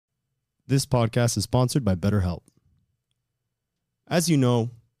This podcast is sponsored by BetterHelp. As you know,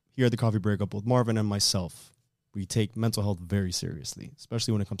 here at the Coffee Breakup, both Marvin and myself, we take mental health very seriously,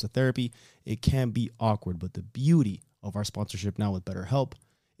 especially when it comes to therapy. It can be awkward, but the beauty of our sponsorship now with BetterHelp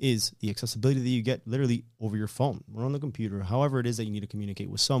is the accessibility that you get literally over your phone or on the computer, however it is that you need to communicate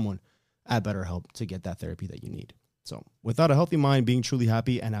with someone at BetterHelp to get that therapy that you need. So without a healthy mind, being truly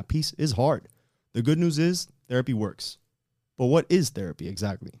happy and at peace is hard. The good news is therapy works. But what is therapy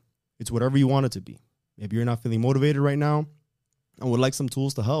exactly? It's whatever you want it to be. Maybe you're not feeling motivated right now and would like some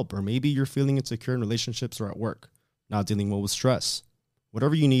tools to help, or maybe you're feeling insecure in relationships or at work, not dealing well with stress.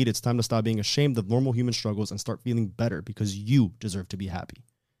 Whatever you need, it's time to stop being ashamed of normal human struggles and start feeling better because you deserve to be happy.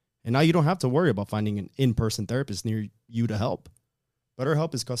 And now you don't have to worry about finding an in-person therapist near you to help.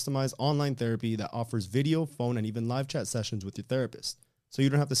 BetterHelp is customized online therapy that offers video, phone, and even live chat sessions with your therapist, so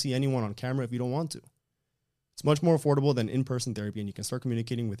you don't have to see anyone on camera if you don't want to. It's much more affordable than in-person therapy, and you can start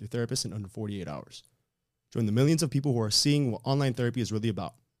communicating with your therapist in under 48 hours. Join the millions of people who are seeing what online therapy is really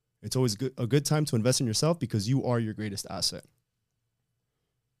about. It's always a good time to invest in yourself because you are your greatest asset.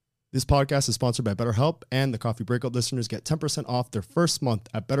 This podcast is sponsored by BetterHelp, and the Coffee Breakup listeners get 10% off their first month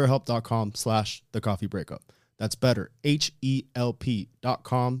at betterhelp.com/thecoffeebreakup. That's better,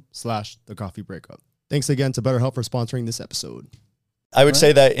 HELP.com/thecoffeebreakup. Thanks again to BetterHelp for sponsoring this episode. I would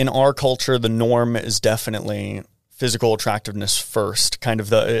say that in our culture, the norm is definitely physical attractiveness first, kind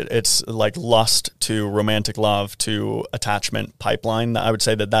of it's like lust to romantic love to attachment pipeline. I would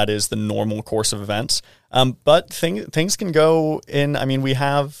say that is the normal course of events. But things can go in, I mean, we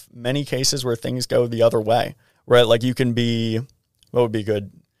have many cases where things go the other way, right? Like you can be, what would be a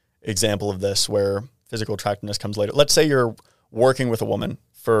good example of this where physical attractiveness comes later? Let's say you're working with a woman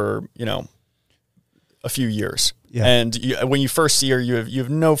for, a few years. Yeah. And when you first see her, you have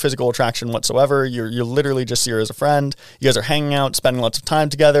no physical attraction whatsoever. You literally just see her as a friend. You guys are hanging out, spending lots of time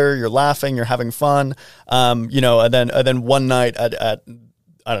together. You're laughing, you're having fun. And then one night at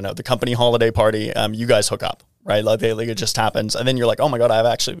I don't know, the company holiday party, you guys hook up, right? Like it just happens. And then you're like, oh my God, I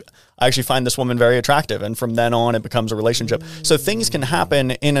actually find this woman very attractive. And from then on, it becomes a relationship. So things can happen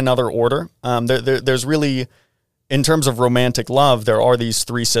in another order. There's really, in terms of romantic love, there are these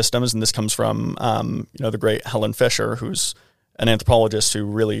three systems, and this comes from, the great Helen Fisher, who's an anthropologist who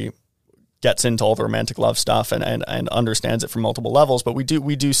really gets into all the romantic love stuff and understands it from multiple levels. But we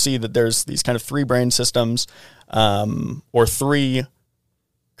do see that there's these kind of three brain systems, or three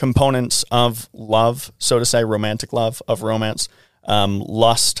components of love, so to say, romantic love, of romance,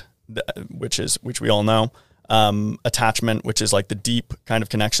 lust, which we all know. Attachment, which is like the deep kind of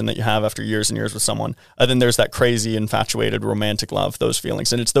connection that you have after years and years with someone. And then there's that crazy, infatuated, romantic love, those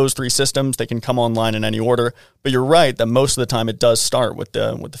feelings. And it's those three systems. They can come online in any order. But you're right that most of the time it does start with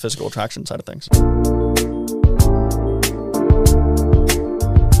the physical attraction side of things.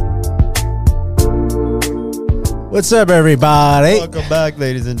 What's up, everybody? Welcome back,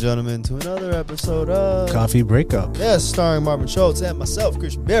 ladies and gentlemen, to another episode of Coffee Breakup. Yes, starring Marvin Schultz and myself,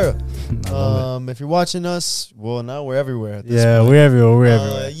 Christian Vera. If you're watching us, well, now we're everywhere at this point. We're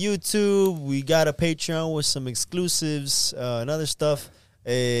everywhere. YouTube, we got a Patreon with some exclusives and other stuff.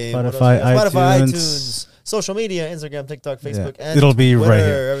 Spotify, iTunes, social media, Instagram, TikTok, Facebook, and it'll be Twitter. right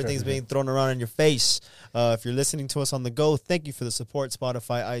here. Everything's being thrown around in your face. If you're listening to us on the go, thank you for the support.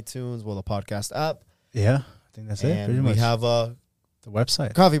 Spotify, iTunes, the podcast app. Yeah. I think that's it. Pretty much. We have the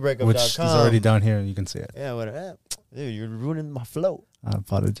website, coffeebreakup.com, which is already down here. You can see it. Yeah, dude, you're ruining my flow. I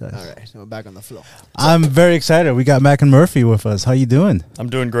apologize. All right, we're back on the flow. I'm very excited. We got Macken Murphy with us. How you doing? I'm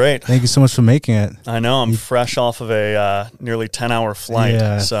doing great. Thank you so much for making it. I know. I'm fresh off of a nearly 10-hour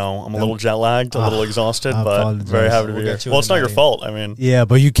flight, so I'm a little jet lagged, a little exhausted, but very happy to be here. Well, it's not your fault. I mean, yeah,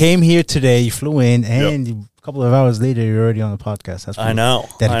 but you came here today. You flew in, and a couple of hours later, you're already on the podcast. That's I know.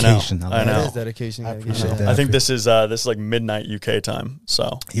 Dedication. I know. It is dedication. I appreciate that. I think this is like midnight UK time.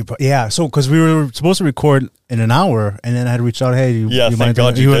 So so because we were supposed to record in an hour, and then I had reached out, hey, you thank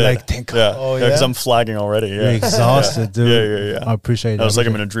God you were did. like, thank God. Yeah, oh, yeah, because I'm flagging already. Yeah. You're exhausted, dude. Yeah. I appreciate it. I was like,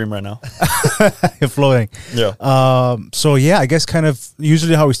 I'm in a dream right now. You're floating. Yeah. So yeah, I guess kind of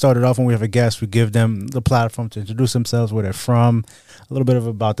usually how we started off when we have a guest, we give them the platform to introduce themselves, where they're from, a little bit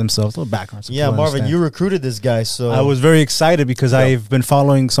about themselves, a little background. So yeah, Marvin, you recruited this guy, so I was very excited because I've been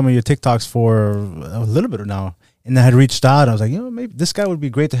following some of your TikToks for a little bit now. And I had reached out. I was like, maybe this guy would be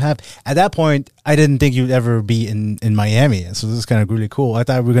great to have. At that point, I didn't think you'd ever be in Miami. So this is kind of really cool. I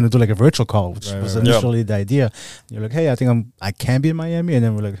thought we were going to do like a virtual call, which was initially the idea. You're like, hey, I think I can be in Miami. And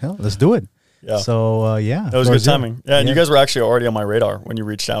then we're like, hell, let's do it. Yeah. So, that was good timing. Yeah, and you guys were actually already on my radar when you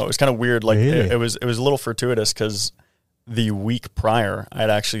reached out. It was kind of weird. Like, really? it was a little fortuitous because the week prior, I had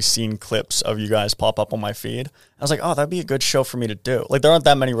actually seen clips of you guys pop up on my feed. I was like, oh, that'd be a good show for me to do. Like, there aren't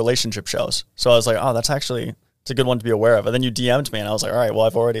that many relationship shows. So I was like, oh, it's a good one to be aware of. And then you DM'd me, and I was like, all right, well,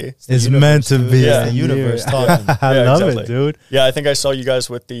 I've already... It's meant to be. Yeah. The universe talking. I love exactly. it, dude. Yeah, I think I saw you guys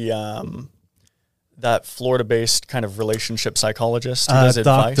with the that Florida-based kind of relationship psychologist.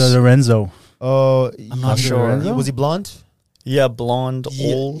 Dr. Lorenzo. Oh, I'm not sure. Was he blonde? Yeah, blonde,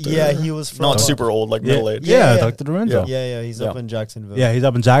 old. Yeah, he was from... Not super old, like middle-aged. Yeah, Yeah. Dr. Lorenzo. Yeah, he's up in Jacksonville. Yeah, he's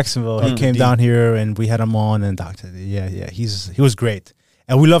up in Jacksonville. He came Deep. down here and we had him on, and he was great.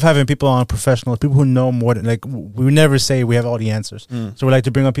 And we love having people on, professionals, people who know more than, like, we never say we have all the answers. So we like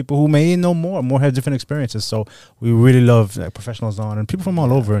to bring on people who may know more have different experiences. So we really love professionals on and people from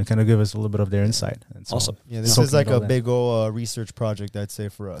all over and kind of give us a little bit of their insight. And so, Awesome. Yeah, this is like a big old research project, I'd say,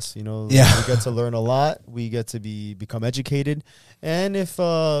 for us. You know, Yeah. we get to learn a lot. We get to become educated. And if,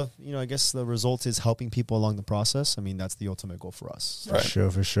 I guess the result is helping people along the process, I mean, that's the ultimate goal for us. Right.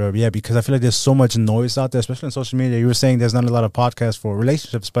 For sure. Yeah, because I feel like there's so much noise out there, especially on social media. You were saying there's not a lot of podcasts for relationships,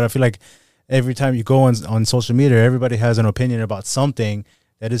 but I feel like every time you go on social media, everybody has an opinion about something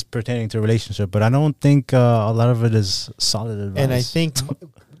that is pertaining to a relationship. But I don't think a lot of it is solid advice. And I think...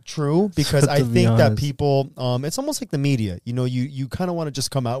 True, because I To be think that honest. people, it's almost like the media. You know, you kind of want to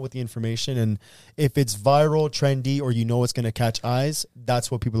just come out with the information, and if it's viral, trendy, or you know it's going to catch eyes, that's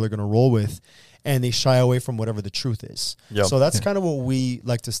what people are going to roll with, and they shy away from whatever the truth is. Yep. So that's kind of what we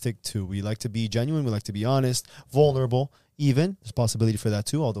like to stick to. We like to be genuine. We like to be honest, vulnerable. Even there's possibility for that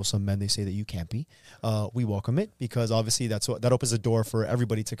too. Although some men, they say that you can't be. We welcome it, because obviously that opens the door for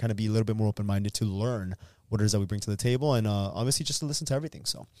everybody to kind of be a little bit more open minded to learn what it is that we bring to the table, and obviously just to listen to everything.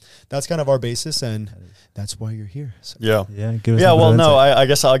 So that's kind of our basis, and that's why you're here. So. Yeah. give us Yeah, a bit well, of no, insight.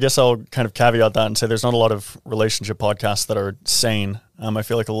 I guess I'll kind of caveat that and say there's not a lot of relationship podcasts that are sane. I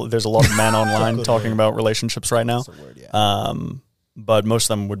feel like there's a lot of men online Good talking word. about relationships right now. That's a word, yeah. But most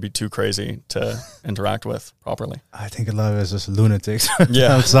of them would be too crazy to interact with properly. I think a lot of it is just lunatics.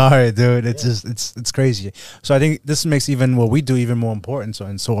 Yeah. I'm sorry, dude. It's just it's crazy. So I think this makes even what we do even more important.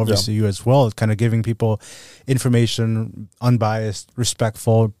 So obviously you as well, kind of giving people information, unbiased,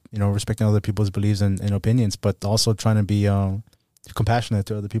 respectful, respecting other people's beliefs and opinions, but also trying to be compassionate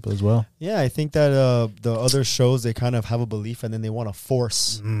to other people as well. Yeah, I think that the other shows, they kind of have a belief, and then they want to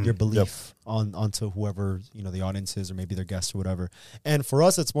force your belief onto whoever, the audience is, or maybe their guests or whatever. And for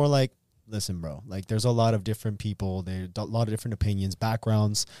us, it's more like, listen, bro, like there's a lot of different people, there's a lot of different opinions,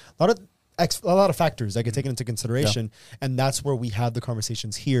 backgrounds, a lot of factors that get taken into consideration. And that's where we have the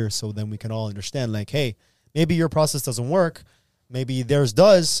conversations here. So then we can all understand, like, hey, maybe your process doesn't work. Maybe theirs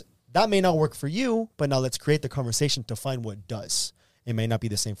does. That may not work for you, but now let's create the conversation to find what does. It may not be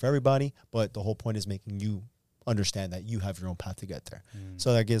the same for everybody, but the whole point is making you understand that you have your own path to get there.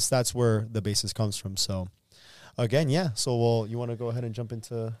 So I guess that's where the basis comes from. So again, yeah. So you want to go ahead and jump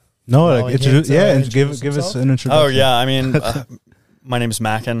into... No, allowing like him introduce, to and introduce give us himself? an introduction. Oh, yeah. I mean, my name is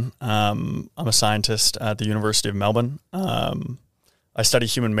Macken. I'm a scientist at the University of Melbourne. I study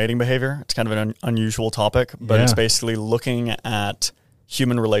human mating behavior. It's kind of an unusual topic, but it's basically looking at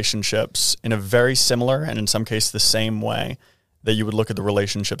human relationships in a very similar, and in some cases the same way that you would look at the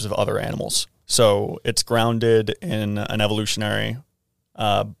relationships of other animals. So it's grounded in an evolutionary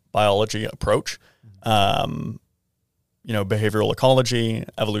biology approach. Behavioral ecology,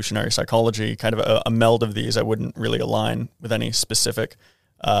 evolutionary psychology, kind of a meld of these. I wouldn't really align with any specific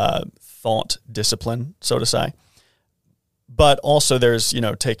thought discipline, so to say. But also there's,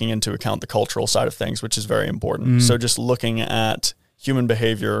 taking into account the cultural side of things, which is very important. So just looking at human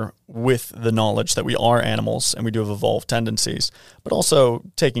behavior with the knowledge that we are animals and we do have evolved tendencies, but also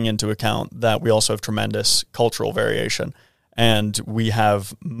taking into account that we also have tremendous cultural variation, and we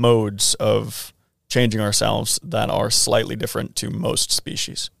have modes of changing ourselves that are slightly different to most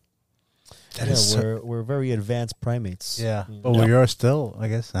species. We're very advanced primates. Yeah, but we are still, I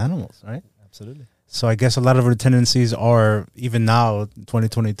guess, animals, right? Absolutely. So I guess a lot of our tendencies are, even now,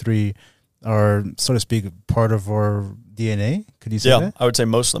 2023, are, so to speak, part of our DNA. Could you say that? I would say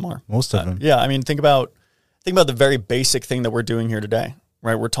most of them are. Most of them. Yeah, I mean, think about the very basic thing that we're doing here today,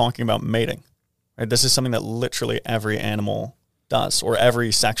 right? We're talking about mating, right? This is something that literally every animal does, or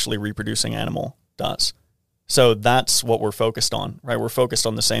every sexually reproducing animal does. So that's what we're focused on, right? We're focused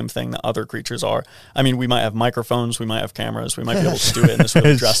on the same thing that other creatures are. I mean, we might have microphones, we might have cameras, we might be able to do it in this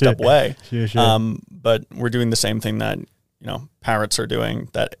really dressed up way. Sure. But we're doing the same thing that, parrots are doing,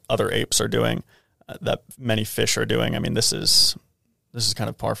 that other apes are doing, that many fish are doing. I mean, this is kind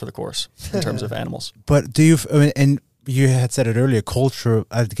of par for the course in terms of animals. But and you had said it earlier, culture,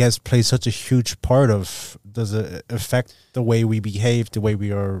 I guess, plays such a huge part of, does it affect the way we behave, the way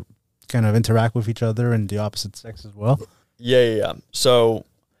we are kind of interact with each other and the opposite sex as well? Yeah. So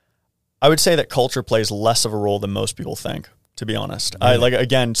I would say that culture plays less of a role than most people think, to be honest.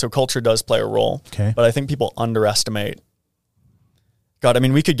 Really? So culture does play a role, Okay. but I think people underestimate. God, I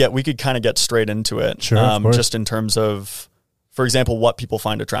mean, we could kind of get straight into it. Sure, of course. Just in terms of, for example, what people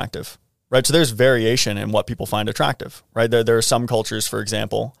find attractive, right? So there's variation in what people find attractive, right? There are some cultures, for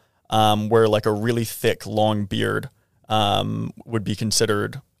example, where like a really thick, long beard would be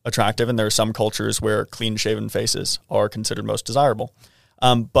considered attractive, and there are some cultures where clean-shaven faces are considered most desirable.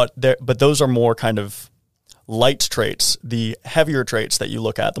 But those are more kind of light traits. The heavier traits that you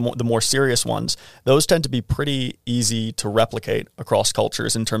look at, the more serious ones, those tend to be pretty easy to replicate across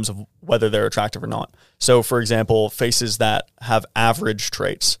cultures in terms of whether they're attractive or not. So, for example, faces that have average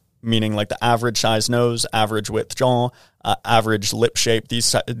traits, meaning like the average size nose, average width jaw, average lip shape,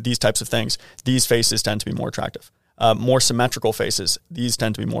 these types of things, these faces tend to be more attractive. More symmetrical faces, these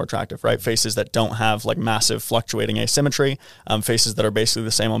tend to be more attractive, right? Faces that don't have like massive fluctuating asymmetry, faces that are basically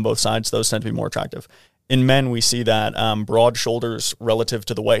the same on both sides, those tend to be more attractive. In men, we see that broad shoulders relative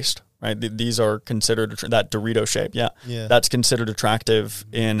to the waist, right? These are considered that Dorito shape. Yeah. That's considered attractive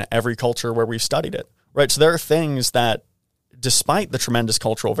in every culture where we've studied it, right? So there are things that, despite the tremendous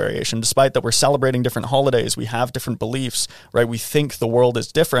cultural variation, despite that we're celebrating different holidays, we have different beliefs, right? We think the world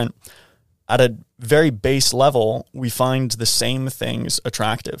is different. At a very base level, we find the same things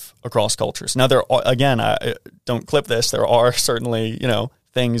attractive across cultures. Now, there are, again, don't clip this. There are certainly,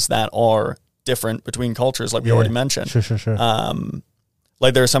 things that are different between cultures, like we already mentioned. Sure.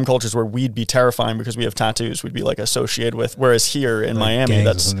 Like there are some cultures where we'd be terrifying because we have tattoos. We'd be like associated with. Whereas here in like Miami,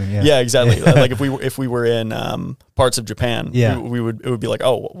 that's exactly. Like if we were in parts of Japan, it would be like,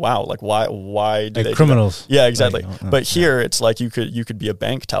 oh wow, like why do they criminals? Do that? Yeah, exactly. But here it's like you could be a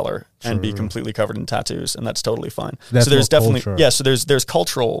bank teller and be completely covered in tattoos, and that's totally fine. That's so there's definitely culture. So there's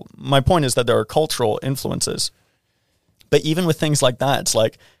cultural. My point is that there are cultural influences, but even with things like that, it's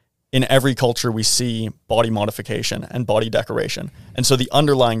like, in every culture, we see body modification and body decoration. And so the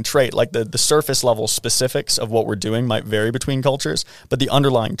underlying trait, like the surface level specifics of what we're doing might vary between cultures, but the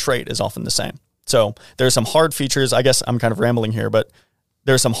underlying trait is often the same. So there are some hard features. I guess I'm kind of rambling here, but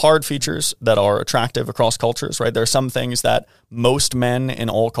there are some hard features that are attractive across cultures, right? There are some things that most men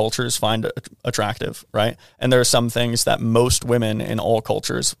in all cultures find attractive, right? And there are some things that most women in all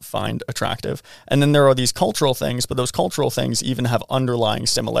cultures find attractive. And then there are these cultural things, but those cultural things even have underlying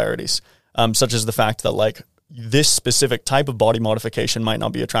similarities, such as the fact that like this specific type of body modification might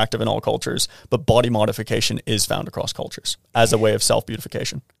not be attractive in all cultures, but body modification is found across cultures as a way of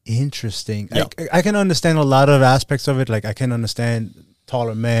self-beautification. Interesting. Yeah. I can understand a lot of aspects of it. Like I can understand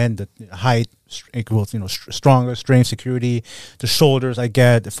taller men, the height equals, stronger, strength, security. The shoulders, I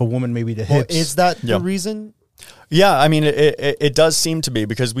get. For women, maybe the hips. Is that the reason? Yeah, I mean, it does seem to be,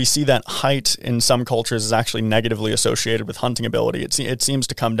 because we see that height in some cultures is actually negatively associated with hunting ability. It seems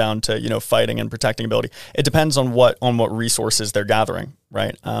to come down to, fighting and protecting ability. It depends on what resources they're gathering,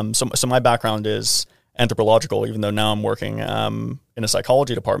 right? So my background is anthropological, even though now I'm working in a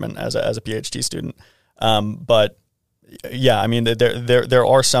psychology department as a PhD student. But yeah, I mean, there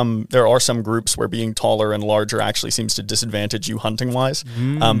are some groups where being taller and larger actually seems to disadvantage you hunting wise,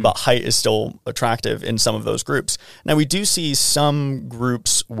 but height is still attractive in some of those groups. Now we do see some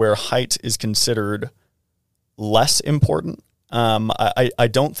groups where height is considered less important. I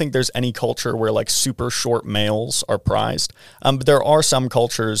don't think there's any culture where like super short males are prized, but there are some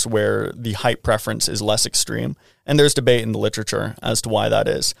cultures where the height preference is less extreme, and there's debate in the literature as to why that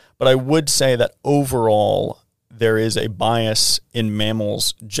is. But I would say that overall, there is a bias in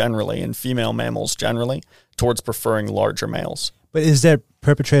mammals generally, in female mammals generally, towards preferring larger males. But is that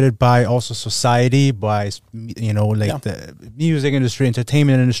perpetrated by also society, by, the music industry,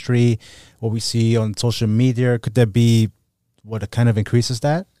 entertainment industry, what we see on social media? Could that be what kind of increases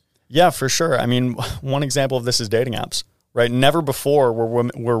that? Yeah, for sure. I mean, one example of this is dating apps, right? Never before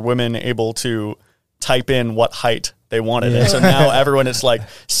were women able to type in what height they wanted. And so now everyone is like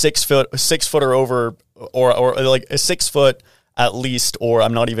 6 foot or over, or like a 6 foot at least, or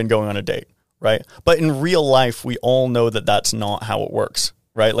I'm not even going on a date, right? But in real life, we all know that that's not how it works,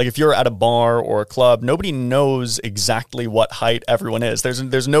 right? Like if you're at a bar or a club, nobody knows exactly what height everyone is.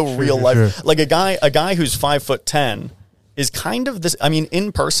 There's no real life. Like a guy who's 5'10" is kind of this. I mean,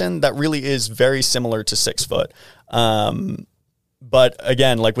 in person, that really is very similar to 6 foot. But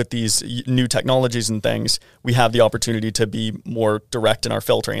again, like with these new technologies and things, we have the opportunity to be more direct in our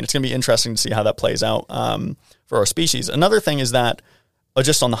filtering. And it's going to be interesting to see how that plays out for our species. Another thing is that,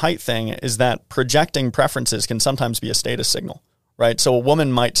 just on the height thing, is that projecting preferences can sometimes be a status signal, right? So a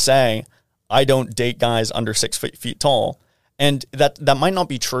woman might say, I don't date guys under 6 feet tall. And that might not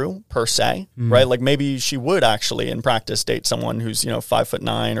be true per se, right? Like maybe she would actually in practice date someone who's,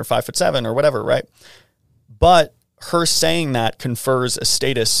 5'9" or 5'7" or whatever, right? But her saying that confers a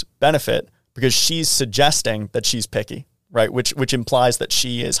status benefit because she's suggesting that she's picky, right? Which implies that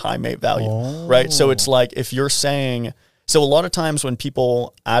she is high mate value, right? So it's like if you're saying, so a lot of times when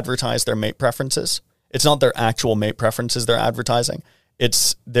people advertise their mate preferences, it's not their actual mate preferences they're advertising.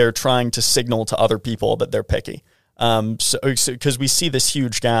 It's they're trying to signal to other people that they're picky. So because we see this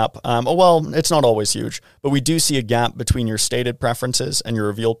huge gap, it's not always huge, but we do see a gap between your stated preferences and your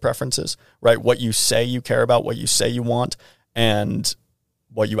revealed preferences, right? What you say you care about, what you say you want, and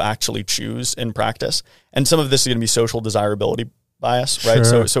what you actually choose in practice. And some of this is going to be social desirability bias, right?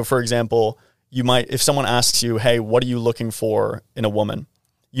 Sure. So for example, you might, if someone asks you, hey, what are you looking for in a woman?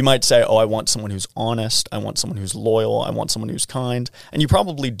 You might say, I want someone who's honest. I want someone who's loyal. I want someone who's kind. And you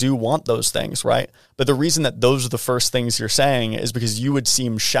probably do want those things, right? But the reason that those are the first things you're saying is because you would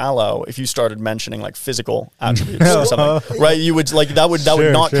seem shallow if you started mentioning like physical attributes or something, right? You would like, that would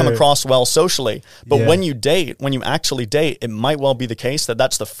not come across well socially. But when you actually date, it might well be the case that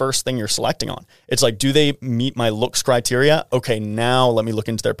that's the first thing you're selecting on. It's like, do they meet my looks criteria? Okay, now let me look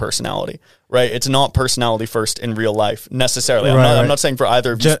into their personality, right? It's not personality first in real life necessarily. I'm not saying for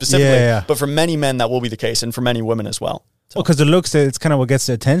either of you specifically, but for many men that will be the case, and for many women as well. So. Well, because the looks, it's kind of what gets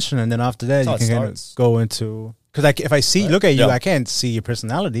the attention, and then after that, you can kind of go into, because like if I look at you, I can't see your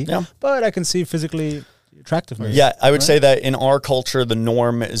personality, but I can see physically attractiveness. Yeah, I would say that in our culture, the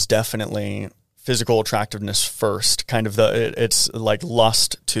norm is definitely physical attractiveness first, kind of it's like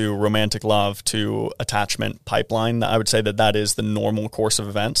lust to romantic love to attachment pipeline. I would say that is the normal course of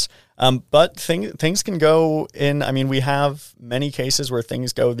events. But things can go in, I mean, we have many cases where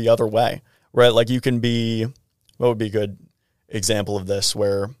things go the other way, right? Like you can be, what would be a good example of this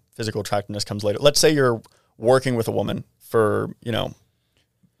where physical attractiveness comes later? Let's say you're working with a woman for,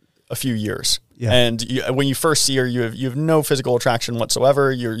 a few years. Yeah. And when you first see her, you have no physical attraction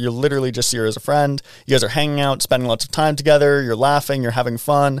whatsoever. You're literally just see her as a friend. You guys are hanging out, spending lots of time together. You're laughing, you're having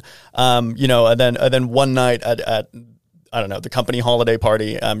fun. And then one night at I don't know, the company holiday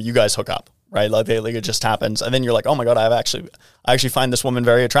party, you guys hook up, right? Like it just happens. And then you're like, oh my God, I actually find this woman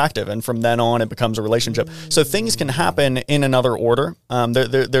very attractive. And from then on, it becomes a relationship. So things can happen in another order.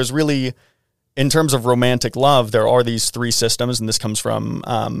 There's really, in terms of romantic love, there are these three systems, and this comes from,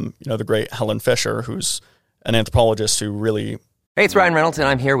 the great Helen Fisher, who's an anthropologist who really... Hey, it's Ryan Reynolds, and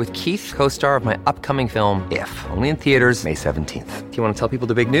I'm here with Keith, co-star of my upcoming film, If, only in theaters May 17th. Do you want to tell people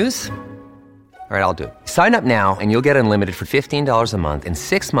the big news? All right, I'll do it. Sign up now and you'll get unlimited for $15 a month and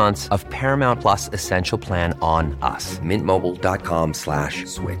 6 months of Paramount Plus Essential Plan on us.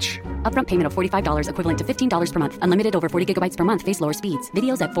 MintMobile.com/switch. Upfront payment of $45 equivalent to $15 per month. Unlimited over 40 gigabytes per month. Face lower speeds.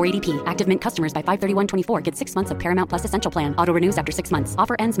 Videos at 480p. Active Mint customers by 531.24 get 6 months of Paramount Plus Essential Plan. Auto renews after 6 months.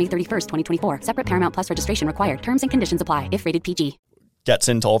 Offer ends May 31st, 2024. Separate Paramount Plus registration required. Terms and conditions apply if rated PG. Gets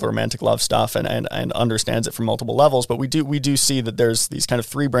into all the romantic love stuff and understands it from multiple levels. But we do see that there's these kind of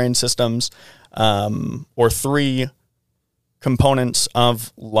three brain systems, or three components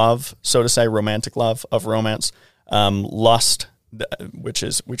of love, so to say, romantic love, of romance, lust, which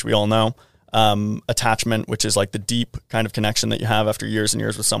we all know, attachment, which is like the deep kind of connection that you have after years and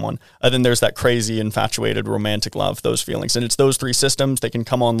years with someone. And then there's that crazy, infatuated, romantic love, those feelings. And it's those three systems. They can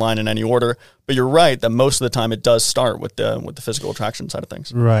come online in any order. But you're right that most of the time it does start with the physical attraction side of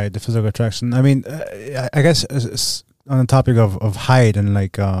things. Right, the physical attraction. I mean, I guess on the topic of height and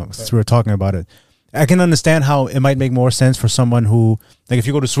since we were talking about it, I can understand how it might make more sense for someone who, like if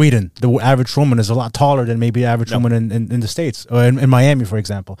you go to Sweden, the average woman is a lot taller than maybe the average woman in the States, or in Miami, for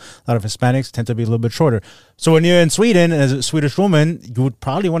example. A lot of Hispanics tend to be a little bit shorter. So when you're in Sweden as a Swedish woman, you would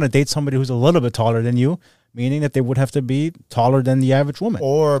probably want to date somebody who's a little bit taller than you, meaning that they would have to be taller than the average woman.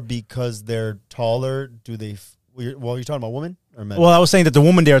 Or because they're taller, you're talking about women or men? Well, I was saying that the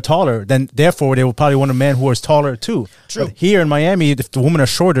woman they are taller, then therefore they will probably want a man who is taller too. True. But here in Miami, if the women are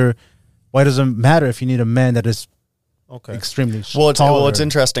shorter, why does it matter if you need a man that is extremely taller? Well, it's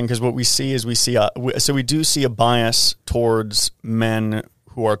interesting because what we see is we do see a bias towards men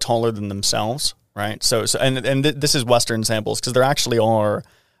who are taller than themselves, right? So this is Western samples because there actually are.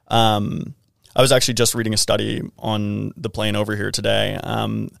 I was actually just reading a study on the plane over here today.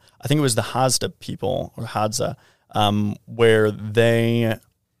 I think it was the Hadza people or Hadza, where they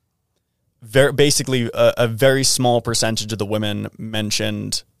basically a very small percentage of the women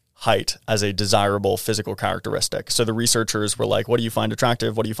mentioned height as a desirable physical characteristic. So the researchers were like, what do you find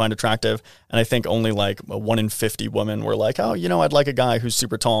attractive? What do you find attractive? And I think only like 1 in 50 women were like, oh, I'd like a guy who's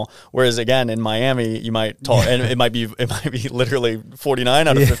super tall. Whereas again, in Miami, you might tall, and it might be literally 49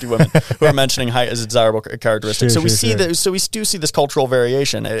 out of 50 women who are mentioning height as a desirable characteristic. So we do see this cultural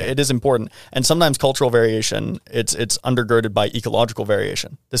variation. It is important. And sometimes cultural variation, it's undergirded by ecological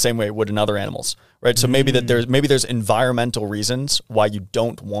variation, the same way it would in other animals, right? So maybe there's environmental reasons why you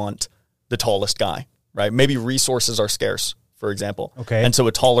don't want the tallest guy, right? Maybe resources are scarce, for example. Okay. And so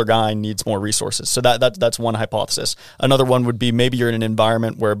a taller guy needs more resources. So that's one hypothesis. Another one would be maybe you're in an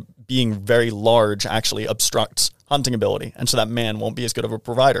environment where being very large actually obstructs hunting ability. And so that man won't be as good of a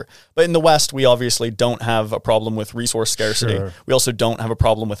provider. But in the West, we obviously don't have a problem with resource scarcity. Sure. We also don't have a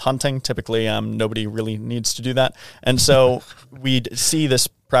problem with hunting. Typically, nobody really needs to do that. And so we'd see this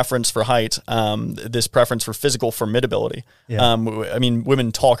preference for height, this preference for physical formidability. Yeah. I mean,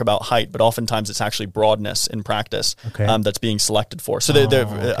 women talk about height, but oftentimes it's actually broadness in practice that's being selected for. So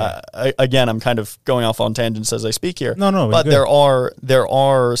again, I'm kind of going off on tangents as I speak here. No, but there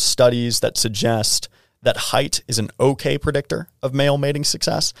are studies that suggest that height is an okay predictor of male mating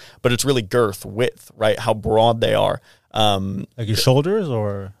success, but it's really girth, width, right? How broad they are. Like your shoulders,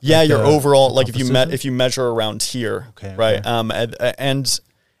 or yeah, like your overall, like composition? if you measure around here, okay, right? And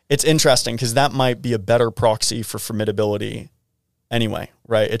it's interesting because that might be a better proxy for formidability anyway,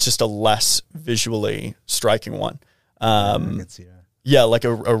 right? It's just a less visually striking one. I can see that. Yeah, like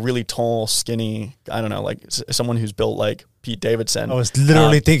a really tall, skinny, I don't know, like someone who's built like Pete Davidson. I was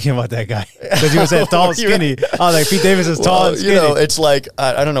literally thinking about that guy because he was that tall, skinny. I was like, Pete Davidson's tall and skinny. It's like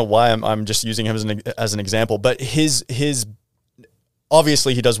I don't know why I'm just using him as an example, but his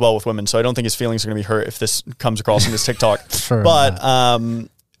obviously he does well with women, so I don't think his feelings are going to be hurt if this comes across in this TikTok. Sure, but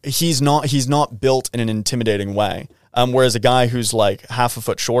he's not built in an intimidating way. Whereas a guy who's like half a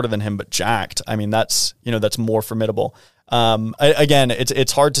foot shorter than him but jacked, I mean that's more formidable. Again,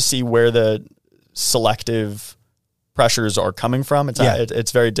 it's hard to see where the selective pressures are coming from.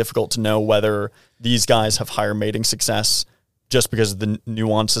 It's very difficult to know whether these guys have higher mating success just because of the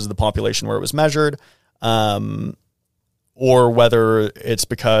nuances of the population where it was measured, or whether it's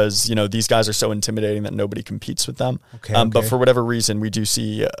because these guys are so intimidating that nobody competes with them. But for whatever reason, we do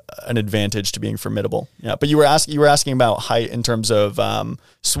see an advantage to being formidable. Yeah. But you were asking about height in terms of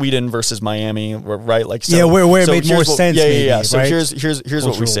Sweden versus Miami, right? Like where it made more sense. Yeah. So right? here's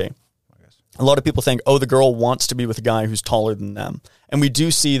what we see. A lot of people think, the girl wants to be with a guy who's taller than them, and we do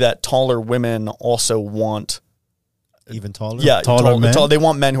see that taller women also want. Even taller? Yeah, taller men? They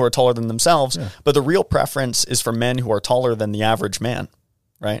want men who are taller than themselves, but the real preference is for men who are taller than the average man,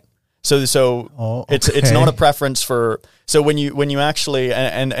 right? So it's not a preference for. So when you actually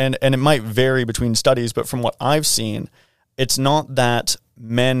and it might vary between studies, but from what I've seen, it's not that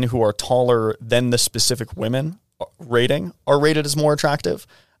men who are taller than the specific women rating are rated as more attractive.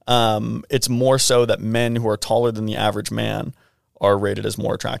 It's more so that men who are taller than the average man are rated as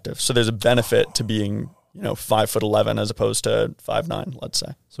more attractive. So there's a benefit to being 5'11" as opposed to 5'9", let's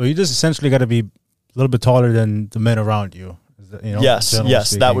say. So you just essentially got to be a little bit taller than the men around you. Yes,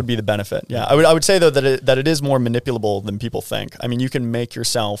 speaking. That would be the benefit. Yeah, I would say though that it is more manipulable than people think. I mean, you can make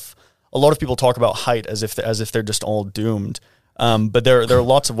yourself. A lot of people talk about height as if they're just all doomed. But there are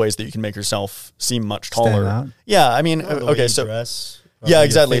lots of ways that you can make yourself seem much taller. Yeah, I mean, okay, so dress, yeah,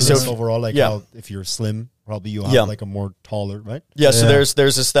 exactly. So overall, how, if you're slim, probably you have like a more taller, right? Yeah, so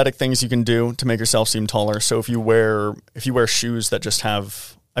there's aesthetic things you can do to make yourself seem taller. So if you wear shoes that just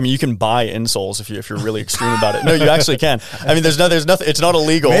have, I mean, you can buy insoles if you're really extreme about it. No, you actually can. I mean, there's nothing. It's not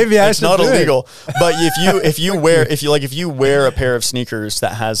illegal. Maybe it's not illegal. But if you wear a pair of sneakers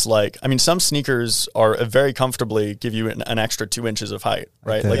that has some sneakers are very comfortably give you an extra 2 inches of height,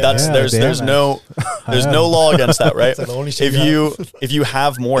 right? Like there's no law against that, right? If you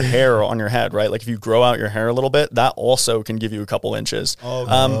have more hair on your head, right? Like if you grow out your hair a little bit, that also can give you a couple inches.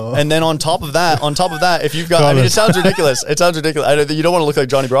 And then on top of that, if you've got, it sounds ridiculous. You don't want to look like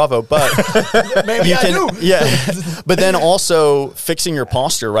Johnny Bravo, but maybe you can. Yeah, but then also fixing your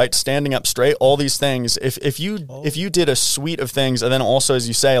posture, right? Standing up straight, all these things. If you did a suite of things, and then also, as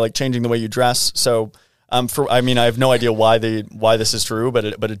you say, like changing the way you dress. So, I have no idea why this is true, but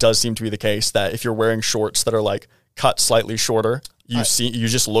it does seem to be the case that if you're wearing shorts that are like cut slightly shorter, you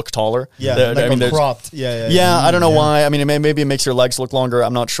just look taller. Yeah, cropped. Yeah, I don't know why. I mean, maybe it makes your legs look longer.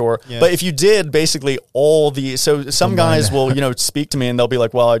 I'm not sure. Yeah. But if you did basically some guys will, speak to me and they'll be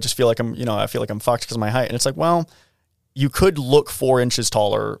like, well, I just feel like I'm fucked because of my height. And it's like, well, you could look 4 inches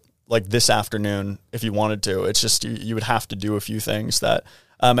taller like this afternoon if you wanted to. It's just, you would have to do a few things that,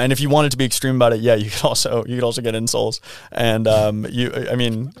 And if you wanted to be extreme about it, yeah, you could also get insoles. And I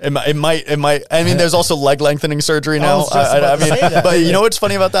mean, there's also leg lengthening surgery now. But you know what's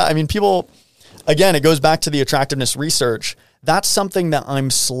funny about that? I mean, people, again, it goes back to the attractiveness research. That's something that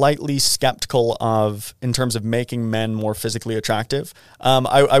I'm slightly skeptical of in terms of making men more physically attractive.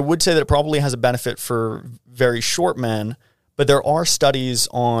 I would say that it probably has a benefit for very short men, but there are studies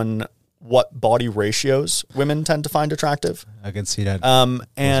on what body ratios women tend to find attractive. I can see that.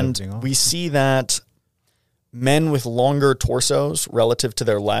 And we see that men with longer torsos relative to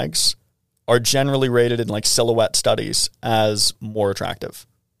their legs are generally rated in like silhouette studies as more attractive.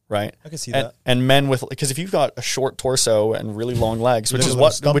 Right, I can see that. And men with, because if you've got a short torso and really long legs, which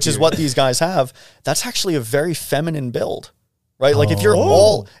is what these guys have, that's actually a very feminine build, right? Like if you're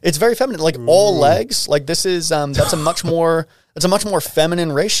it's very feminine. Like all legs, like this is that's a much more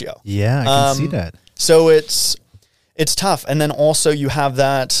feminine ratio. Yeah, I can see that. So it's tough, and then also you have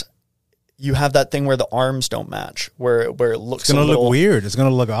that thing where the arms don't match, where it looks it's gonna look weird. It's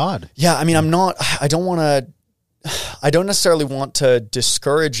gonna look odd. Yeah, I mean, I don't necessarily want to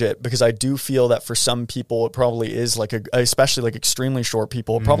discourage it, because I do feel that for some people it probably is like especially like extremely short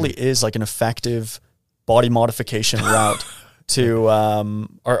people, it probably is like an effective body modification route to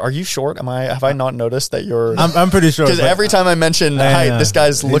are you short? Have I not noticed that you're I'm pretty sure, because every time I mention height, this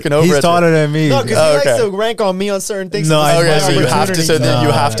guy's looking over. He's taller than me. No, because he likes to rank on me on certain things. No, okay, so you have to. So then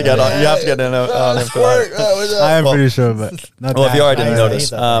you have to get on. You have to get in on him for that. I am pretty sure, but not well, if you already didn't I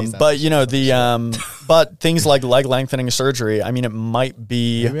notice, hate that. but you know but things like leg lengthening surgery. I mean, it might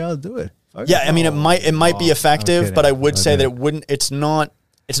be. Maybe I'll do it. Yeah, I mean, it might be effective, but I would say that it wouldn't. It's not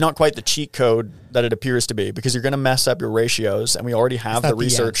quite the cheat code that it appears to be, because you're going to mess up your ratios, and we already have the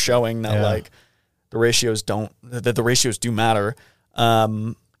research showing that like the ratios do matter.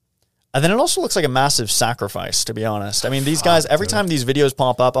 And then it also looks like a massive sacrifice, to be honest. I mean, these guys, every time these videos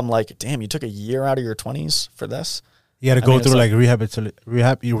pop up, I'm like, damn, you took a year out of your 20s for this? You got to go through like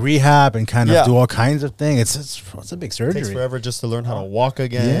rehab and kind of do all kinds of things. It's a big surgery. It takes forever just to learn how to walk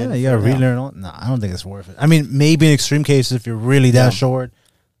again. Yeah, you got to relearn all. No, I don't think it's worth it. I mean, maybe in extreme cases if you're really that short,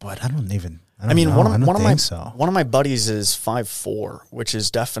 but I don't know. One of my buddies is 5'4", which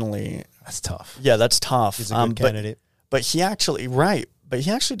is definitely, that's tough. Yeah, that's tough. He's a good candidate. But he actually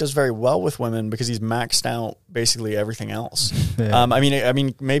does very well with women because he's maxed out basically everything else. Yeah. I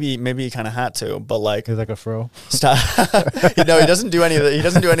mean, maybe he kind of had to, but like he's like a fro. He doesn't do any of the, he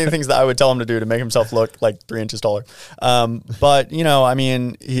doesn't do any of the things that I would tell him to do to make himself look like 3 inches taller. But I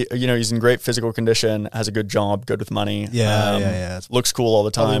mean, he's in great physical condition, has a good job, good with money. Yeah. Looks cool all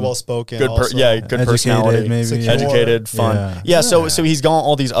the time. Well spoken. Good, good personality. Maybe. Educated, fun. Yeah. So he's got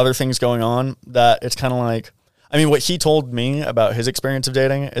all these other things going on that it's kind of like. I mean, what he told me about his experience of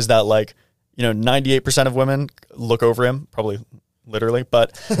dating is that, like, 98% of women look over him, probably literally,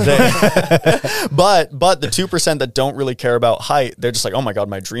 but they, but the 2% that don't really care about height, they're just like, oh my God,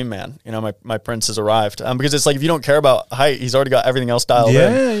 my dream man, my prince has arrived. Because it's like, if you don't care about height, he's already got everything else dialed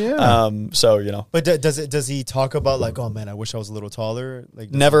in. Yeah. But does he talk about like, oh man, I wish I was a little taller?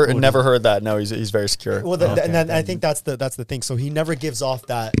 Like never heard that. No, he's very secure. Well, and I think that's the thing. So he never gives off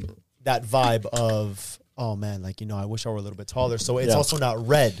that vibe of, oh man, like, I wish I were a little bit taller. So it's also not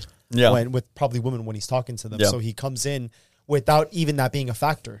read with probably women when he's talking to them. Yeah. So he comes in without even that being a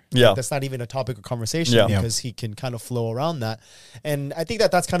factor. Yeah. Like, that's not even a topic of conversation because he can kind of flow around that. And I think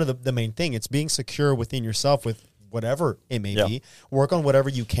that's kind of the main thing. It's being secure within yourself with whatever it may be. Work on whatever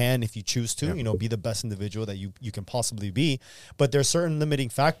you can if you choose to, be the best individual that you can possibly be. But there's certain limiting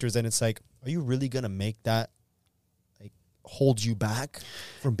factors, and it's like, are you really going to make that like hold you back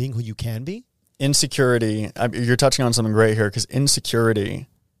from being who you can be? Insecurity, you're touching on something great here, because insecurity,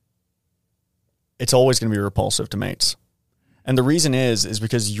 it's always going to be repulsive to mates. And the reason is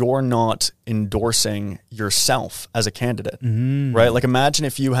because you're not endorsing yourself as a candidate, right? Like, imagine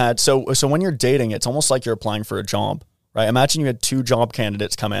if you had, so when you're dating, it's almost like you're applying for a job, right? Imagine you had 2 job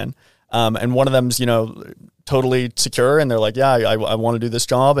candidates come in, and one of them's, totally secure, and they're like, yeah, I want to do this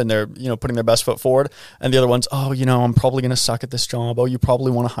job, and they're, putting their best foot forward. And the other one's, oh, I'm probably going to suck at this job. Oh, you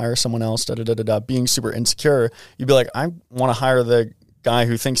probably want to hire someone else, being super insecure. You'd be like, I want to hire the guy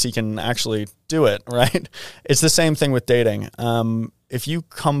who thinks he can actually do it, right? It's the same thing with dating. If you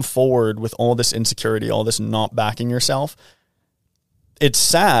come forward with all this insecurity, all this not backing yourself, it's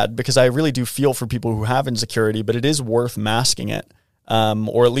sad, because I really do feel for people who have insecurity, but it is worth masking it,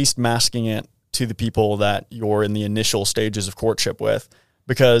 or at least masking it to the people that you're in the initial stages of courtship with,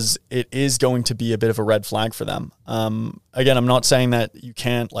 because it is going to be a bit of a red flag for them. Again, I'm not saying that you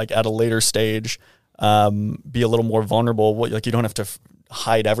can't, like, at a later stage, be a little more vulnerable. Like, you don't have to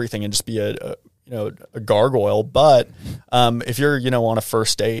hide everything and just be a a gargoyle. But if you're, on a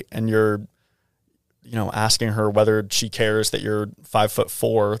first date and you're, asking her whether she cares that you're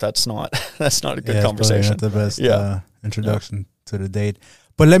 5'4", that's not a good conversation. Not the best introduction to the date.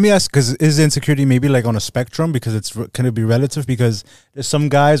 But let me ask, because is insecurity maybe like on a spectrum, because can it be relative? Because there's some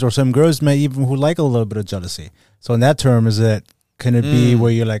guys or some girls who like a little bit of jealousy. So in that term, can it be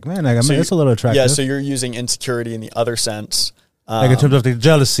where you're like, man, it's a little attractive? Yeah, so you're using insecurity in the other sense. Like in terms of the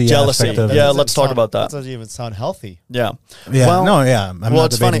jealousy. Yeah, let's talk about that. That doesn't even sound healthy. Yeah.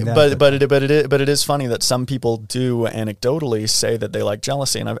 It's funny, but it is funny that some people do anecdotally say that they like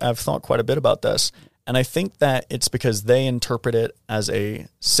jealousy, and I've thought quite a bit about this, and I think that it's because they interpret it as a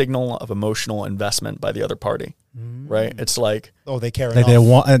signal of emotional investment by the other party, right? It's like, they care like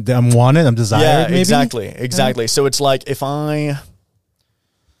enough. I'm wanted, I'm desired. Yeah, maybe? exactly. So it's like if I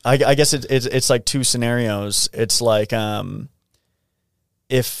guess it's like two scenarios. It's like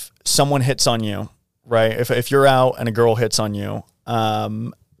if someone hits on you, right? If you're out and a girl hits on you,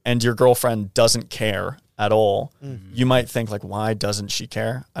 and your girlfriend doesn't care at all, you might think like, why doesn't she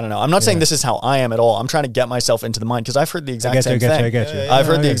care? I don't know. I'm not saying this is how I am at all. I'm trying to get myself into the mind, because I've heard the exact same thing. I get you. I've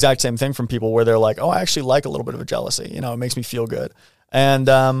heard the exact same thing from people where they're like, oh, I actually like a little bit of a jealousy. It makes me feel good. And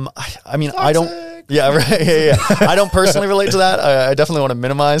I mean, I don't. Yeah, right. Yeah. I don't personally relate to that. I definitely want to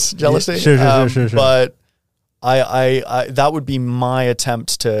minimize jealousy. Sure. But I that would be my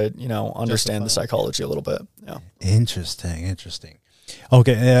attempt to understand the psychology a little bit. Yeah. Interesting.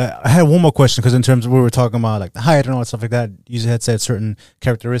 Okay, I had one more question, because in terms of we were talking about like the height and all that stuff like that, you had said certain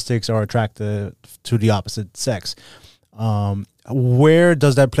characteristics are attractive to the opposite sex. Where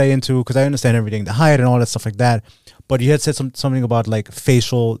does that play into? Because I understand everything, the height and all that stuff like that. But you had said something about like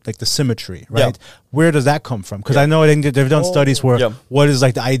facial, like the symmetry, right? Yeah. Where does that come from? Because I know they've done studies where what is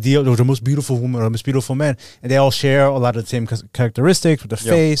like the ideal, or the most beautiful woman or the most beautiful man, and they all share a lot of the same characteristics with the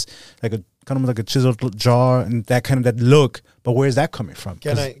face, like a kind of like a chiseled jaw and that kind of that look. But where is that coming from?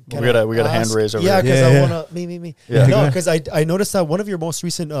 We got a hand raise over here. Because I want to me. Yeah. No, because I noticed that one of your most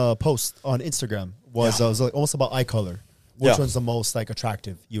recent posts on Instagram was like almost about eye color. Which one's the most like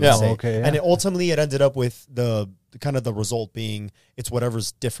attractive, you would say. Okay, and it ended up with the kind of the result being it's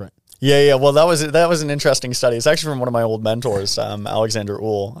whatever's different. Yeah. Well, that was an interesting study. It's actually from one of my old mentors, Alexander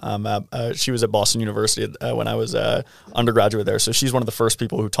Uhl. She was at Boston University when I was undergraduate there. So she's one of the first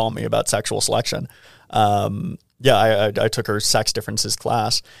people who taught me about sexual selection. I took her sex differences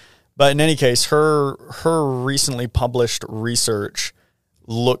class. But in any case, her recently published research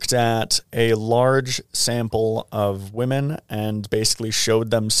looked at a large sample of women and basically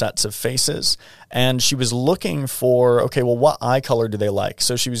showed them sets of faces. And she was looking for, okay, well, what eye color do they like?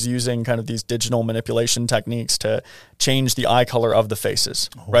 So she was using kind of these digital manipulation techniques to change the eye color of the faces,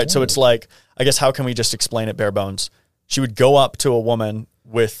 right? So it's like, I guess, how can we just explain it bare bones? She would go up to a woman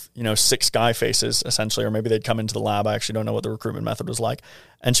with, 6 guy faces, essentially, or maybe they'd come into the lab. I actually don't know what the recruitment method was like.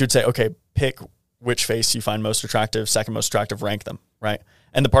 And she would say, okay, pick which face you find most attractive, second most attractive, rank them, right?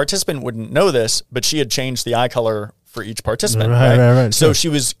 And the participant wouldn't know this, but she had changed the eye color for each participant, right? So she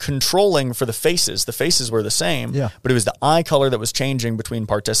was controlling for the faces. The faces were the same, but it was the eye color that was changing between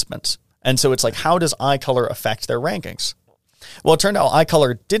participants. And so it's like, how does eye color affect their rankings? Well, it turned out eye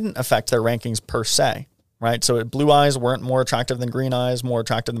color didn't affect their rankings per se, right? So blue eyes weren't more attractive than green eyes, more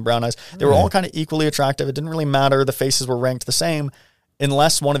attractive than brown eyes. They were all kind of equally attractive. It didn't really matter. The faces were ranked the same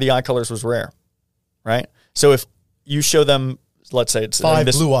unless one of the eye colors was rare. Right? So if you show them, let's say it's 5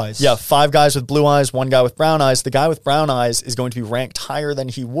 blue eyes. Yeah, 5 guys with blue eyes, 1 guy with brown eyes. The guy with brown eyes is going to be ranked higher than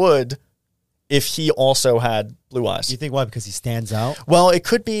he would if he also had blue eyes. You think why? Because he stands out? Well, it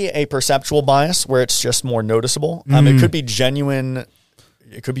could be a perceptual bias where it's just more noticeable. It could be genuine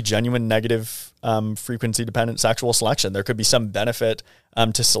negative frequency dependent sexual selection. There could be some benefit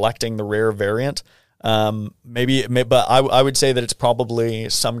to selecting the rare variant. But I would say that it's probably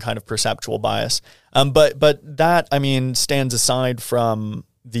some kind of perceptual bias. But that, I mean, stands aside from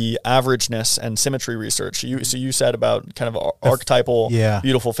the averageness and symmetry research. So you said about kind of archetypal,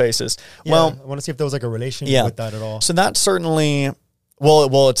 beautiful faces. Yeah, well, I want to see if there was like a relation with that at all. So that's certainly,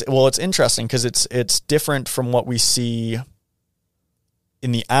 it's interesting because it's different from what we see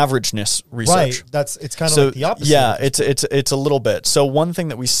in the averageness research. Right. It's kind of like the opposite. Yeah, it's a little bit. So one thing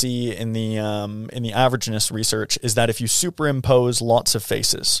that we see in the averageness research is that if you superimpose lots of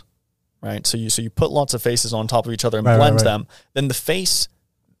faces, right? So you put lots of faces on top of each other and blend them, then the face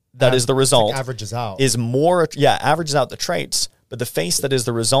that is the result averages out. Is more averages out the traits, but the face that is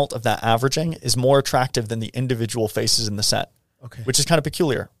the result of that averaging is more attractive than the individual faces in the set. Okay. Which is kind of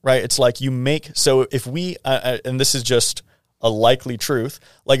peculiar, right? It's like so if we and this is just a likely truth.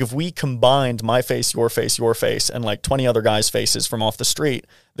 Like if we combined my face, your face, and like 20 other guys' faces from off the street,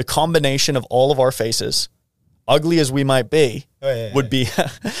 the combination of all of our faces, ugly as we might be, would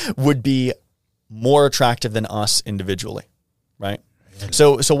be more attractive than us individually, right?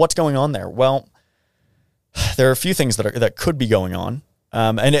 So what's going on there? Well, there are a few things that could be going on.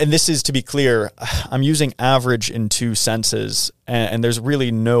 And this is, to be clear, I'm using average in two senses, and there's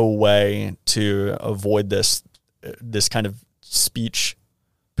really no way to avoid this kind of speech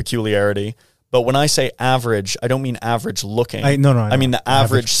peculiarity. But when I say average, I don't mean average looking. I mean the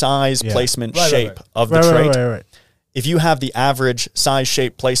average size, placement, shape of the trait. Right. If you have the average size,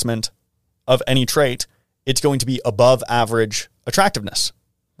 shape, placement of any trait, it's going to be above average attractiveness,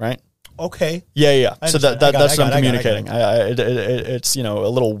 right? Okay. Yeah. So that's what I'm communicating. It's a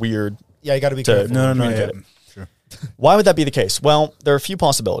little weird. Yeah, you got to be careful. No. Sure. Why would that be the case? Well, there are a few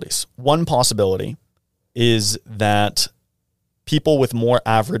possibilities. One possibility is that people with more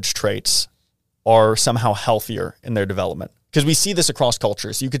average traits are somehow healthier in their development, because we see this across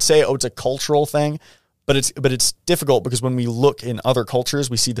cultures. You could say, it's a cultural thing, but it's difficult because when we look in other cultures,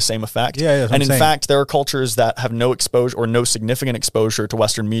 we see the same effect. And in fact, there are cultures that have no exposure or no significant exposure to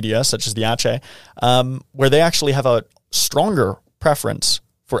Western media, such as the Aceh, where they actually have a stronger preference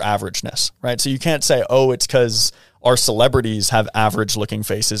for averageness, right? So you can't say, it's because our celebrities have average-looking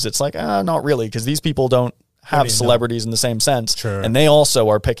faces. It's like, not really, because these people don't have celebrities in the same sense, sure. And they also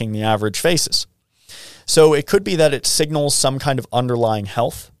are picking the average faces. So it could be that it signals some kind of underlying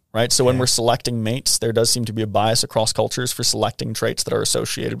health, right? So when we're selecting mates, there does seem to be a bias across cultures for selecting traits that are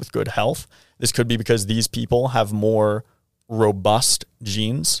associated with good health. This could be because these people have more robust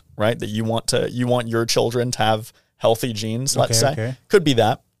genes, right? That you want your children to have healthy genes, let's say. Okay. Could be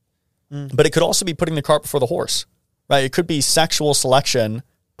that. But it could also be putting the cart before the horse, right? It could be sexual selection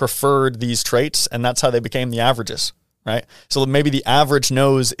preferred these traits, and that's how they became the averages, right? So maybe the average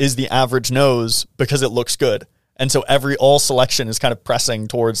nose is the average nose because it looks good. And so all selection is kind of pressing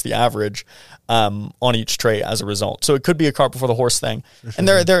towards the average on each trait as a result. So it could be a cart before the horse thing. Sure. And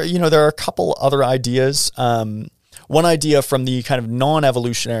there are a couple other ideas. One idea from the kind of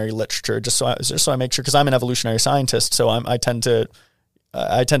non-evolutionary literature, just so I make sure, because I'm an evolutionary scientist, so I tend to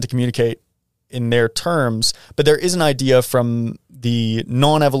communicate in their terms. But there is an idea from the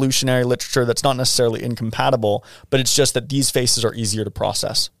non-evolutionary literature that's not necessarily incompatible, but it's just that these faces are easier to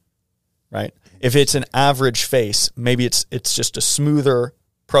process, right? If it's an average face, maybe it's just a smoother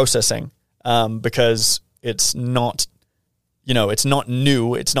processing because it's not, it's not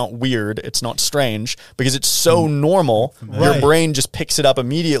new, it's not weird, it's not strange, because it's so normal, your brain just picks it up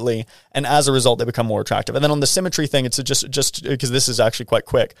immediately, and as a result, they become more attractive. And then on the symmetry thing, it's just because this is actually quite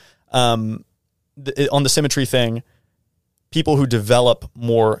quick. On the symmetry thing, people who develop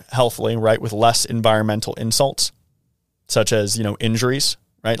more healthily, right, with less environmental insults, such as, injuries,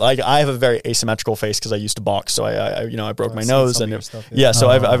 right? Like I have a very asymmetrical face because I used to box, so I broke my nose, and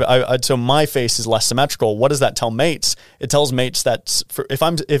so my face is less symmetrical. What does that tell mates? It tells mates that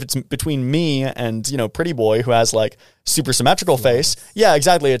if it's between me and Pretty Boy, who has like super symmetrical face, yeah,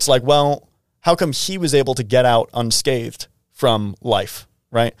 exactly. It's like, well, how come he was able to get out unscathed from life,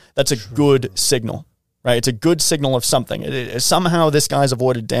 right? That's a good signal. Right, it's a good signal of something. Somehow this guy's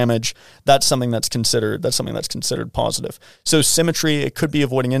avoided damage. That's something that's considered positive. So symmetry, it could be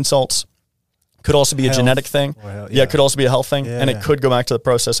avoiding insults. Could also be a genetic thing. It could also be a health thing, and it could go back to the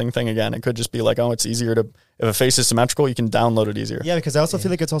processing thing again. It could just be like, it's easier if a face is symmetrical, you can download it easier. Yeah, because I also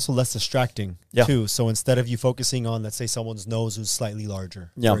feel like it's also less distracting too. So instead of you focusing on, let's say, someone's nose who's slightly larger,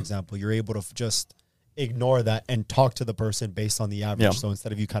 for example, you're able to just ignore that and talk to the person based on the average. So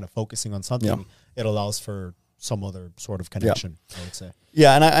instead of you kind of focusing on something, it allows for some other sort of connection, I would say.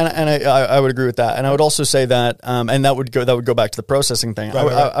 Yeah, and I would agree with that. And I would also say that, and that would go back to the processing thing.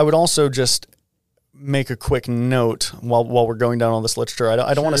 I would also just make a quick note while we're going down all this literature.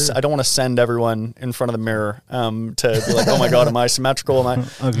 I don't want to send everyone in front of the mirror to be like, oh my God, am I symmetrical?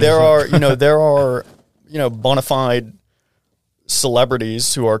 There are bona fide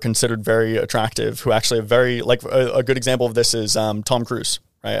celebrities who are considered very attractive, who actually have very, like, a good example of this is Tom Cruise.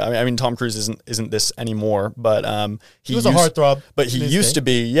 Right. I mean, Tom Cruise isn't this anymore, but he was a heartthrob. But he used to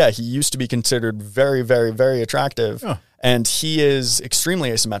be, he used to be considered very, very, very attractive, and he is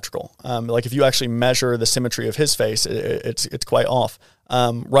extremely asymmetrical. Like if you actually measure the symmetry of his face, it's quite off.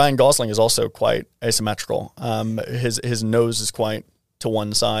 Ryan Gosling is also quite asymmetrical. His nose is quite to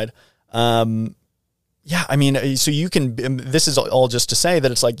one side. I mean, so you can. This is all just to say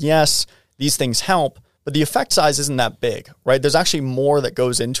that it's like, yes, these things help. but the effect size isn't that big, right? There's actually more that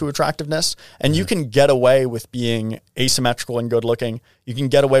goes into attractiveness, and you can get away with being asymmetrical and good looking. You can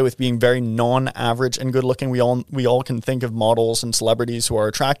get away with being very non-average and good looking. We all can think of models and celebrities who are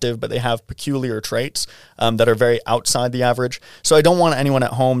attractive, but they have peculiar traits that are very outside the average. So I don't want anyone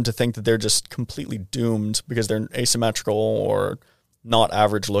at home to think that they're just completely doomed because they're asymmetrical or not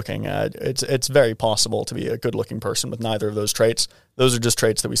average looking. It's very possible to be a good looking person with neither of those traits. Those are just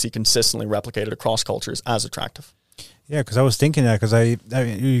traits that we see consistently replicated across cultures as attractive. Yeah, because I was thinking that because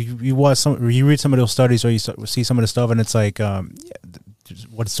you read some of those studies or you see some of the stuff and it's like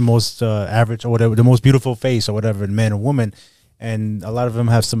what's the most average or whatever, the most beautiful face or whatever, man or woman, and a lot of them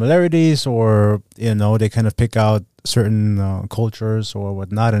have similarities or they kind of pick out certain cultures or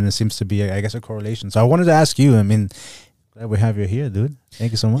whatnot, and it seems to be I guess a correlation. So I wanted to ask you, I mean, glad we have you here, dude.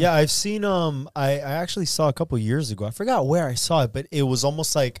 Thank you so much. Yeah, I've seen I actually saw a couple years ago. I forgot where I saw it, but it was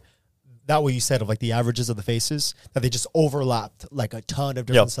almost like that what you said of like the averages of the faces, that they just overlapped like a ton of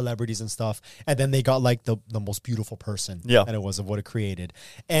different celebrities and stuff, and then they got like the most beautiful person that it was of what it created.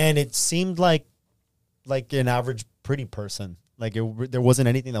 And it seemed like an average pretty person. Like there wasn't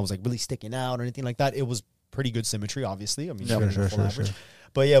anything that was like really sticking out or anything like that. It was pretty good symmetry, obviously. I mean, sure.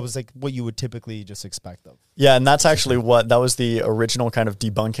 But yeah, it was like what you would typically just expect of. Yeah, and that's actually that was the original kind of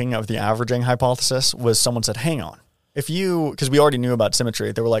debunking of the averaging hypothesis, was someone said, hang on, because we already knew about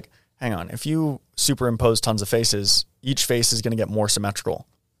symmetry, they were like, hang on, if you superimpose tons of faces, each face is going to get more symmetrical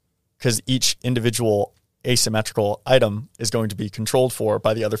because each individual asymmetrical item is going to be controlled for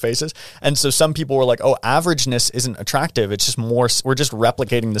by the other faces. And so some people were like, oh, averageness isn't attractive. It's just we're just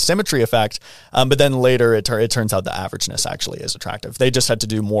replicating the symmetry effect. But then later it turns out that averageness actually is attractive. They just had to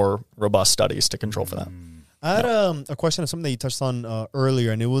do more robust studies to control for that. I had a question on something that you touched on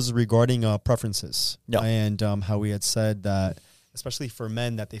earlier, and it was regarding preferences. Yeah. And how we had said that, especially for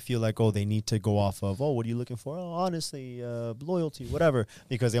men, that they feel like, they need to go off of, what are you looking for? Oh, honestly, loyalty, whatever,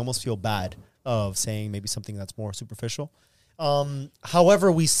 because they almost feel bad of saying maybe something that's more superficial.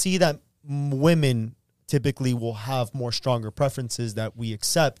 However, we see that women typically will have more stronger preferences that we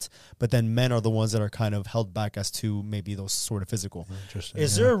accept, but then men are the ones that are kind of held back as to maybe those sort of physical.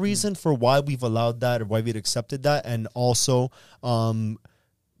 Is there a reason for why we've allowed that or why we've accepted that? And also,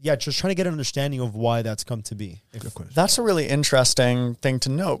 just trying to get an understanding of why that's come to be. That's a really interesting thing to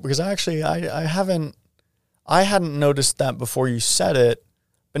note, because I hadn't noticed that before you said it.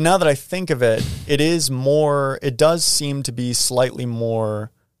 But now that I think of it, it does seem to be slightly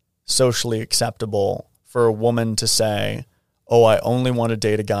more socially acceptable for a woman to say, oh, I only want to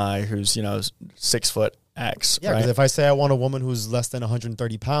date a guy who's, 6 foot X. Yeah, because if I say I want a woman who's less than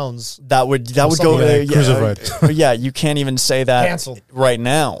 130 pounds, that would go there. Yeah, you can't even say that canceled right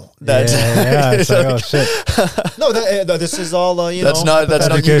now. It's like, oh shit. No, this is all that's not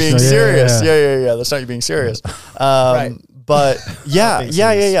you being serious. Yeah. That's not you being serious. Right. But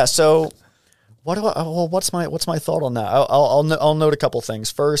yeah. So what's my thought on that? I'll note a couple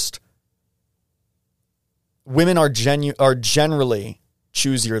things. First, women are generally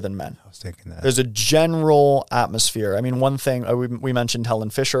choosier than men. I was thinking that. There's a general atmosphere. I mean, one thing, we mentioned Helen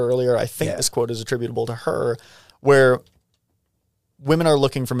Fisher earlier. I think this quote is attributable to her, where women are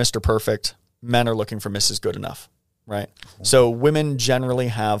looking for Mr. Perfect, men are looking for Mrs. Good Enough, right? Cool. So women generally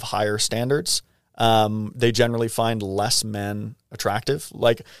have higher standards. They generally find less men attractive.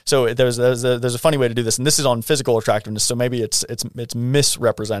 So there's a funny way to do this, and this is on physical attractiveness, so maybe it's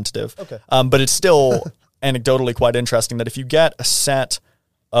misrepresentative. Okay. But it's still anecdotally quite interesting that if you get a set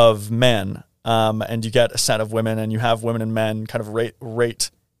of men, and you get a set of women, and you have women and men kind of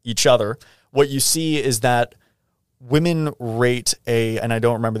rate each other, what you see is that women rate and I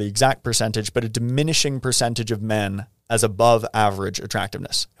don't remember the exact percentage, but a diminishing percentage of men as above average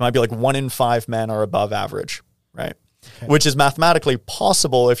attractiveness. It might be like 1 in 5 men are above average, right? Okay. Which is mathematically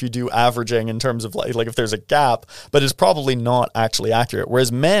possible if you do averaging in terms of like if there's a gap, but it's probably not actually accurate.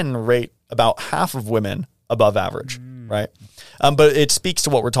 Whereas men rate about half of women above average, right? But it speaks to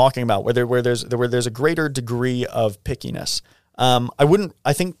what we're talking about, where there's a greater degree of pickiness.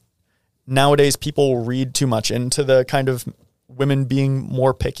 I think nowadays people read too much into the kind of women being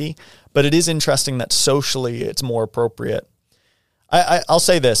more picky, but it is interesting that socially it's more appropriate. I'll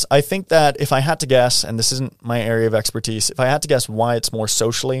say this. I think that if I had to guess, and this isn't my area of expertise, if I had to guess why it's more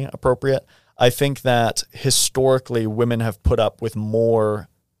socially appropriate, I think that historically women have put up with more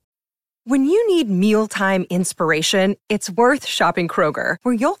When you need mealtime inspiration, it's worth shopping Kroger,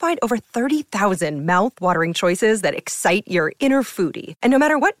 where you'll find over 30,000 mouth-watering choices that excite your inner foodie. And no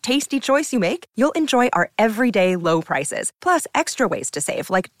matter what tasty choice you make, you'll enjoy our everyday low prices, plus extra ways to save,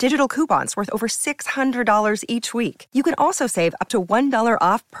 like digital coupons worth over $600 each week. You can also save up to $1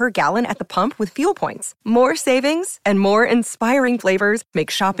 off per gallon at the pump with fuel points. More savings and more inspiring flavors make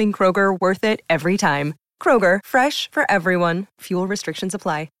shopping Kroger worth it every time. Kroger, fresh for everyone. Fuel restrictions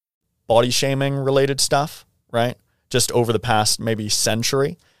apply. Body shaming related stuff, right? Just over the past maybe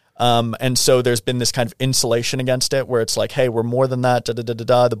century. And so there's been this kind of insulation against it where it's like, hey, we're more than that,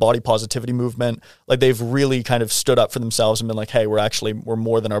 the body positivity movement. Like they've really kind of stood up for themselves and been like, hey, we're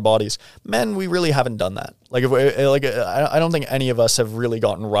more than our bodies. Men, we really haven't done that. Like, I don't think any of us have really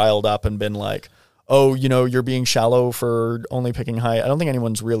gotten riled up and been like, oh, you're being shallow for only picking height. I don't think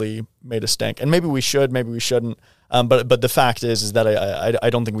anyone's really made a stink. And maybe we should, maybe we shouldn't. But the fact is that I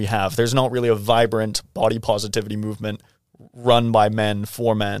don't think we have. There's not really a vibrant body positivity movement run by men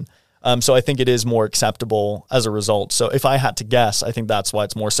for men. So I think it is more acceptable as a result. So if I had to guess, I think that's why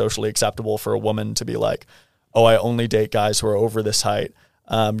it's more socially acceptable for a woman to be like, oh, I only date guys who are over this height.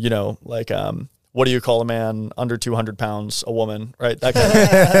 What do you call a man under 200 pounds? A woman, right? That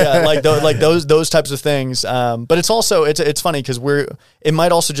kind of, like those types of things. But it's also it's funny because it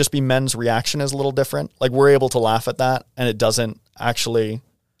might also just be men's reaction is a little different. Like we're able to laugh at that, and it doesn't actually.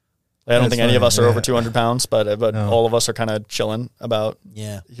 I don't think any of us are over 200 pounds, but no. All of us are kind of chilling about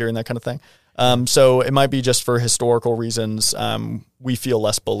hearing that kind of thing. So it might be just for historical reasons. We feel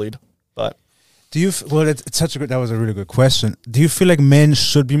less bullied, but. It's such a good. That was a really good question. Do you feel like men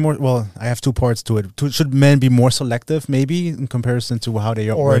should be more? Well, I have two parts to it. Should men be more selective, maybe, in comparison to how they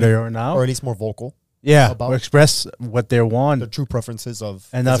are, where they are now, or at least more vocal? Yeah, or express what they want, the true preferences of,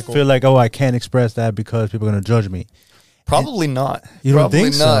 and physical. Not feel like, oh, I can't express that because people are going to judge me. Probably not. You don't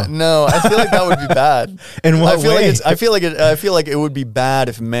think not. so? No, I feel like that would be bad. In what way? I feel like it would be bad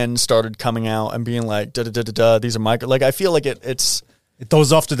if men started coming out and being like, these are my. Like I feel like it's. It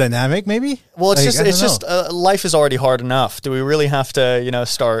throws off the dynamic, maybe? Well, life is already hard enough. Do we really have to,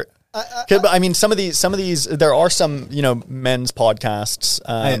 start? I mean, some of these, there are some, men's podcasts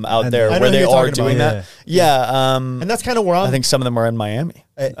out there where they are doing that. Yeah. And that's kind of where I think some of them are in Miami.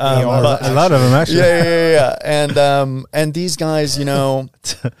 A lot of them, actually. Yeah. And these guys,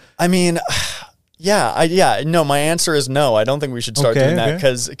 I mean... No, my answer is no. I don't think we should start doing that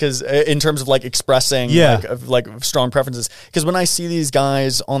because in terms of like expressing like strong preferences. Because when I see these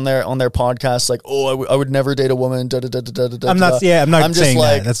guys on their podcasts, like, oh, I would never date a woman. I'm not saying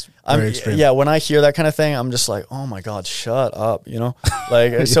like, that. That's very extreme. Yeah, when I hear that kind of thing, I'm just like, oh my god, shut up.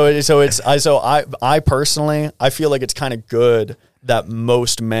 Like I personally, I feel like it's kind of good that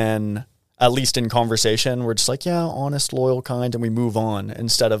most men, at least in conversation, we're just like, yeah, honest, loyal, kind, and we move on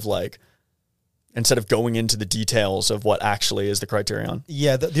instead of going into the details of what actually is the criterion.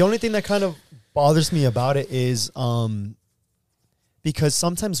 Yeah, the only thing that kind of bothers me about it is because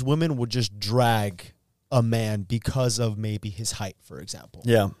sometimes women would just drag a man because of maybe his height, for example.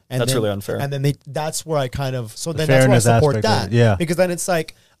 Yeah, and that's really unfair. And then that's where I kind of... So then that's where I support that. Yeah. Because then it's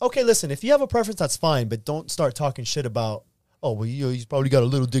like, okay, listen, if you have a preference, that's fine, but don't start talking shit about... Oh, well, he's probably got a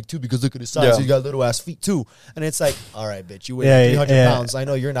little dick too because look at his size. Yeah. He's got little ass feet too. And it's like, all right, bitch, you weigh 300 pounds. I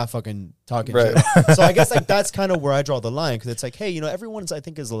know you're not fucking talking shit. So I guess like that's kind of where I draw the line because it's like, hey, everyone's I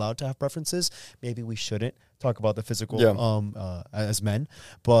think is allowed to have preferences. Maybe we shouldn't talk about the physical as men.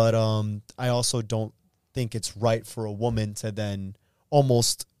 But I also don't think it's right for a woman to then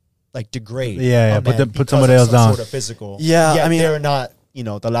almost like degrade. Put somebody else down. Sort of physical. Yeah, I mean, they're not,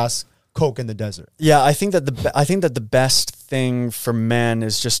 the last Coke in the desert. Yeah, I think that the best thing for men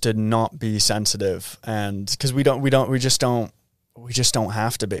is just to not be sensitive, and because we just don't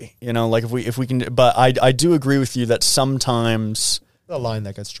have to be, like if we can. But I do agree with you that sometimes the line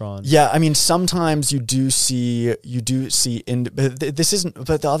that gets drawn. Yeah, I mean sometimes you do see but this isn't.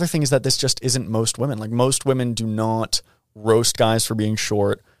 But the other thing is that this just isn't most women. Like most women do not roast guys for being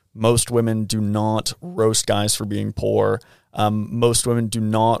short. Most women do not roast guys for being poor. Most women do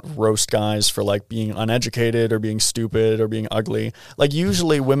not roast guys for like being uneducated or being stupid or being ugly. Like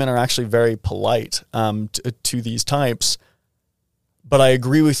usually women are actually very polite to these types. But I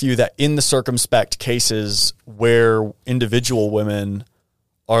agree with you that in the circumspect cases where individual women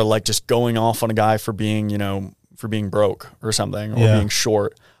are like just going off on a guy for being, for being broke or something or being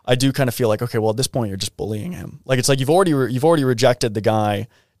short, I do kind of feel like, okay, well at this point you're just bullying him. Like it's like you've already rejected the guy.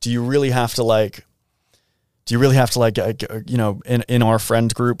 Do you really have to like do you really have to like, you know, in our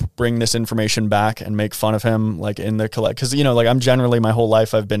friend group, bring this information back and make fun of him like in the collect? Because, you know, like I'm generally my whole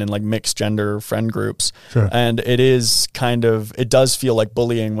life I've been in like mixed gender friend groups. Sure. And it is kind of, it does feel like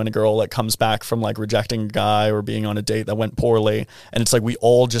bullying when a girl like comes back from like rejecting a guy or being on a date that went poorly. And it's like, we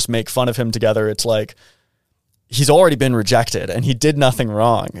all just make fun of him together. It's like, he's already been rejected and he did nothing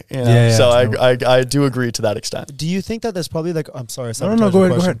wrong. You know? So I do agree to that extent. Do you think that there's probably like, I'm sorry, No, go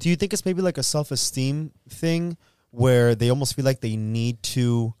ahead. Do you think it's maybe like a self-esteem thing where they almost feel like they need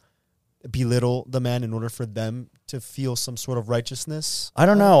to belittle the man in order for them to feel some sort of righteousness? I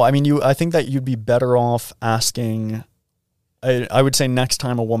don't know. I mean, I think that you'd be better off asking. I would say next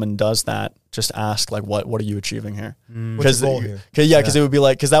time a woman does that, just ask like, what are you achieving here? What's your goal here? Because it would be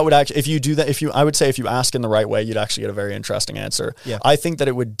like, because that would actually, if you do that, I would say if you ask in the right way, you'd actually get a very interesting answer. Yeah. I think that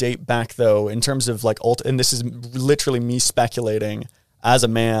it would date back though, in terms of like, and this is literally me speculating as a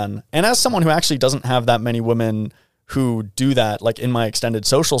man and as someone who actually doesn't have that many women who do that, like in my extended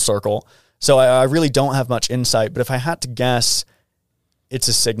social circle. So I really don't have much insight, but if I had to guess, it's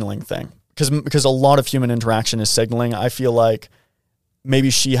a signaling thing. Because a lot of human interaction is signaling. I feel like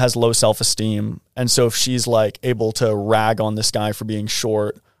maybe she has low self-esteem. And so if she's like able to rag on this guy for being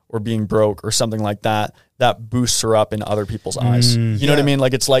short or being broke or something like that, that boosts her up in other people's eyes. You know what I mean?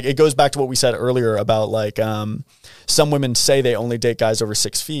 Like, it's like, it goes back to what we said earlier about like, some women say they only date guys over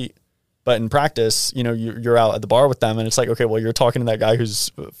 6 feet. But in practice, you know, you're out at the bar with them and it's like, okay, well, you're talking to that guy who's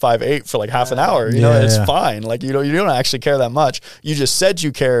 5'8" for like half an hour, you know, it's fine. Like, you know, you don't actually care that much. You just said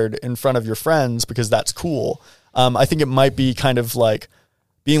you cared in front of your friends because that's cool. I think it might be kind of like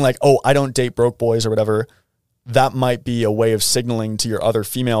being like, oh, I don't date broke boys or whatever. That might be a way of signaling to your other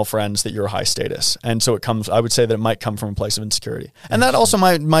female friends that you're high status. And so I would say that it might come from a place of insecurity. And that also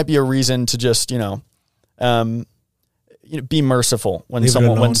might be a reason to just, you know, be merciful when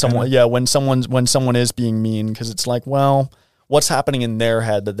someone is being mean, because it's like, well, what's happening in their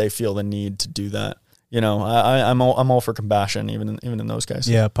head that they feel the need to do that? You know, I'm all for compassion, even in those guys.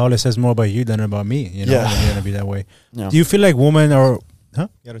 Yeah, Paula says more about you than about me. You know, Yeah. when you're gonna be that way. Yeah. Do you feel like women are? Huh?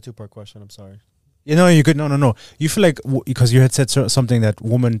 You got a two-part question. I'm sorry. You know, you could no. You feel like because you had said something that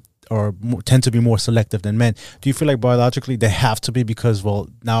women tend to be more selective than men. Do you feel like biologically they have to be because, well,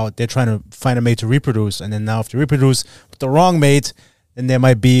 now they're trying to find a mate to reproduce, and then now if they reproduce with the wrong mate, then they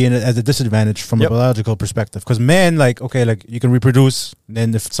might be at a disadvantage from a biological perspective. Because men, like, okay, like you can reproduce, and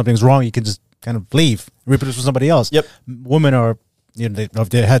then if something's wrong, you can just kind of leave, reproduce with somebody else. Yep. Women are, you know,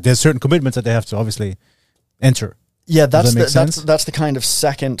 there's certain commitments that they have to obviously enter. Yeah, that's the kind of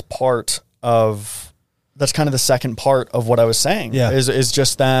second part of. That's kind of the second part of what I was saying. Yeah. Is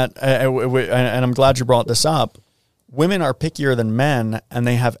just that, and I'm glad you brought this up. Women are pickier than men, and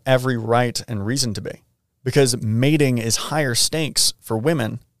they have every right and reason to be, because mating is higher stakes for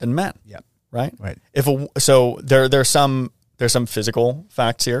women than men. Yeah. Right. Right. So there's some physical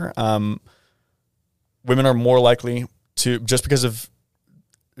facts here. Women are more likely to, just because of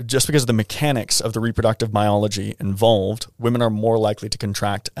the mechanics of the reproductive biology involved, women are more likely to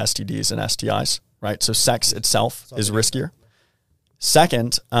contract STDs and STIs. Right, so sex itself is riskier.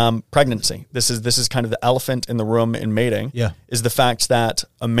 Second, pregnancy. This is kind of the elephant in the room in mating. Yeah, is the fact that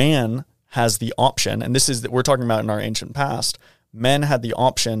a man has the option, and this is that we're talking about in our ancient past. Men had the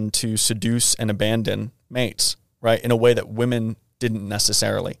option to seduce and abandon mates, right, in a way that women didn't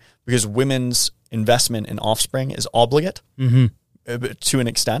necessarily, because women's investment in offspring is obligate to an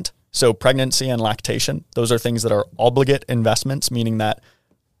extent. So pregnancy and lactation, those are things that are obligate investments, meaning that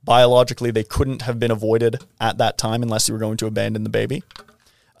biologically, they couldn't have been avoided at that time unless you were going to abandon the baby.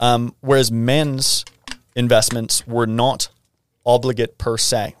 Whereas men's investments were not obligate per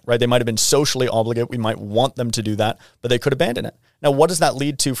se, right? They might have been socially obligate. We might want them to do that, but they could abandon it. Now, what does that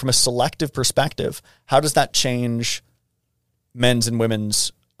lead to from a selective perspective? How does that change men's and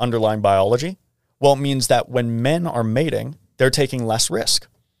women's underlying biology? Well, it means that when men are mating, they're taking less risk,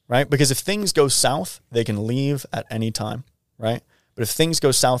 right? Because if things go south, they can leave at any time, right? But if things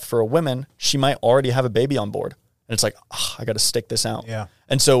go south for a woman, she might already have a baby on board. And it's like, I got to stick this out. Yeah.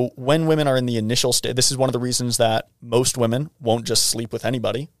 And so when women are in the initial state, this is one of the reasons that most women won't just sleep with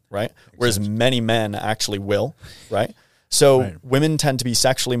anybody, right? Whereas many men actually will, right? So women tend to be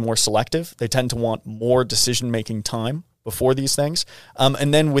sexually more selective. They tend to want more decision-making time before these things.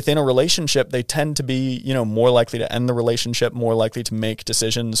 And then within a relationship, they tend to be, you know, more likely to end the relationship, more likely to make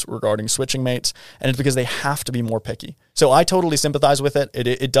decisions regarding switching mates. And it's because they have to be more picky. So I totally sympathize with it.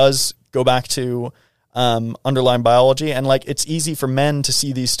 It does go back to underlying biology. And like, it's easy for men to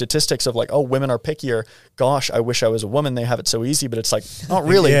see these statistics of like, oh, women are pickier. Gosh, I wish I was a woman. They have it so easy, but it's like, not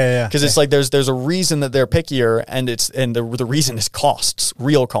really. Because it's like, there's a reason that they're pickier, and the reason is costs,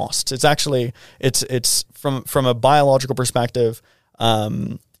 real costs. It's actually, it's from a biological perspective,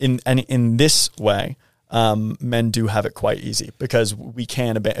 in this way, men do have it quite easy because we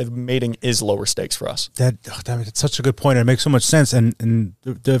can, mating is lower stakes for us. That's such a good point. It makes so much sense. And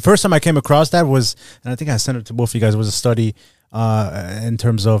the first time I came across that was, and I think I sent it to both of you guys, was a study in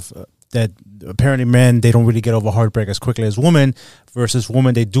terms of that apparently men, they don't really get over heartbreak as quickly as women, versus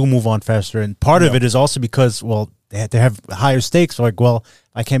women, they do move on faster. And part of it is also because, well, they have higher stakes. So like, well,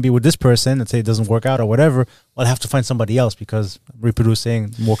 I can't be with this person, let's say it doesn't work out or whatever, well, I have to find somebody else because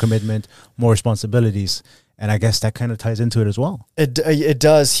reproducing, more commitment, more responsibilities. And I guess that kind of ties into it as well. It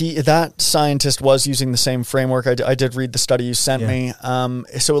does. That scientist was using the same framework. I did read the study you sent me.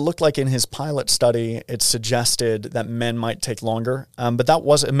 So it looked like in his pilot study, it suggested that men might take longer, but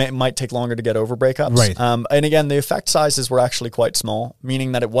it might take longer to get over breakups. Right. And again, the effect sizes were actually quite small,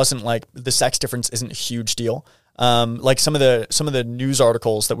 meaning that it wasn't like the sex difference isn't a huge deal. Like some of the news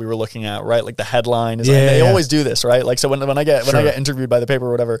articles that we were looking at, right? Like the headline is they always do this, right? Like, so when I get interviewed by the paper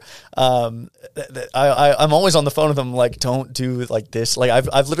or whatever, I'm always on the phone with them, like, don't do like this. Like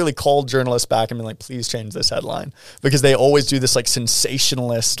I've literally called journalists back and been like, please change this headline, because they always do this like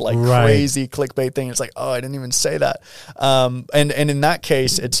sensationalist, like crazy clickbait thing. It's like, oh, I didn't even say that. And in that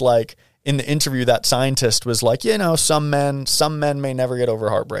case, it's like, in the interview, that scientist was like, some men may never get over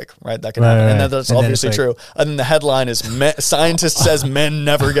heartrait, right? That can happen. And that's obviously true. And then the headline is, scientist says men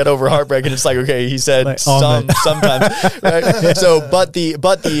never get over heartbreak. And it's like, okay, he said like, sometimes. Right? So, but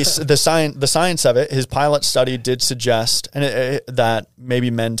the science of it, his pilot study did suggest that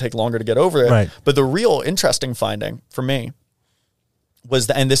maybe men take longer to get over it. Right. But the real interesting finding for me was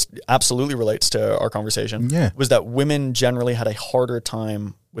that, and this absolutely relates to our conversation, was that women generally had a harder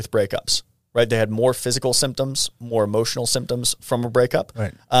time with breakups, right? They had more physical symptoms, more emotional symptoms from a breakup.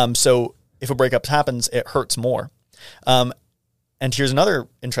 Right. So if a breakup happens, it hurts more. And here's another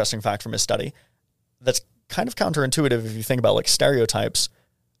interesting fact from his study that's kind of counterintuitive if you think about like stereotypes.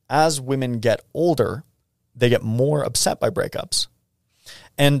 As women get older, they get more upset by breakups.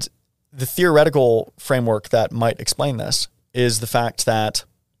 And the theoretical framework that might explain this is the fact that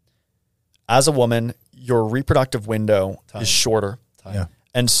as a woman, your reproductive window is shorter. Yeah.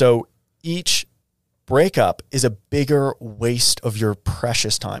 And so each breakup is a bigger waste of your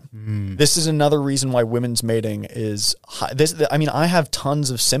precious time. This is another reason why women's mating is high. I have tons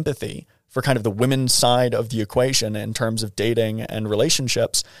of sympathy for kind of the women's side of the equation in terms of dating and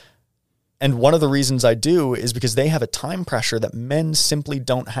relationships. And one of the reasons I do is because they have a time pressure that men simply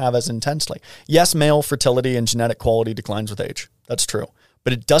don't have as intensely. Yes, male fertility and genetic quality declines with age. That's true.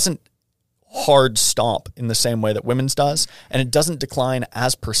 But it doesn't hard stop in the same way that women's does, and it doesn't decline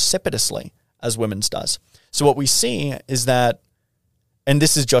as precipitously as women's does. So what we see is that, and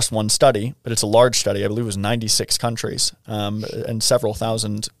this is just one study, but it's a large study. I believe it was 96 countries and several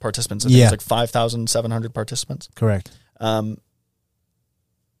thousand participants. I think it's like 5,700 participants. Correct.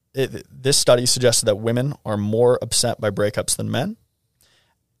 This study suggested that women are more upset by breakups than men.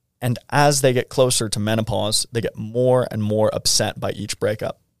 And as they get closer to menopause, they get more and more upset by each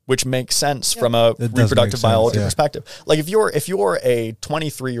breakup, which makes sense from a reproductive biology perspective. Like if you're a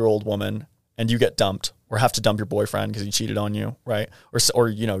 23-year-old woman and you get dumped or have to dump your boyfriend because he cheated on you, right? Or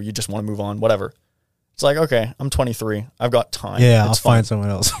you just want to move on, whatever. It's like, okay, I'm 23. I've got time. Yeah, I'll find someone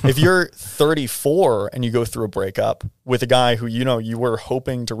else. If you're 34 and you go through a breakup with a guy who you were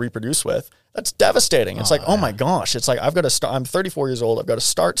hoping to reproduce with, that's devastating. It's like, oh my gosh. It's like, I've got to start. I'm 34 years old. I've got to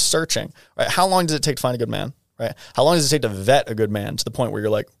start searching. Right? How long does it take to find a good man? Right? How long does it take to vet a good man to the point where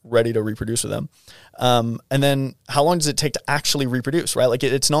you're like ready to reproduce with him? And then how long does it take to actually reproduce? Right? Like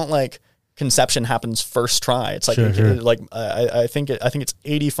it's not like conception happens first try. It's like I think it's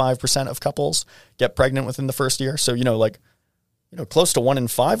 85% of couples get pregnant within the first year. So close to 1 in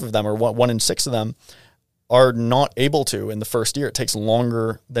 5 of them, or 1 in 6 of them, are not able to in the first year. It takes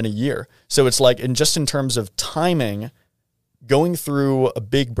longer than a year. So it's like, in terms of timing, going through a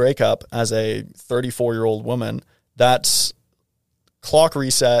big breakup as a 34-year-old woman, that's clock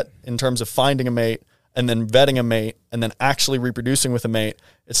reset in terms of finding a mate and then vetting a mate and then actually reproducing with a mate.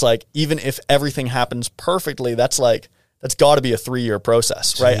 It's like, even if everything happens perfectly, that's got to be a 3-year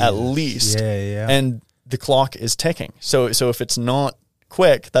process, right? At least. Yeah. And the clock is ticking. So if it's not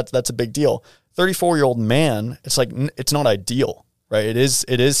quick, that's a big deal. 34-year-old man, it's like, it's not ideal, right? It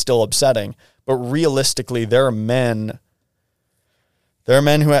is still upsetting, but realistically, there are men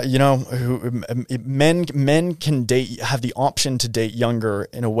who men can date, have the option to date younger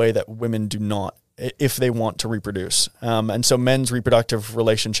in a way that women do not. if they want to reproduce. And so men's reproductive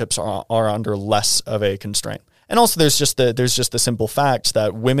relationships are under less of a constraint. And also there's just the simple fact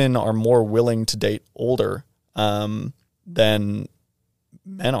that women are more willing to date older than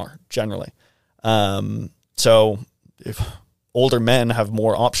men are generally. So if older men have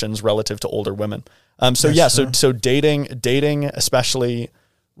more options relative to older women. So dating, especially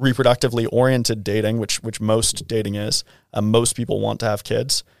reproductively oriented dating, which most dating is, most people want to have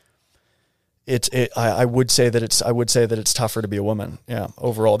kids. I would say that it's tougher to be a woman. Yeah.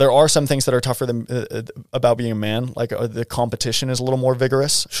 Overall, there are some things that are tougher than about being a man. Like the competition is a little more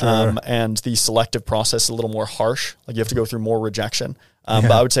vigorous, and the selective process is a little more harsh. Like you have to go through more rejection.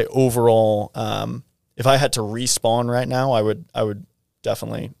 But I would say overall, if I had to respawn right now, I would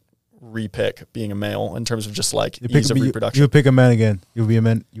definitely repick being a male in terms of just like ease of reproduction. You would pick a man again. You would be a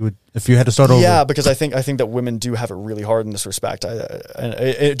man. You would, if you had to start over. Yeah, because I think that women do have it really hard in this respect.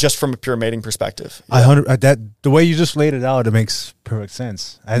 Just from a pure mating perspective. Yeah. The way you just laid it out, it makes perfect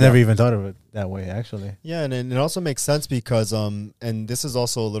sense. I never even thought of it that way, actually. Yeah, and it also makes sense because and this is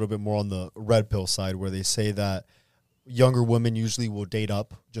also a little bit more on the red pill side, where they say that younger women usually will date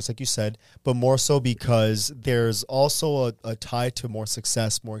up, just like you said, but more so because there's also a tie to more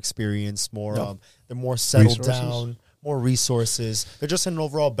success, more experience, more they're more settled down, more resources. They're just in an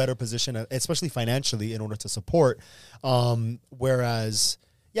overall better position, especially financially, in order to support. Whereas,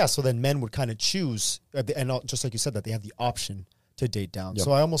 so then men would kind of choose, and just like you said, that they have the option to date down. Yep.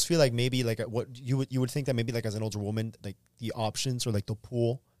 So I almost feel like maybe like what you would think that maybe like as an older woman, like the options or like the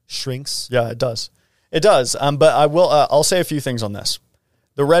pool shrinks. Yeah, it does. It does, but I'll say a few things on this.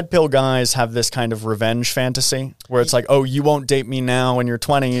 The red pill guys have this kind of revenge fantasy where it's like, oh, you won't date me now in your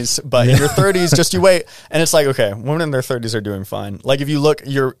 20s, but in your 30s, just you wait. And it's like, okay, women in their 30s are doing fine. Like if you look,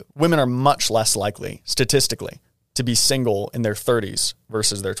 women are much less likely, statistically, to be single in their 30s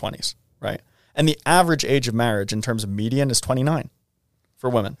versus their 20s, right? And the average age of marriage in terms of median is 29 for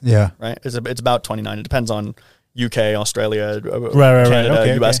women. Yeah. Right? It's about 29. It depends on UK, Australia,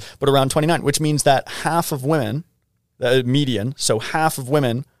 Canada, US, but around 29, which means that half of women, median, so half of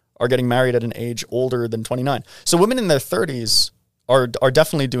women are getting married at an age older than 29. So women in their 30s are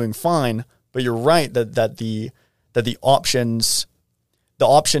definitely doing fine, but you're right that the options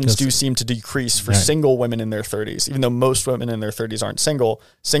do seem to decrease for single women in their 30s. Even though most women in their 30s aren't single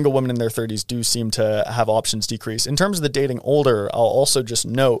women in their 30s do seem to have options decrease. In terms of the dating older, I'll also just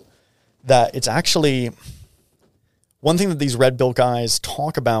note that it's actually one thing that these red pill guys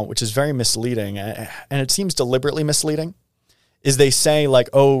talk about, which is very misleading, and it seems deliberately misleading, is they say like,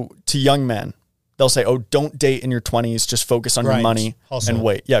 oh, to young men, they'll say, oh, don't date in your 20s, just focus on your money and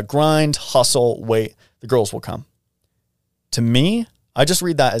wait. Yeah, grind, hustle, wait, the girls will come. To me, I just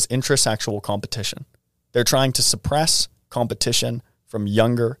read that as intrasexual competition. They're trying to suppress competition from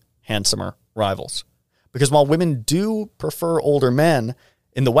younger, handsomer rivals. Because while women do prefer older men,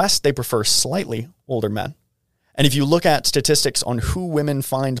 in the West, they prefer slightly older men. And if you look at statistics on who women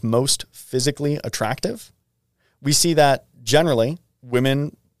find most physically attractive, we see that generally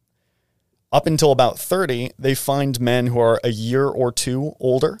women up until about 30, they find men who are a year or two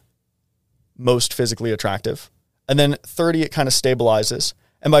older most physically attractive. And then 30, it kind of stabilizes.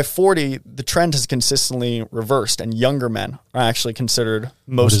 And by 40, the trend has consistently reversed, and younger men are actually considered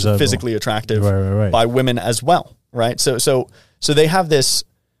most physically attractive by women as well, right? So they have this.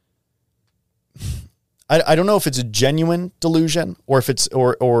 I don't know if it's a genuine delusion or if it's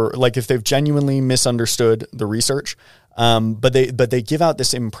or like if they've genuinely misunderstood the research, but they give out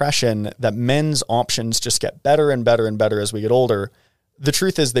this impression that men's options just get better and better and better as we get older. The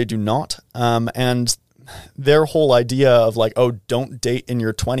truth is they do not, and their whole idea of like, oh, don't date in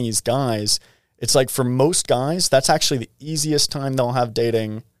your 20s, guys. It's like for most guys, that's actually the easiest time they'll have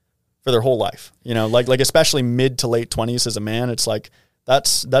dating for their whole life. You know, like especially mid to late 20s as a man, it's like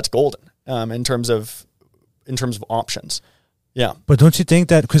that's golden in terms of options. Yeah. But don't you think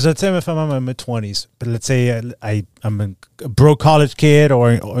that, because let's say if I'm in my mid-20s, but let's say I'm a broke college kid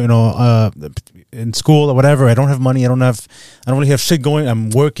or in school or whatever, I don't have money, I don't really have shit going,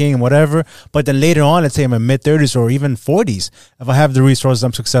 I'm working and whatever, but then later on, let's say I'm in mid-30s or even 40s, if I have the resources,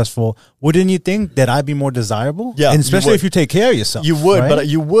 I'm successful, wouldn't you think that I'd be more desirable? Yeah. And especially if you take care of yourself. You would,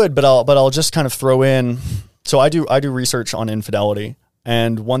 right? but I'll just kind of throw in, so I do research on infidelity,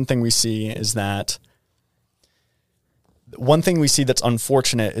 and one thing we see that's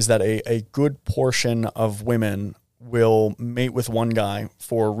unfortunate is that a good portion of women will mate with one guy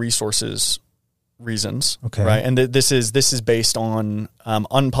for reasons, okay, right? And this is based on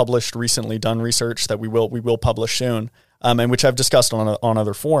unpublished, recently done research that we will publish soon, and which I've discussed on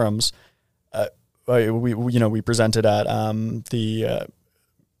other forums. We presented at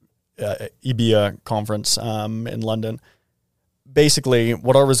EBA conference in London. Basically,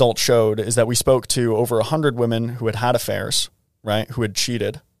 what our results showed is that we spoke to over 100 women who had had affairs, right, who had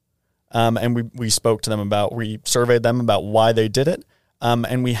cheated. And we spoke to them we surveyed them about why they did it.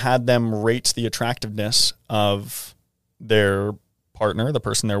 And we had them rate the attractiveness of their partner, the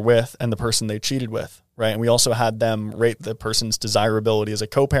person they're with, and the person they cheated with, right? And we also had them rate the person's desirability as a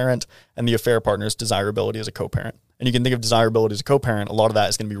co-parent and the affair partner's desirability as a co-parent. And you can think of desirability as a co-parent, a lot of that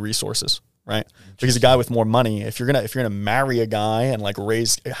is going to be resources, right? Because a guy with more money, if you're gonna marry a guy and like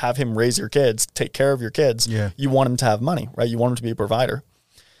have him raise your kids, take care of your kids, you want him to have money, right? You want him to be a provider.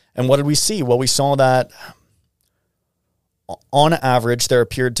 And what did we see? Well, we saw that on average, there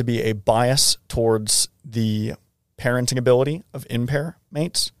appeared to be a bias towards the parenting ability of in-pair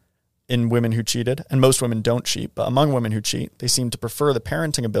mates in women who cheated. And most women don't cheat, but among women who cheat, they seem to prefer the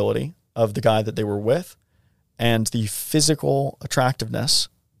parenting ability of the guy that they were with and the physical attractiveness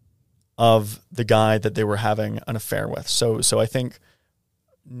of the guy that they were having an affair with. So I think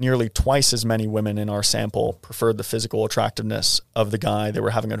nearly twice as many women in our sample preferred the physical attractiveness of the guy they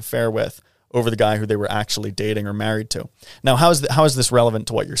were having an affair with over the guy who they were actually dating or married to. Now, how is this relevant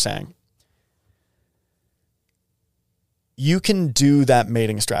to what you're saying? You can do that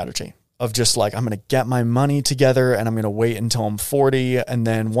mating strategy of just like, I'm going to get my money together and I'm going to wait until I'm 40. And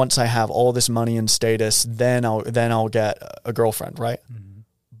then once I have all this money and status, then I'll get a girlfriend, right? Mm-hmm.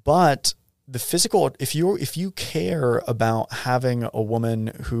 But the physical, if you care about having a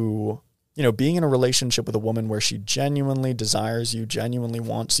woman who, being in a relationship with a woman where she genuinely desires you, genuinely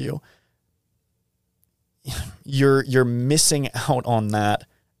wants you, you're missing out on that.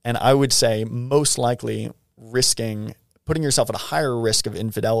 And I would say most likely putting yourself at a higher risk of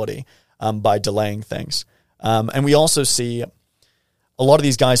infidelity by delaying things. And we also see a lot of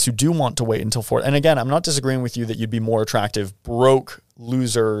these guys who do want to wait until 40. And again, I'm not disagreeing with you that you'd be more attractive, broke,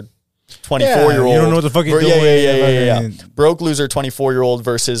 loser, 24-year-old. You don't know what the fuck you're doing. Yeah. Broke loser 24-year-old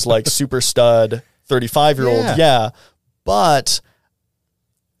versus like super stud 35-year-old. Yeah. But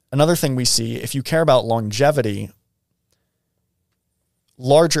another thing we see, if you care about longevity,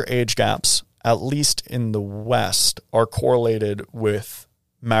 larger age gaps, at least in the West, are correlated with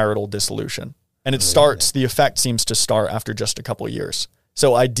marital dissolution. And the effect seems to start after just a couple of years.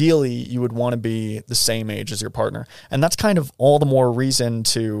 So ideally, you would want to be the same age as your partner. And that's kind of all the more reason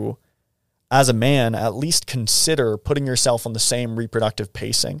to, as a man, at least consider putting yourself on the same reproductive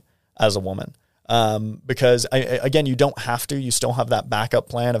pacing as a woman. Because again, you don't have to. You still have that backup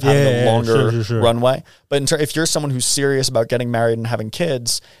plan of having a longer runway. But if you're someone who's serious about getting married and having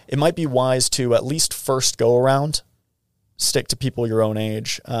kids, it might be wise to at least first go around, stick to people your own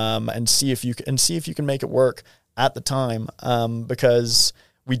age, and see if you can make it work at the time. Because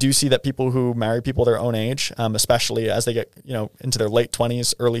we do see that people who marry people their own age, especially as they get into their late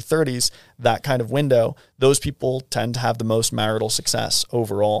 20s, early 30s, that kind of window, those people tend to have the most marital success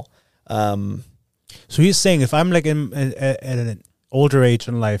overall. So he's saying if I'm like at an older age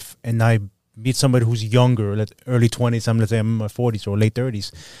in life and I meet somebody who's younger, like early 20s, let's say I'm in my 40s or late 30s,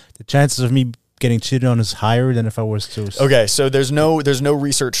 the chances of me getting cheated on is higher than if I was to. Okay, so there's no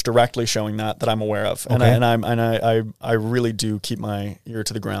research directly showing that I'm aware of, okay. I really do keep my ear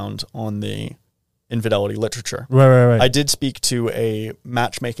to the ground on the infidelity literature. Right. I did speak to a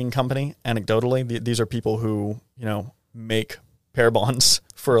matchmaking company anecdotally. These are people who make pair bonds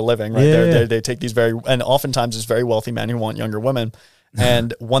for a living, right? They take these and oftentimes it's very wealthy men who want younger women.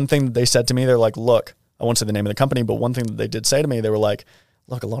 And one thing that they said to me, they're like, look, I won't say the name of the company, but one thing that they did say to me, they were like,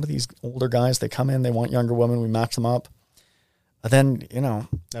 look, a lot of these older guys, they come in, they want younger women, we match them up. But then,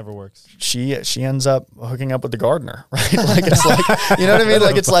 never works. She ends up hooking up with the gardener, right? Like it's like, you know what I mean?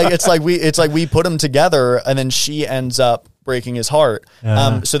 Like it's like we put them together and then she ends up breaking his heart.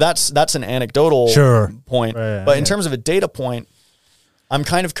 So that's an anecdotal point. Right, but in terms of a data point, I'm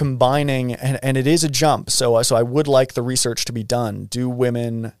kind of combining, and it is a jump. So I would like the research to be done. Do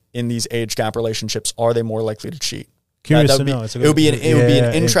women in these age gap relationships, are they more likely to cheat? Curious to know. It would be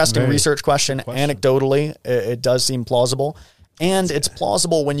an interesting research question. Anecdotally, it does seem plausible. And it's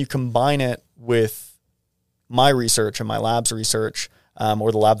plausible when you combine it with my research and my lab's research, or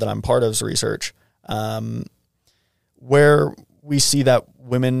the lab that I'm part of's research, where we see that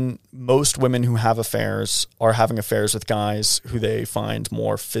most women who have affairs are having affairs with guys who they find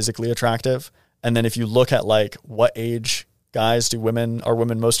more physically attractive. And then if you look at like what age guys are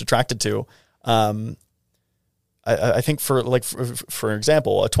women most attracted to, I think for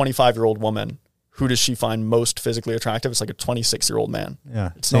example, a 25-year-old woman, who does she find most physically attractive? It's like a 26-year-old man.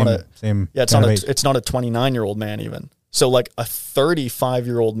 Yeah, it's not a 29-year-old man even. So like a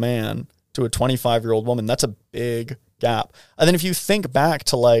 35-year-old man to a 25-year-old woman, that's a big gap. And then if you think back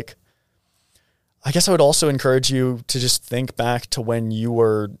to like I guess I would also encourage you to just think back to when you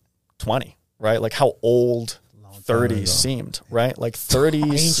were 20, right? Like how old 30s seemed, right? Like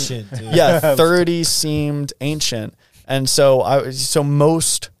 30s, Ancient, dude. yeah, 30s seemed ancient. And so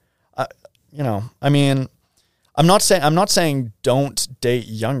most, I mean, I'm not saying don't date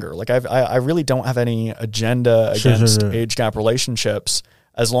younger. Like I really don't have any agenda against age gap relationships.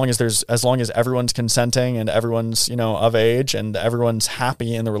 As long as everyone's consenting and everyone's, of age and everyone's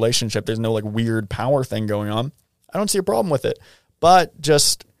happy in the relationship, there's no like weird power thing going on. I don't see a problem with it. But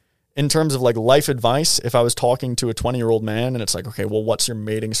just in terms of like life advice, if I was talking to a 20-year-old man and it's like, okay, well, what's your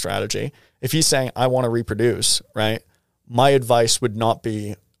mating strategy? If he's saying, I want to reproduce, right? My advice would not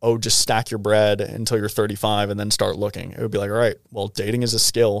be, oh, just stack your bread until you're 35 and then start looking. It would be like, all right, well, dating is a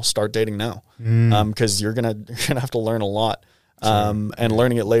skill. Start dating now. Because you're gonna have to learn a lot. And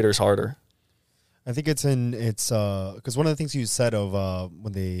learning it later is harder. I think it's because one of the things you said of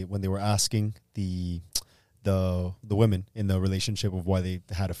when they were asking the women in the relationship of why they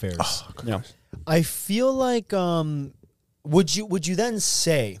had affairs. Yeah. I feel like would you then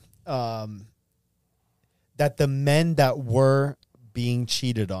say that the men that were being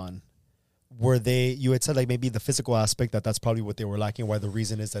cheated on, you had said like maybe the physical aspect that's probably what they were lacking, why the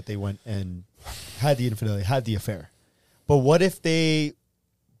reason is that they went and had the infidelity, had the affair. But what if they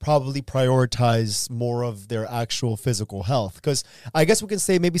probably prioritize more of their actual physical health? Because I guess we can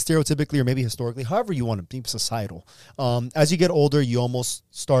say maybe stereotypically or maybe historically, however you want to be societal. As you get older, you almost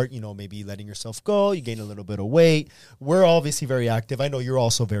start, maybe letting yourself go. You gain a little bit of weight. We're obviously very active. I know you're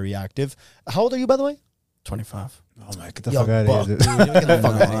also very active. How old are you, by the way? 25. Oh my, get the fuck out of here, dude. You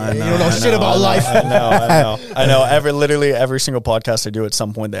don't know shit about life. I know. Every single podcast I do, at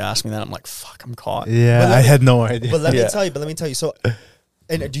some point they ask me that. I'm like, fuck, I'm caught. Yeah, I had no idea. But let me tell you. So,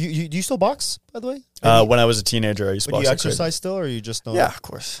 and do you still box, by the way? When I was a teenager, I used to box. Do you exercise still, or you just don't? Yeah, of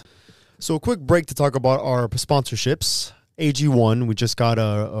course. So a quick break to talk about our sponsorships. AG1, we just got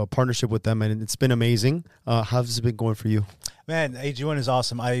a partnership with them, and it's been amazing. How's it been going for you? Man, AG1 is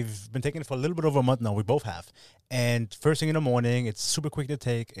awesome. I've been taking it for a little bit over a month now. We both have. And first thing in the morning, it's super quick to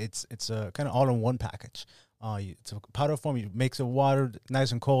take. It's a kind of all-in-one package. It's a powder form. You mix the water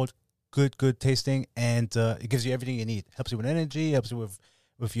nice and cold, good tasting, and it gives you everything you need. Helps you with energy, helps you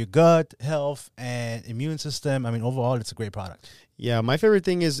with your gut health and immune system. I mean, overall, it's a great product. Yeah, my favorite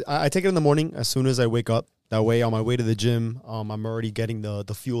thing is I take it in the morning as soon as I wake up. That way, on my way to the gym, I'm already getting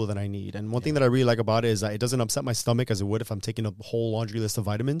the fuel that I need. And one thing that I really like about it is that it doesn't upset my stomach as it would if I'm taking a whole laundry list of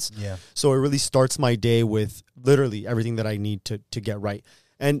vitamins. Yeah. So it really starts my day with literally everything that I need to get right.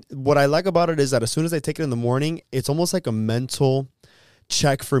 And what I like about it is that as soon as I take it in the morning, it's almost like a mental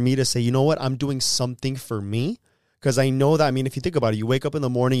check for me to say, you know what, I'm doing something for me. Because I know that, if you think about it, you wake up in the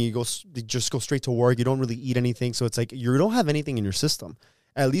morning, you just go straight to work. You don't really eat anything. So it's like you don't have anything in your system.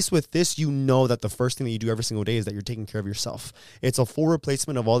 At least with this, you know that the first thing that you do every single day is that you're taking care of yourself. It's a full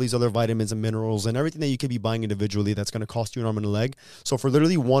replacement of all these other vitamins and minerals and everything that you could be buying individually that's going to cost you an arm and a leg. So for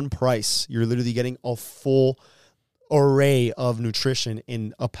literally one price, you're literally getting a full array of nutrition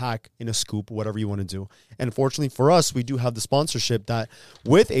in a pack, in a scoop, whatever you want to do. And fortunately for us, we do have the sponsorship that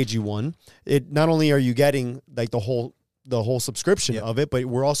with AG1, it not only are you getting like the whole subscription of it, but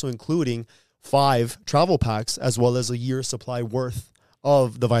we're also including 5 travel packs as well as a year's supply worth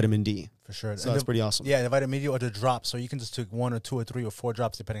of the vitamin D. For sure. So that's pretty awesome. Yeah, the vitamin D or the drops. So you can just take 1 or 2 or 3 or 4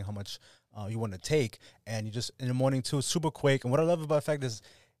 drops depending how much you want to take. And you just, in the morning too, super quick. And what I love about the fact is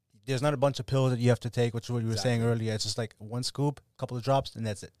there's not a bunch of pills that you have to take, which is what you were saying earlier. It's just like 1 scoop, a couple of drops, and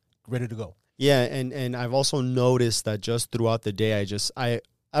that's it. Ready to go. Yeah, and I've also noticed that just throughout the day,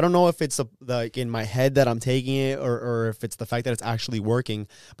 I don't know if it's like in my head that I'm taking it or if it's the fact that it's actually working,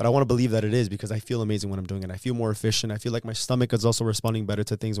 but I want to believe that it is because I feel amazing when I'm doing it. I feel more efficient. I feel like my stomach is also responding better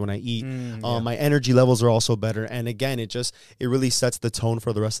to things when I eat. My energy levels are also better. And again, it really sets the tone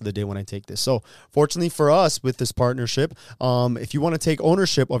for the rest of the day when I take this. So fortunately for us with this partnership, if you want to take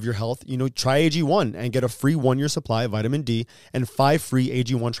ownership of your health, try AG1 and get a free 1-year supply of vitamin D and 5 free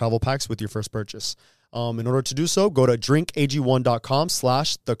AG1 travel packs with your first purchase. In order to do so, go to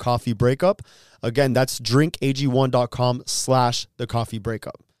drinkag1.com/thecoffeebreakup. Again, that's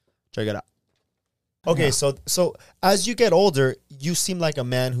drinkag1.com/thecoffeebreakup. Check it out. Okay, so as you get older, you seem like a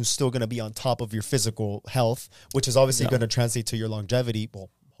man who's still going to be on top of your physical health, which is obviously going to translate to your longevity. Well,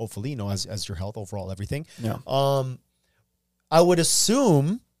 hopefully, as your health overall, everything. Yeah. I would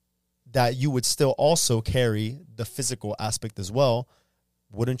assume that you would still also carry the physical aspect as well.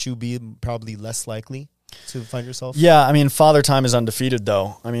 Wouldn't you be probably less likely to find yourself? Yeah, Father Time is undefeated,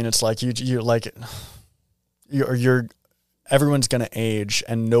 though. It's like you're everyone's going to age,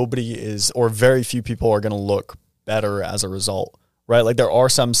 and nobody is, or very few people are going to look better as a result, right? Like there are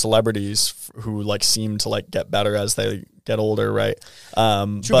some celebrities who like seem to like get better as they get older, right?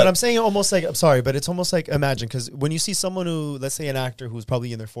 True, but I'm saying almost like, I'm sorry, but it's almost like, imagine, because when you see someone who, let's say an actor who's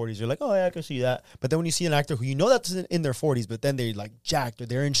probably in their 40s, you're like, oh yeah, I can see that. But then when you see an actor who you know that's in their 40s, but then they're like jacked or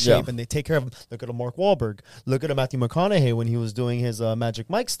they're in shape and they take care of them. Look at a Mark Wahlberg. Look at a Matthew McConaughey when he was doing his Magic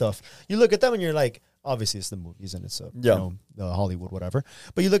Mike stuff. You look at them and you're like, obviously it's the movies and it's you know, the Hollywood, whatever.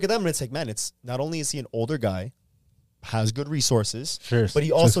 But you look at them and it's like, man, it's not only is he an older guy, has good resources, but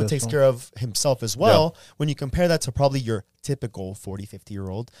he also takes care of himself as well. When you compare that to probably your typical 40,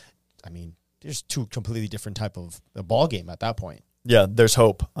 50-year-old, I mean, there's two completely different type of a ball game at that point. Yeah, there's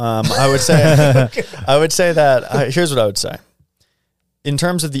hope. I would say, that here's what I would say. In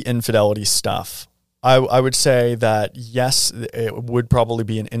terms of the infidelity stuff, I would say that yes, it would probably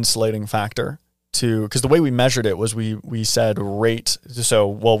be an insulating factor to, because the way we measured it was we said rate. So,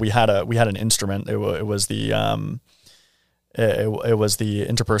 well, we had an instrument. It was the it was the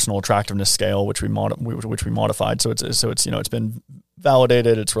interpersonal attractiveness scale, which we modified. So it's you know, it's been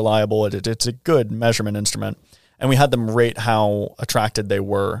validated, it's reliable, it's a good measurement instrument, and we had them rate how attracted they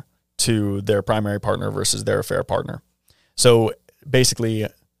were to their primary partner versus their affair partner. So basically,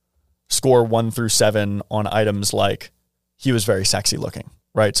 score 1 through 7 on items like he was very sexy looking,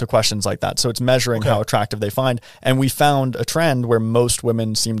 right? So questions like that. So it's measuring how attractive they find, and we found a trend where most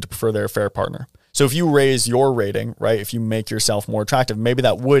women seem to prefer their affair partner. So if you raise your rating, right, if you make yourself more attractive, maybe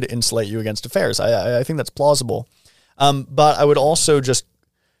that would insulate you against affairs. I think that's plausible. But I would also just,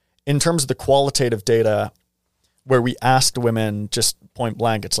 in terms of the qualitative data, where we asked women just point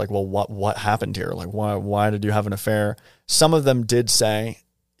blank, it's like, well, what happened here? Like, why did you have an affair? Some of them did say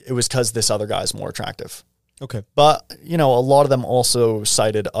it was because this other guy's more attractive. Okay. But, you know, a lot of them also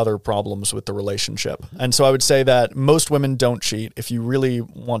cited other problems with the relationship. And so I would say that most women don't cheat. If you really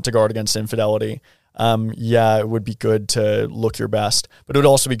want to guard against infidelity, it would be good to look your best, but it would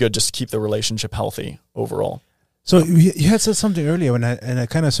also be good just to keep the relationship healthy overall. So you had said something earlier, and it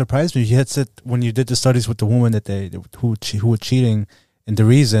kind of surprised me. You had said when you did the studies with the woman who were cheating, and the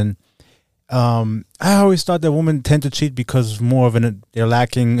reason, I always thought that women tend to cheat because more of they're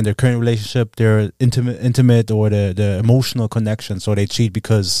lacking in their current relationship, their intimate or the emotional connection. So they cheat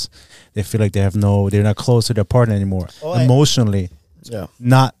because they feel like they're not close to their partner anymore emotionally.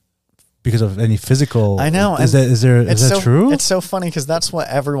 Not because of any physical. I know. Is that true? It's so funny because that's what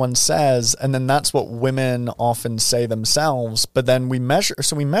everyone says, and then that's what women often say themselves. But then we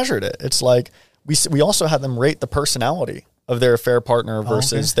measured it. It's like we also had them rate the personality of their affair partner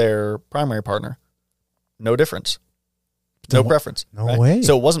versus their primary partner. No difference. No preference. No way.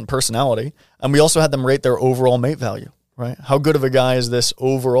 So it wasn't personality. And we also had them rate their overall mate value, right? How good of a guy is this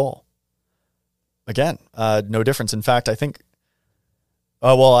overall? Again, no difference. In fact, I think,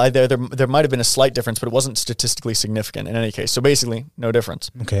 there might have been a slight difference, but it wasn't statistically significant in any case. So basically, no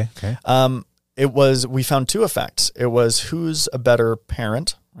difference. Okay. We found 2 effects. It was who's a better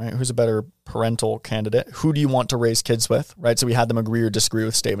parent, right? Who's a better parental candidate? Who do you want to raise kids with, right? So we had them agree or disagree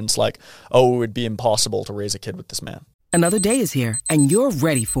with statements like, oh, it would be impossible to raise a kid with this man. Another day is here, and you're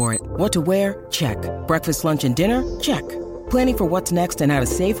ready for it. What to wear? Check. Breakfast, lunch, and dinner? Check. Planning for what's next and how to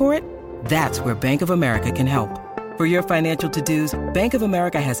save for it? That's where Bank of America can help. For your financial to-dos, Bank of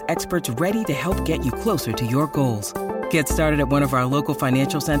America has experts ready to help get you closer to your goals. Get started at one of our local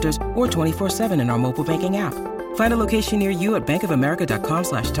financial centers or 24/7 in our mobile banking app. Find a location near you at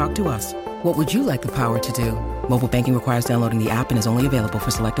bankofamerica.com/talktous. What would you like the power to do? Mobile banking requires downloading the app and is only available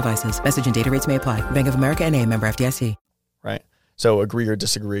for select devices. Message and data rates may apply. Bank of America NA, member FDIC. Right. So agree or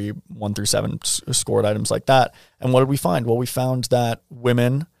disagree, 1 through 7 scored items like that. And what did we find? Well, we found that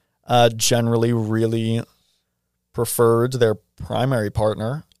women generally really preferred their primary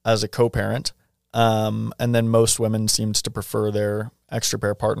partner as a co-parent. And then most women seemed to prefer their extra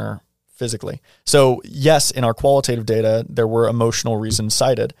pair partner physically. So yes, in our qualitative data, there were emotional reasons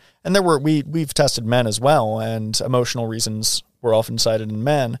cited, and we've tested men as well, and emotional reasons were often cited in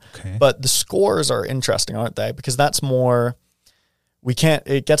men. Okay. But the scores are interesting, aren't they? Because that's more,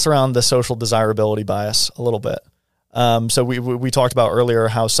 it gets around the social desirability bias a little bit. So we talked about earlier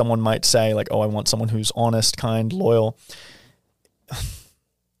how someone might say like, oh, I want someone who's honest, kind, loyal.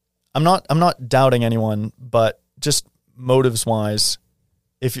 I'm not doubting anyone, but just motives wise,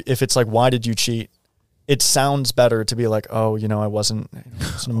 if it's like, why did you cheat? It sounds better to be like, oh, I wasn't,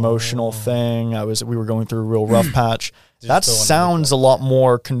 it's an emotional thing. We were going through a real rough patch. That sounds a lot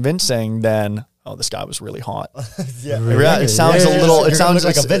more convincing than, oh, this guy was really hot. It sounds it sounds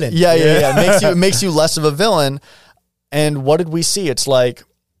like a villain. It makes you less of a villain. And what did we see? It's like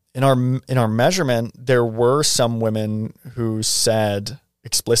in our measurement, there were some women who said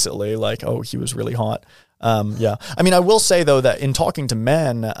explicitly like, oh, he was really hot. Yeah. I mean, I will say, though, that in talking to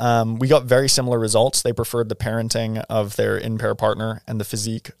men, we got very similar results. They preferred the parenting of their in-pair partner and the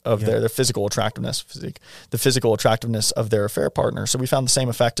physique of their physical attractiveness, the physical attractiveness of their affair partner. So we found the same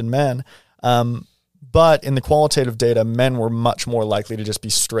effect in men. But in the qualitative data, men were much more likely to just be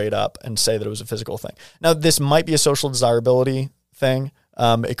straight up and say that it was a physical thing. Now, this might be a social desirability thing.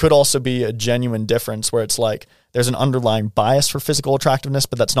 It could also be a genuine difference where it's like there's an underlying bias for physical attractiveness,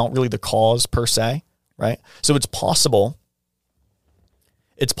 but that's not really the cause per se. Right. So it's possible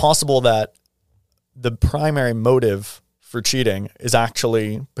that the primary motive for cheating is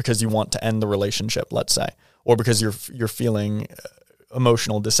actually because you want to end the relationship, let's say, or because you're feeling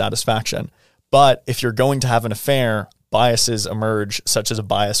emotional dissatisfaction. But if you're going to have an affair, biases emerge, such as a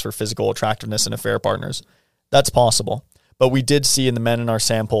bias for physical attractiveness in affair partners. That's possible. But we did see in the men in our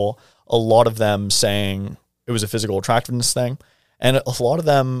sample, a lot of them saying it was a physical attractiveness thing. And a lot of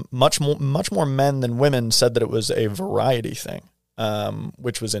them, much more men than women, said that it was a variety thing,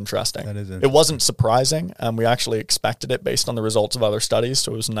 which was interesting. That is interesting. It wasn't surprising. We actually expected it based on the results of other studies,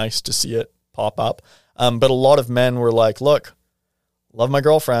 so it was nice to see it pop up. But a lot of men were like, look, love my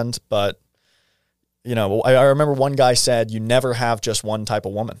girlfriend, but, you know, I remember one guy said, you never have just one type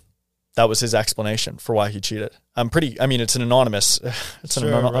of woman. That was his explanation for why he cheated. It's an anonymous,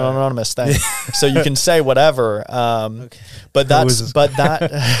 anonymous thing. So you can say whatever. But that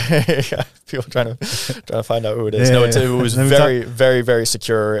people trying to find out who it is. It was very, very, very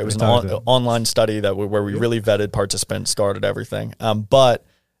secure. It was an online study where we really vetted participants, guarded everything. But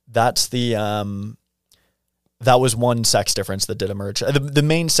that's that was one sex difference that did emerge. The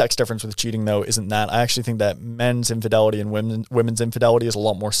main sex difference with cheating, though, isn't that. I actually think that men's infidelity and women's infidelity is a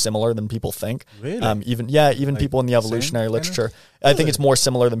lot more similar than people think. Really? Even like people in the evolutionary literature. I think it's more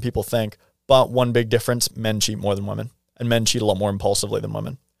similar than people think. But one big difference, men cheat more than women. And men cheat a lot more impulsively than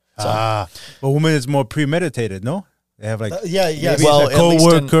women. So. But women is more premeditated, no? They have like yeah. Maybe well, a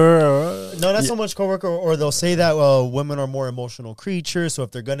coworker. No, not so much coworker. Or they'll say that women are more emotional creatures. So if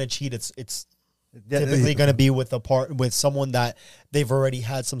they're gonna cheat, it's typically going to be with someone that they've already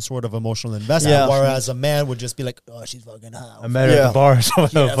had some sort of emotional investment. Whereas a man would just be like, "Oh, she's fucking hot." I met her at the bar or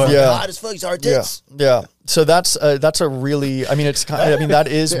something. Hot as fuck. She's hard tits. Yeah. So that's a really. I mean, it's kind. I mean, that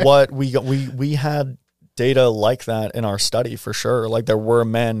is what we had data like that in our study for sure. Like there were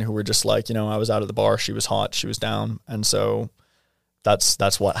men who were just like, you know, I was out at the bar, she was hot, she was down, and so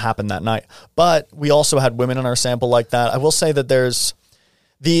that's what happened that night. But we also had women in our sample like that. I will say that there's.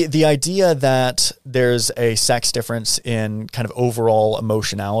 The idea that there's a sex difference in kind of overall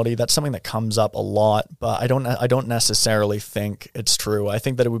emotionality, that's something that comes up a lot, but I don't necessarily think it's true. I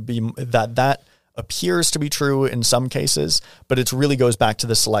think that it would be that appears to be true in some cases, but it really goes back to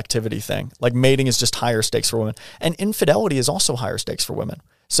the selectivity thing. Like mating is just higher stakes for women, and infidelity is also higher stakes for women.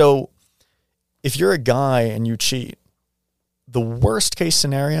 So if you're a guy and you cheat, the worst case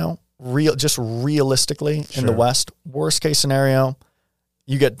scenario, realistically in the West, worst case scenario,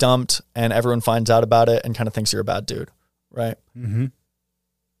 you get dumped and everyone finds out about it and kind of thinks you're a bad dude, right? Mm-hmm.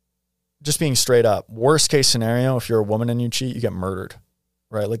 Just being straight up, worst case scenario, if you're a woman and you cheat, you get murdered,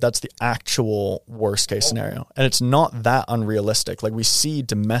 right? Like that's the actual worst case scenario. And it's not that unrealistic. Like we see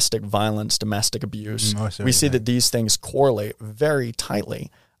domestic violence, domestic abuse. We see that these things correlate very tightly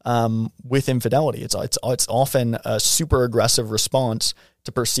with infidelity. It's often a super aggressive response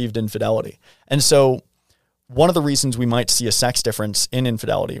to perceived infidelity. And so one of the reasons we might see a sex difference in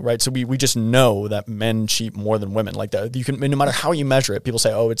infidelity, right? So we just know that men cheat more than women. Like that, you can, no matter how you measure it, people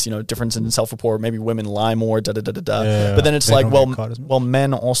say, oh, it's, you know, difference in self-report. Maybe women lie more, da da da da da. Yeah, but then it's like, well,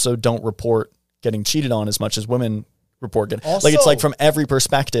 men also don't report getting cheated on as much as women report getting. Also, like it's like from every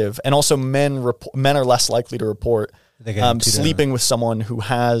perspective, and also men are less likely to report sleeping with someone who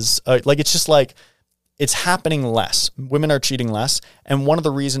has like it's just like. It's happening less. Women are cheating less. And one of the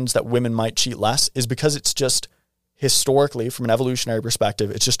reasons that women might cheat less is because it's just historically, from an evolutionary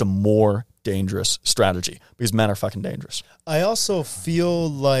perspective, it's just a more dangerous strategy because men are fucking dangerous. I also feel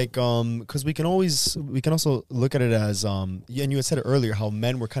like, because we can also look at it as, and you had said it earlier, how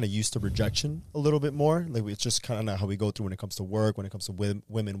men were kind of used to rejection a little bit more. Like it's just kind of how we go through when it comes to work, when it comes to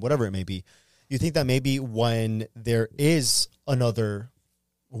women, whatever it may be. You think that maybe when there is another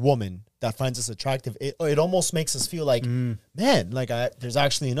woman that finds us attractive, it almost makes us feel like, man, like there's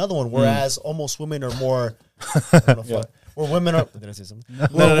actually another one. Whereas almost women are more, I don't know or women are. Did I say something?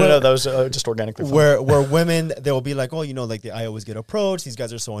 No, that was just organically. Where women, they will be like, oh, you know, like I always get approached. These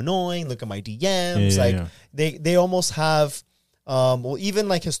guys are so annoying. Look at my DMs. They almost have. Well, even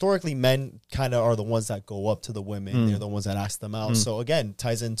like historically, men kind of are the ones that go up to the women. They're the ones that ask them out. So again,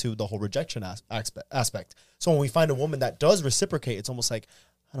 ties into the whole rejection aspect. So when we find a woman that does reciprocate, it's almost like,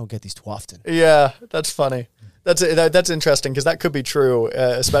 I don't get these too often. Yeah, that's funny. That's interesting because that could be true,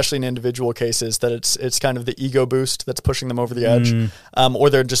 especially in individual cases. That it's kind of the ego boost that's pushing them over the edge, or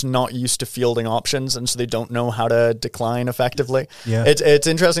they're just not used to fielding options, and so they don't know how to decline effectively. Yeah, it's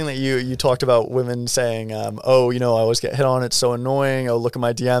interesting that you talked about women saying, "Oh, I always get hit on. It's so annoying. Oh, look at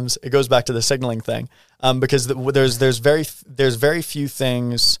my DMs." It goes back to the signaling thing, because there's very few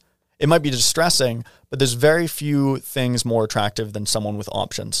things. It might be distressing, but there's very few things more attractive than someone with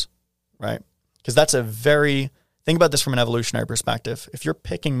options, right? Because that's think about this from an evolutionary perspective. If you're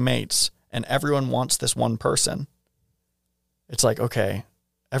picking mates and everyone wants this one person, it's like, okay,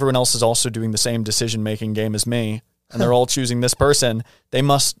 everyone else is also doing the same decision-making game as me, and they're all choosing this person. They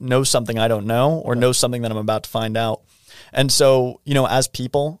must know something I don't know or know something that I'm about to find out. And so, as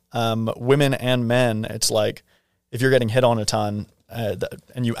people, women and men, it's like if you're getting hit on a ton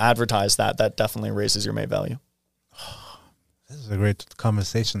and you advertise that definitely raises your mate value. This is a great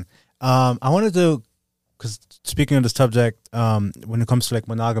conversation. I wanted to, because speaking of the subject, when it comes to like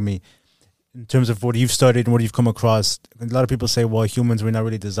monogamy, in terms of what you've studied and what you've come across, a lot of people say, well, humans, we're not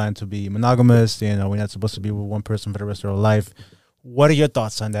really designed to be monogamous. We're not supposed to be with one person for the rest of our life. What are your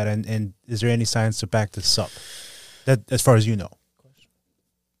thoughts on that? And is there any science to back this up? That, as far as you know.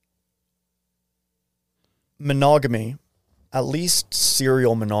 Monogamy, at least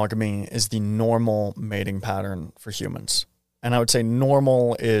serial monogamy, is the normal mating pattern for humans. And I would say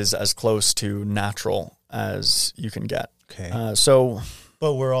normal is as close to natural as you can get. Okay.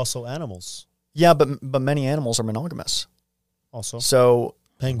 But we're also animals. Yeah, but many animals are monogamous. Also. So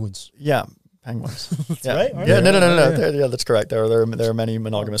penguins. Yeah, penguins. Yeah. Right? Yeah, no. Yeah, that's correct. There are many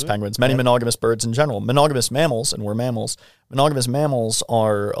monogamous penguins, many monogamous birds in general. Monogamous mammals, and we're mammals. Monogamous mammals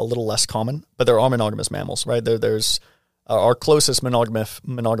are a little less common, but there are monogamous mammals, right? There's our closest monogamous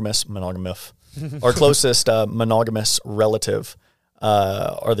our closest monogamous relative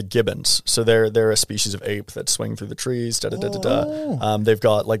are the gibbons. So they're a species of ape that swing through the trees. They've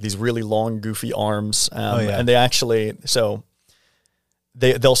got like these really long, goofy arms, and they actually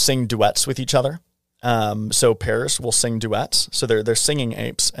they'll sing duets with each other. So pairs will sing duets. So they're singing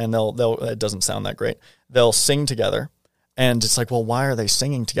apes, and they'll it doesn't sound that great. They'll sing together, and it's like, well, why are they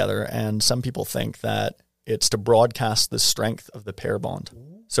singing together? And some people think that it's to broadcast the strength of the pair bond.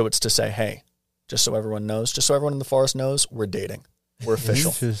 So it's to say, hey, just so everyone knows, just so everyone in the forest knows, we're dating. We're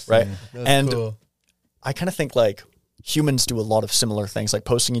official, right? That's cool. I kind of think like humans do a lot of similar things, like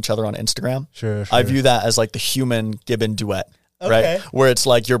posting each other on Instagram. Sure. I view that as like the human gibbon duet, right? Where it's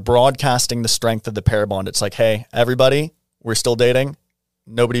like you're broadcasting the strength of the pair bond. It's like, hey, everybody, we're still dating.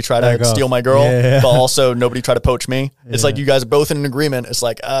 Nobody try to steal my girl, but also nobody try to poach me. It's like you guys are both in an agreement. It's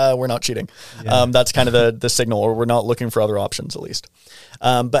like, we're not cheating. That's kind of the signal, or we're not looking for other options at least.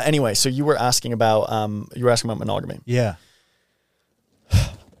 But anyway, so you were asking about monogamy. Yeah.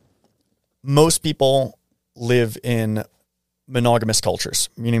 Most people live in monogamous cultures,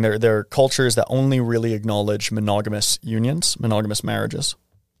 meaning they're cultures that only really acknowledge monogamous unions, monogamous marriages.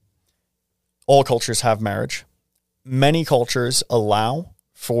 All cultures have marriage. Many cultures allow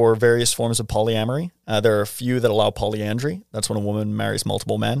for various forms of polyamory. There are a few that allow polyandry. That's when a woman marries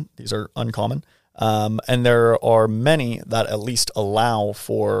multiple men. These are uncommon. And there are many that at least allow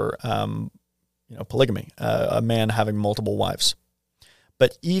for polygamy, a man having multiple wives.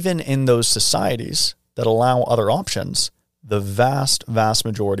 But even in those societies that allow other options, the vast, vast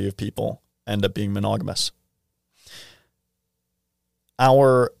majority of people end up being monogamous.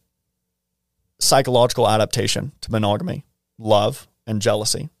 Our psychological adaptation to monogamy, love, and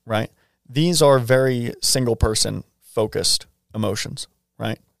jealousy, right? These are very single-person focused emotions,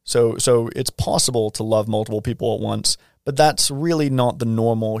 right? So it's possible to love multiple people at once, but that's really not the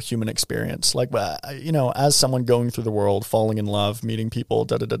normal human experience. Like, as someone going through the world, falling in love, meeting people,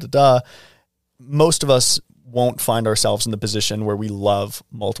 most of us won't find ourselves in the position where we love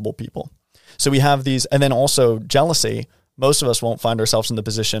multiple people. So we have these, and then also jealousy. Most of us won't find ourselves in the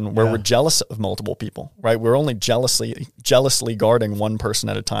position where we're jealous of multiple people, right? We're only jealously guarding one person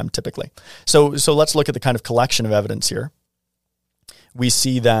at a time, typically. So let's look at the kind of collection of evidence here. We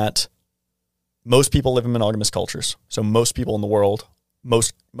see that most people live in monogamous cultures. So most people in the world,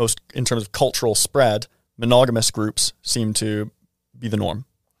 most in terms of cultural spread, monogamous groups seem to be the norm.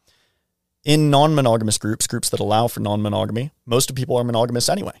 In non-monogamous groups that allow for non-monogamy, most of people are monogamous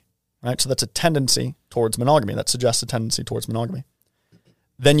anyway, right? So that's a tendency towards monogamy. That suggests a tendency towards monogamy.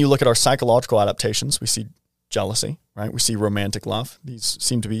 Then you look at our psychological adaptations. We see jealousy, right? We see romantic love. These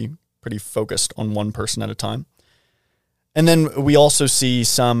seem to be pretty focused on one person at a time. And then we also see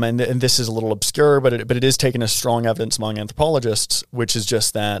some, and this is a little obscure, but it is taken as strong evidence among anthropologists, which is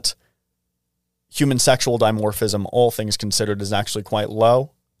just that human sexual dimorphism, all things considered, is actually quite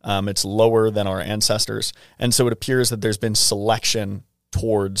low. It's lower than our ancestors. And so it appears that there's been selection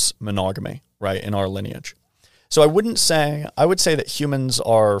towards monogamy, right, in our lineage. So I would say that humans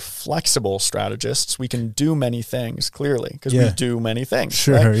are flexible strategists. We can do many things, clearly, because we do many things.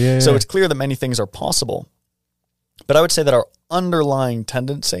 Sure, right? yeah. So it's clear that many things are possible. But I would say that our underlying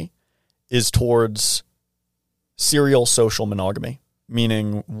tendency is towards serial social monogamy,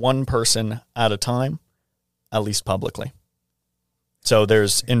 meaning one person at a time, at least publicly. So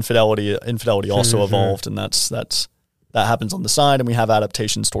there's infidelity. Infidelity also evolved, and that happens on the side, and we have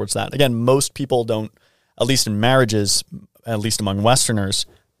adaptations towards that. Again, most people don't, at least in marriages, at least among Westerners,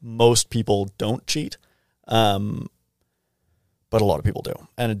 most people don't cheat, but a lot of people do,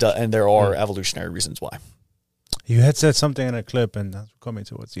 and there are evolutionary reasons why. You had said something in a clip, and that's coming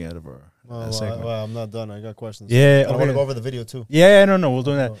towards the end of our segment. Well, I'm not done. I got questions. Yeah, I want to go over the video too. Yeah, no, we'll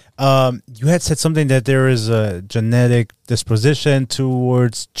do that. You had said something that there is a genetic disposition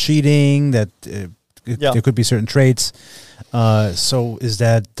towards cheating, that there could be certain traits. So is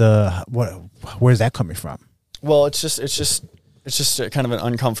that where's that coming from? Well, it's just a kind of an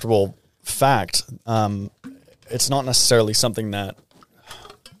uncomfortable fact. It's not necessarily something that.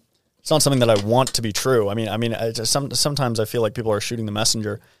 It's not something that I want to be true. I mean, sometimes I feel like people are shooting the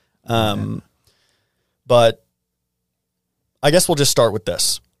messenger. But I guess we'll just start with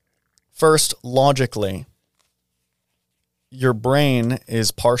this. First, logically, your brain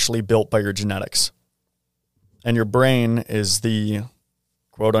is partially built by your genetics. And your brain is the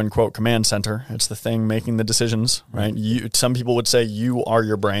quote-unquote command center. It's the thing making the decisions, right? Some people would say you are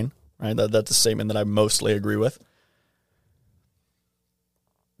your brain, right? That's a statement that I mostly agree with.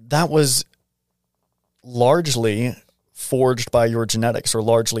 That was largely forged by your genetics, or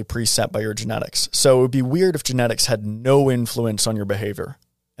largely preset by your genetics. So it would be weird if genetics had no influence on your behavior,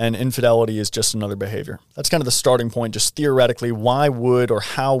 and infidelity is just another behavior. That's kind of the starting point. Just theoretically, why would or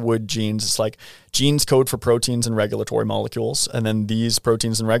how would genes, it's like genes code for proteins and regulatory molecules, and then these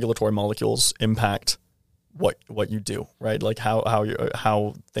proteins and regulatory molecules impact what you do, right? Like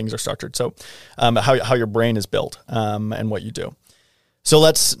how things are structured. So how your brain is built, and what you do. So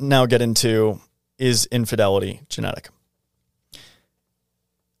let's now get into, is infidelity genetic?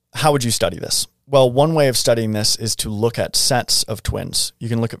 How would you study this? Well, one way of studying this is to look at sets of twins. You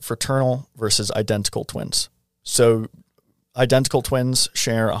can look at fraternal versus identical twins. So identical twins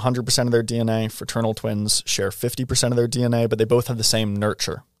share 100% of their DNA. Fraternal twins share 50% of their DNA, but they both have the same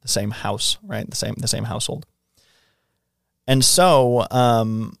nurture, the same house, right? The same household. And so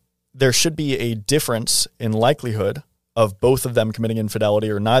there should be a difference in likelihood of both of them committing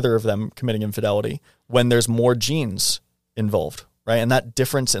infidelity or neither of them committing infidelity when there's more genes involved, right? And that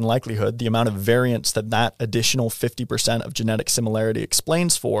difference in likelihood, the amount of variance that additional 50% of genetic similarity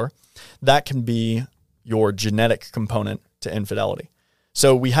explains for, that can be your genetic component to infidelity.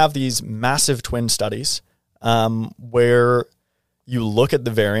 So we have these massive twin studies where you look at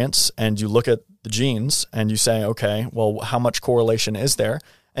the variance and you look at the genes and you say, okay, well, how much correlation is there?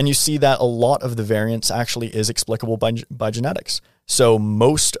 And you see that a lot of the variance actually is explicable by genetics. So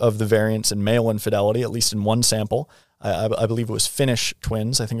most of the variance in male infidelity, at least in one sample, I believe it was Finnish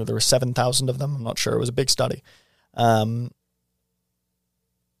twins. I think there were 7,000 of them. I'm not sure. It was a big study.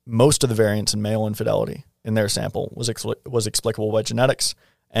 Most of the variance in male infidelity in their sample was explicable by genetics,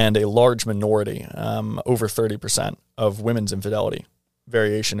 and a large minority, over 30% of women's infidelity,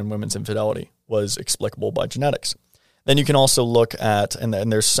 variation in women's infidelity, was explicable by genetics. Then you can also look at, and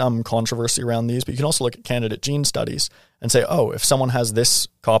there's some controversy around these, but you can also look at candidate gene studies and say, oh, if someone has this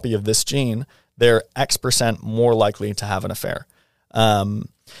copy of this gene, they're X% more likely to have an affair. And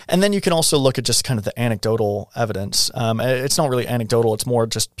then you can also look at just kind of the anecdotal evidence. It's not really anecdotal. It's more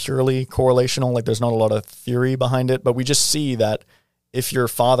just purely correlational. Like there's not a lot of theory behind it, but we just see that if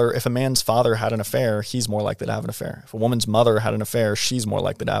a man's father had an affair, he's more likely to have an affair. If a woman's mother had an affair, she's more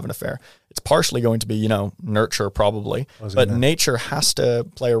likely to have an affair. It's partially going to be, nurture probably, but nature has to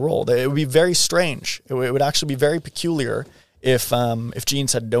play a role. It would be very strange. It would actually be very peculiar if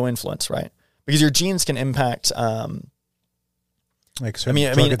genes had no influence, right? Because your genes can impact.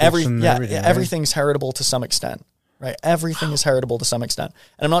 Everything's heritable to some extent. Right, everything is heritable to some extent,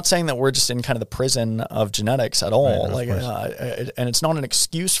 and I'm not saying that we're just in kind of the prison of genetics at all. Right, and it's not an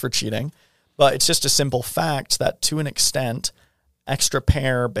excuse for cheating, but it's just a simple fact that to an extent, extra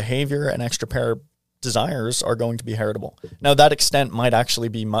pair behavior and extra pair desires are going to be heritable. Now, that extent might actually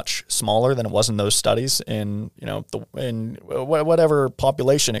be much smaller than it was in those studies. In whatever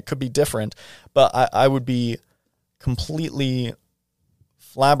population, it could be different, but I would be completely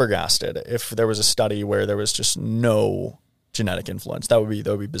flabbergasted if there was a study where there was just no genetic influence. That would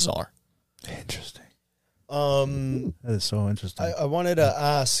be bizarre. Interesting. That is so interesting. I wanted to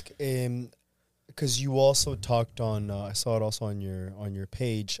ask, because you also talked on, I saw it also on your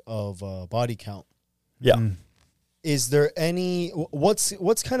page of body count. Yeah. Is there any,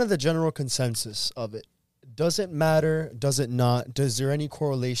 what's kind of the general consensus of it? Does it matter? Does it not? Does there any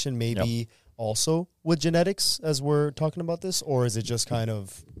correlation maybe also with genetics as we're talking about this? Or is it just kind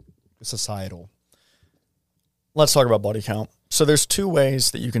of societal? Let's talk about body count. So there's two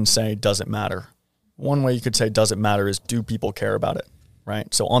ways that you can say, does it matter? One way you could say, does it matter, is do people care about it,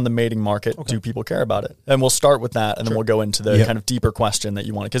 right? So on the mating market, do people care about it? And we'll start with that, and then we'll go into the kind of deeper question that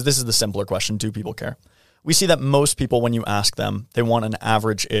you want, because this is the simpler question, do people care? We see that most people, when you ask them, they want an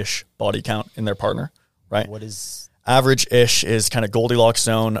average-ish body count in their partner, right? What is... Average-ish is kind of Goldilocks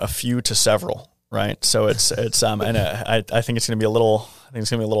zone, a few to several, right? So it's and I think it's going to be a little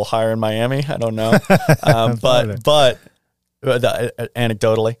higher in Miami. I don't know, but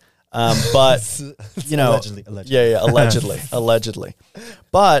anecdotally, but you know, allegedly.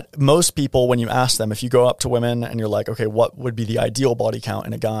 But most people, when you ask them, if you go up to women and you're like, okay, what would be the ideal body count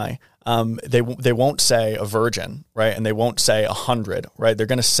in a guy? They won't say a virgin, right? And they won't say 100, right? They're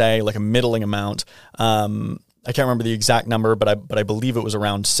going to say like a middling amount. I can't remember the exact number, but I believe it was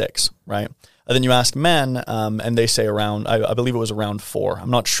around 6, right? And then you ask men, and they say around, I believe it was around 4. I'm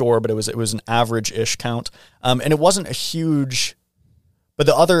not sure, but it was an average-ish count. And it wasn't a huge, but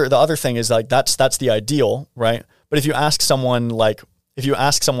the other thing is like, that's the ideal, right? But if you ask someone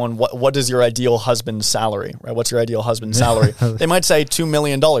what is your ideal husband's salary, right? What's your ideal husband's salary? They might say $2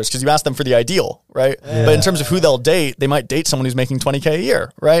 million because you asked them for the ideal, right? Yeah. But in terms of who they'll date, they might date someone who's making $20K a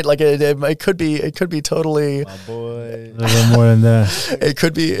year, right? Like it could be totally, my boy, a little more than that.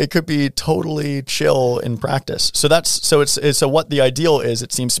 It could be totally chill in practice. So so what the ideal is,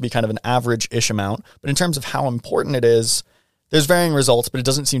 it seems to be kind of an average-ish amount. But in terms of how important it is, there's varying results, but it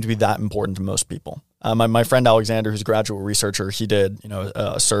doesn't seem to be that important to most people. My friend Alexander, who's a graduate researcher, he did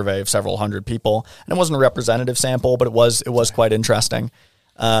a survey of several hundred people, and it wasn't a representative sample, but it was quite interesting.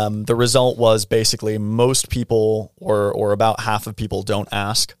 The result was basically most people, or about half of people, don't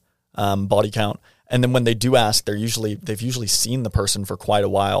ask body count. And then when they do ask, they've usually seen the person for quite a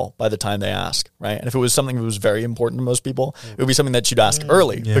while by the time they ask, right? And if it was something that was very important to most people, it would be something that you'd ask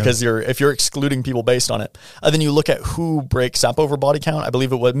early, because if you're excluding people based on it. Then you look at who breaks up over body count. I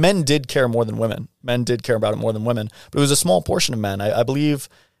believe it was men did care more than women. Men did care about it more than women, but it was a small portion of men. I believe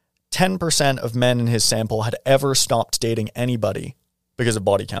 10% of men in his sample had ever stopped dating anybody because of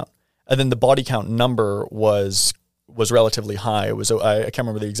body count. And then the body count number was relatively high. It was, I can't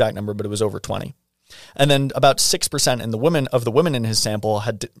remember the exact number, but it was over 20. And then about 6% of the women in his sample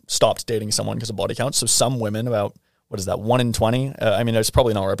had stopped dating someone because of body count. So some women, about, 1 in 20? I mean, it's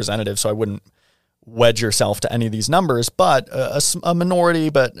probably not representative, so I wouldn't wedge yourself to any of these numbers, but a minority,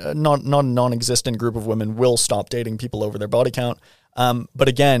 but not a non-existent group of women will stop dating people over their body count. But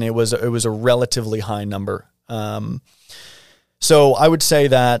again, it was a relatively high number. So I would say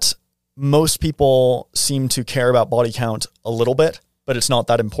that most people seem to care about body count a little bit, but it's not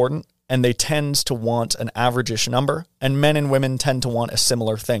that important. And they tend to want an average-ish number, and men and women tend to want a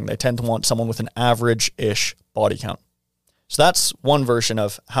similar thing. They tend to want someone with an average-ish body count. So that's one version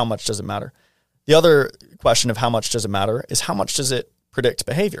of how much does it matter. The other question of how much does it matter is how much does it predict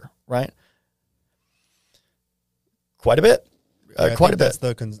behavior, right? Quite a bit. Quite a bit.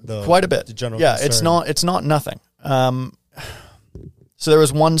 Quite a bit. The general concern. It's not nothing. So there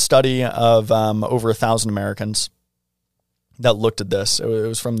was one study of over 1,000 Americans that looked at this. It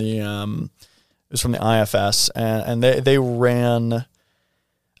was from the IFS, and they ran,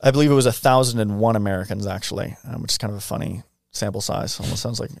 I believe it was 1,001 Americans actually, which is kind of a funny sample size. Almost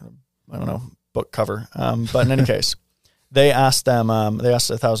sounds like, I don't know, book cover. But in any case, they asked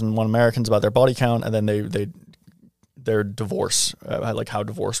 1,001 Americans about their body count, and then their divorce, like how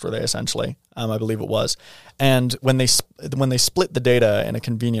divorced were they essentially, I believe it was. And when they split the data in a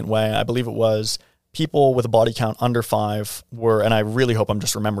convenient way, I believe it was people with a body count under 5 were, and I really hope I'm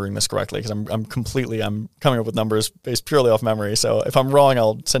just remembering this correctly, because I'm coming up with numbers based purely off memory. So if I'm wrong,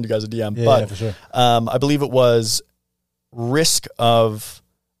 I'll send you guys a DM. Yeah, for sure. I believe it was risk of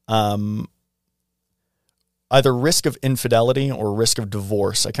either risk of infidelity or risk of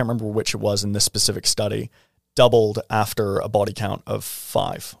divorce. I can't remember which it was in this specific study, doubled after a body count of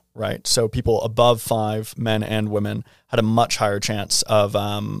 5, right? So people above 5, men and women, had a much higher chance of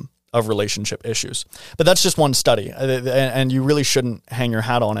relationship issues. But that's just one study, and you really shouldn't hang your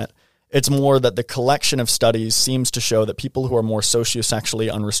hat on it. It's more that the collection of studies seems to show that people who are more sociosexually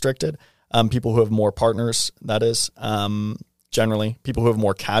unrestricted, people who have more partners, that is, generally, people who have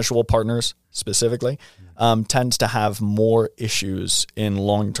more casual partners specifically, tends to have more issues in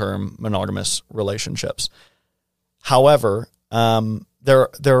long-term monogamous relationships. However, there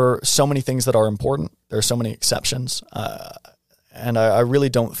are so many things that are important. There are so many exceptions. And I really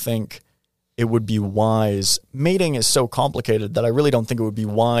don't think it would be wise. Mating is so complicated that I really don't think it would be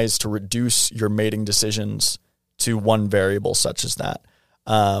wise to reduce your mating decisions to one variable such as that.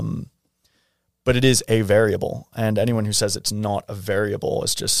 But it is a variable, and anyone who says it's not a variable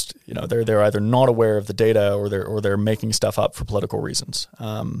is just, they're either not aware of the data or they're making stuff up for political reasons.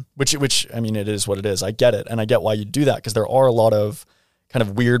 Which I mean, it is what it is. I get it, and I get why you do that, because there are a lot of kind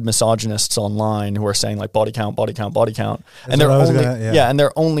of weird misogynists online who are saying like body count, and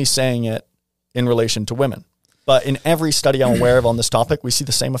they're only saying it in relation to women. But in every study I'm aware of on this topic, we see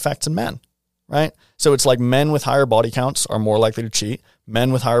the same effects in men, right? So it's like men with higher body counts are more likely to cheat.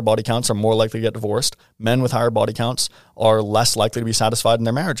 Men with higher body counts are more likely to get divorced. Men with higher body counts are less likely to be satisfied in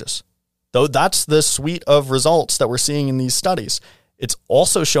their marriages. Though that's the suite of results that we're seeing in these studies. It's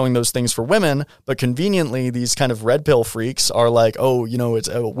also showing those things for women, but conveniently these kind of red pill freaks are like, it's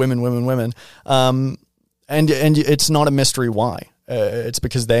women. And it's not a mystery why. It's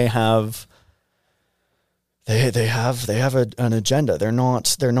because they have an agenda. They're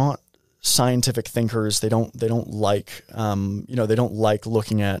not scientific thinkers. They don't like they don't like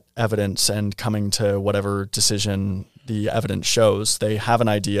looking at evidence and coming to whatever decision the evidence shows. They have an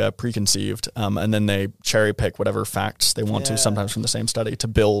idea preconceived, and then they cherry pick whatever facts they want to, sometimes from the same study, to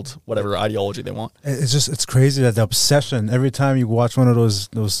build whatever ideology they want. It's crazy that the obsession, every time you watch one of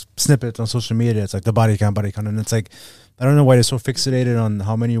those snippets on social media, it's like the body count, and it's like, I don't know why they're so fixated on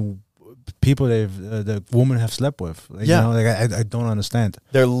how many people the women have slept with. I don't understand.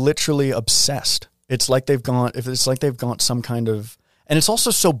 They're literally obsessed. It's like they've got some kind of, and it's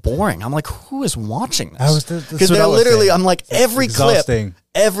also so boring. I'm like, who is watching this? Because they're literally, I'm like, every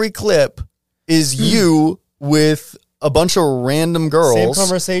clip is you with a bunch of random girls. Same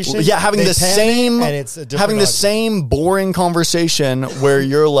conversation. Yeah, having the same boring conversation where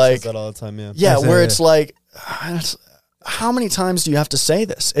you're like, that all the time. Yeah, where it's like, how many times do you have to say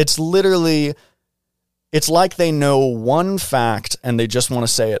this? It's literally, it's like they know one fact and they just want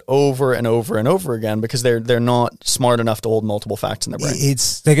to say it over and over and over again because they're not smart enough to hold multiple facts in their brain.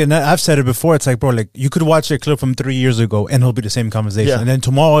 It's like, I've said it before. It's like, bro, like you could watch a clip from 3 years ago and it'll be the same conversation, and then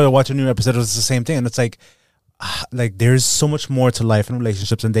tomorrow you'll watch a new episode. It's the same thing, and it's like there's so much more to life and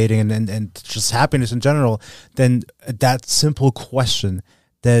relationships and dating and just happiness in general than that simple question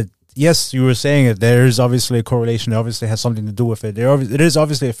that. Yes, you were saying it. There is obviously a correlation. It obviously has something to do with it. It is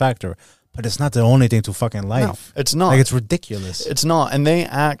obviously a factor, but it's not the only thing to fucking life. No, it's not. Like, it's ridiculous. It's not. And they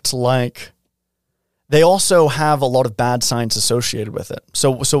act like they also have a lot of bad science associated with it.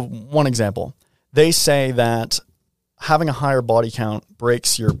 So one example, they say that having a higher body count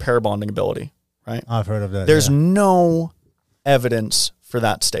breaks your pair bonding ability, right? I've heard of that. There's no evidence for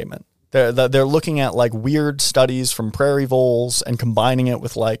that statement. They're looking at like weird studies from prairie voles and combining it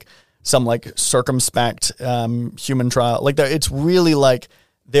with like some like circumspect human trial. Like it's really like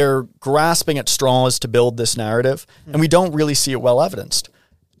they're grasping at straws to build this narrative, and we don't really see it well evidenced.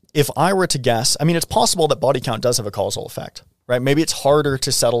 If I were to guess, I mean, it's possible that body count does have a causal effect, right? Maybe it's harder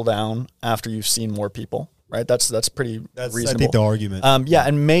to settle down after you've seen more people, right? That's pretty reasonable. I think the argument.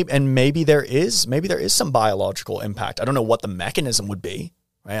 And maybe there is some biological impact. I don't know what the mechanism would be.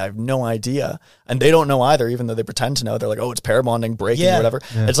 Right? I have no idea. And they don't know either, even though they pretend to know. They're like, oh, it's pair bonding, breaking, or whatever.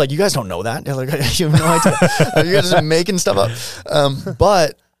 Yeah. It's like, you guys don't know that. They're like, you have no idea. You guys are making stuff up.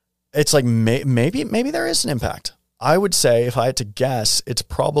 But it's like, maybe there is an impact. I would say, if I had to guess, it's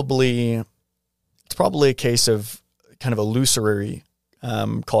probably a case of kind of illusory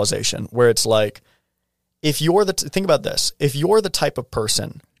causation, where it's like, think about this. If you're the type of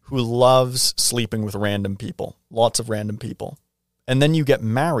person who loves sleeping with random people, lots of random people, and then you get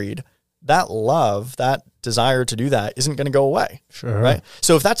married, that love, that desire to do that isn't going to go away. Sure. Right?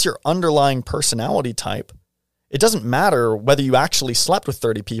 So if that's your underlying personality type, it doesn't matter whether you actually slept with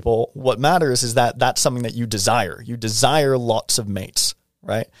 30 people. What matters is that that's something that you desire. You desire lots of mates,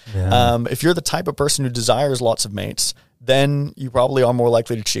 right? Yeah. If you're the type of person who desires lots of mates, then you probably are more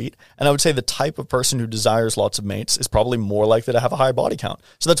likely to cheat. And I would say the type of person who desires lots of mates is probably more likely to have a high body count.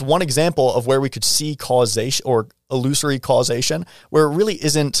 So that's one example of where we could see causation or illusory causation, where it really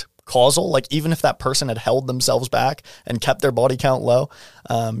isn't causal. Like, even if that person had held themselves back and kept their body count low.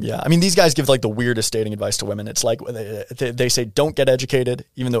 I mean, these guys give like the weirdest dating advice to women. It's like they say, don't get educated,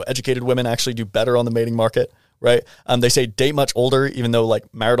 even though educated women actually do better on the mating market. Right. They say date much older, even though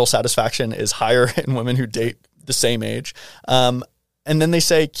like marital satisfaction is higher in women who date the same age. And then they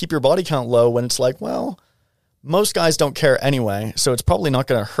say, keep your body count low, when it's like, well, most guys don't care anyway, so it's probably not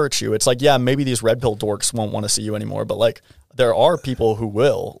going to hurt you. It's like, yeah, maybe these red pill dorks won't want to see you anymore, but like there are people who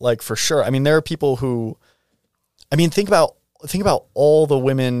will, like for sure. I mean, there are people who, I mean, think about all the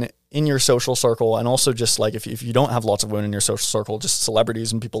women in your social circle, and also just like if you don't have lots of women in your social circle, just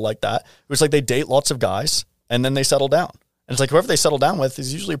celebrities and people like that. It was like they date lots of guys and then they settle down. And it's like whoever they settle down with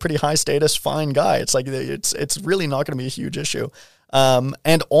is usually a pretty high status, fine guy. It's like it's really not going to be a huge issue.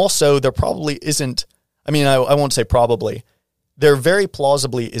 And also there probably isn't, I mean, I won't say probably, there very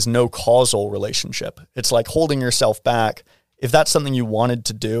plausibly is no causal relationship. It's like holding yourself back. If that's something you wanted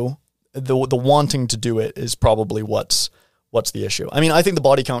to do, the wanting to do it is probably what's the issue. I mean, I think the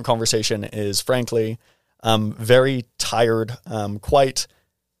body count conversation is frankly very tired, quite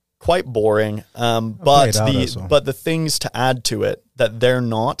boring. But the things to add to it that they're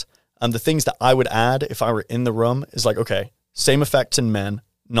not, the things that I would add if I were in the room is like, okay, same effects in men,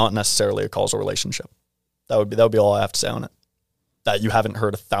 not necessarily a causal relationship. That would be all I have to say on it. That you haven't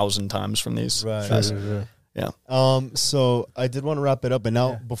heard 1,000 times from these guys. Sure. Yeah. So I did want to wrap it up, and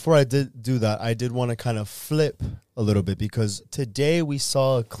now before I did do that, I did want to kind of flip a little bit, because today we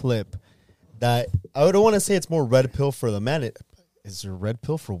saw a clip that I don't want to say it's more red pill for the man. Is there red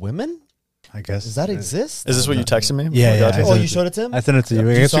pill for women? I guess. Does that exist? Is this what you texted me? Yeah. Oh, you showed it to him? I sent it to you.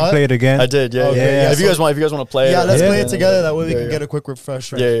 I You guess we saw play it again. I did. Yeah. Okay, Yeah. yeah. If you guys want to play it. Yeah, let's play it then- together. That way we Yeah, can yeah. get a quick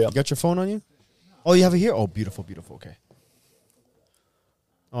refresher. Yeah. You got your phone on you? Oh, you have it here? Oh, beautiful. Okay.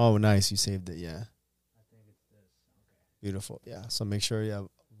 Oh, nice. You saved it. Yeah. Beautiful. Yeah. So make sure you have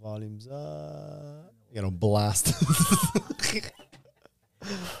volumes up. You know, blast.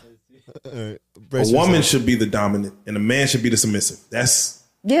 A woman should be the dominant and a man should be the submissive. That's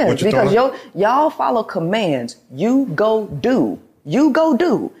what you're because y'all follow commands. You go do.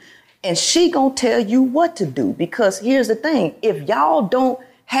 And she gonna tell you what to do. Because here's the thing. If y'all don't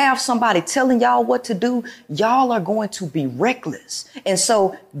have somebody telling y'all what to do, y'all are going to be reckless. And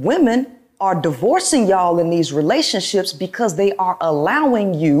so women are divorcing y'all in these relationships because they are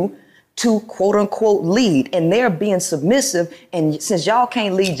allowing you to quote unquote lead, and they're being submissive. And since y'all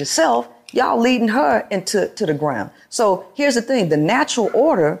can't lead yourself, y'all leading her to the ground. So here's the thing. The natural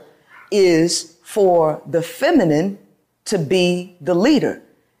order is for the feminine to be the leader.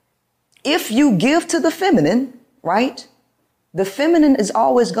 If you give to the feminine, right? The feminine is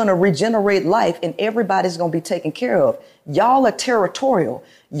always going to regenerate life, and everybody's going to be taken care of. Y'all are territorial.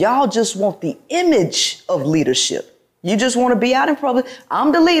 Y'all just want the image of leadership. You just want to be out in public.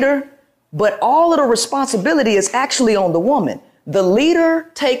 I'm the leader, but all of the responsibility is actually on the woman. The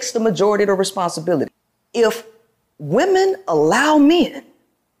leader takes the majority of the responsibility. If women allow men,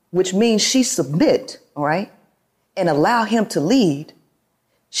 which means she submit, all right, and allow him to lead,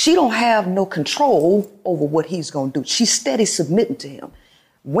 she don't have no control over what he's going to do. She's steady submitting to him.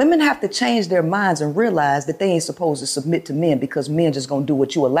 Women have to change their minds and realize that they ain't supposed to submit to men, because men just going to do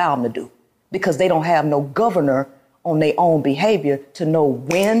what you allow them to do, because they don't have no governor on their own behavior to know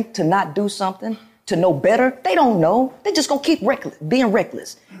when to not do something, to know better. They don't know. They just going to keep being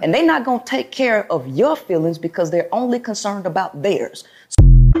reckless. And they're not going to take care of your feelings because they're only concerned about theirs.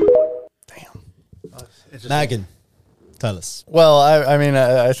 Macken, tell us. Well, I mean,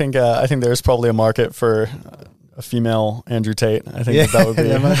 I think there's probably a market for a female Andrew Tate. I think that would be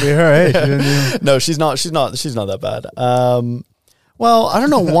that might be her. Hey, no, she's not that bad. Well, I don't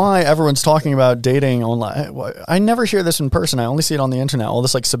know why everyone's talking about dating online. I never hear this in person. I only see it on the internet. All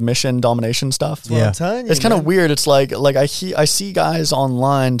this like submission, domination stuff. Well, I'm telling you, it's kind of weird. It's like I see guys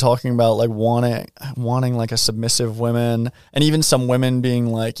online talking about like wanting like a submissive woman, and even some women being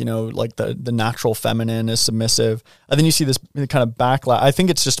like, you know, like the natural feminine is submissive. And then you see this kind of backlash. I think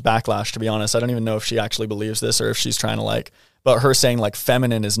it's just backlash, to be honest. I don't even know if she actually believes this or if she's trying to like, but her saying like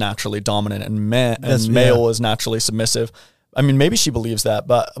feminine is naturally dominant and male is naturally submissive. I mean, maybe she believes that,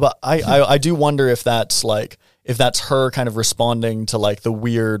 but I do wonder if that's her kind of responding to like the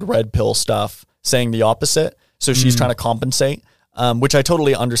weird red pill stuff, saying the opposite. So she's trying to compensate, which I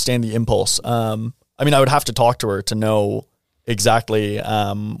totally understand the impulse. I mean, I would have to talk to her to know exactly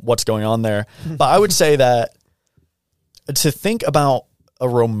what's going on there. But I would say that to think about a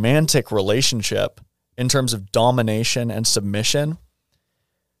romantic relationship in terms of domination and submission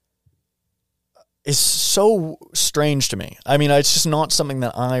is so strange to me. I mean, it's just not something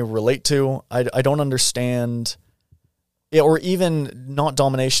that I relate to. I don't understand it, or even not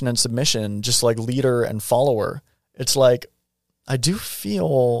domination and submission, just like leader and follower. It's like, I do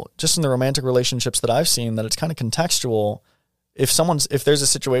feel just in the romantic relationships that I've seen that it's kind of contextual. If there's a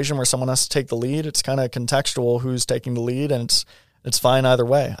situation where someone has to take the lead, it's kind of contextual who's taking the lead, and it's fine either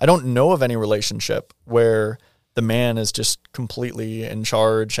way. I don't know of any relationship where the man is just completely in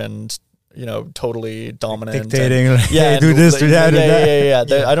charge and totally dominant. Dictating. And, hey, do this, do that, do that.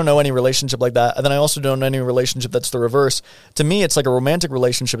 Yeah. I don't know any relationship like that. And then I also don't know any relationship that's the reverse. To me, it's like a romantic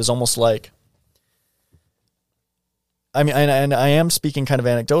relationship is almost like, I mean, and I am speaking kind of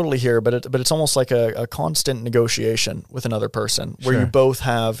anecdotally here, but it's almost like a constant negotiation with another person where you both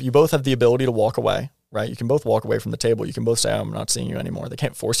have the ability to walk away, right? You can both walk away from the table. You can both say, I'm not seeing you anymore. They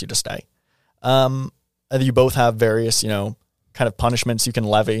can't force you to stay. And you both have various, kind of punishments you can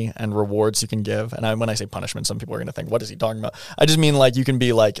levy and rewards you can give. And when I say punishment, some people are going to think, what is he talking about? I just mean like you can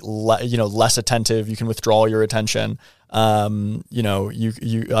be like, less attentive. You can withdraw your attention. I'm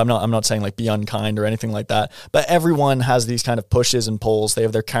not saying like be unkind or anything like that, but everyone has these kind of pushes and pulls. They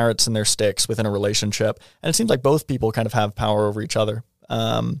have their carrots and their sticks within a relationship. And it seems like both people kind of have power over each other.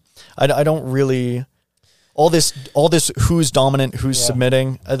 I don't really... All this who's dominant, who's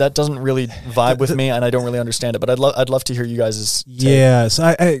submitting, that doesn't really vibe with me, and I don't really understand it. But I'd love to hear you guys' take. Yeah,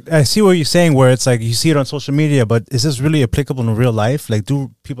 so I see what you're saying, where it's like you see it on social media, but is this really applicable in real life? Like,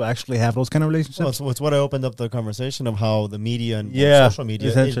 do people actually have those kind of relationships? Well, it's what I opened up the conversation of how the media and social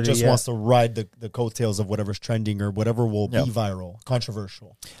media it just wants to ride the coattails of whatever's trending or whatever will be viral,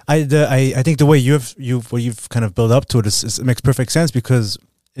 controversial. I think the way you've kind of built up to it it makes perfect sense, because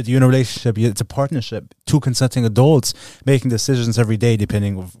you're in a relationship, it's a partnership, two consenting adults making decisions every day,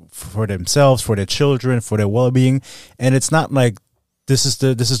 depending for themselves, for their children, for their well-being. And it's not like this is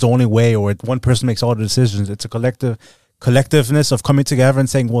the only way, or one person makes all the decisions. It's a collectiveness of coming together and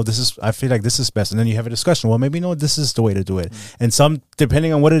saying, well, I feel like this is best. And then you have a discussion. Well, maybe no, this is the way to do it. And some,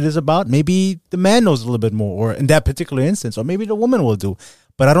 depending on what it is about, maybe the man knows a little bit more, or in that particular instance, or maybe the woman will do.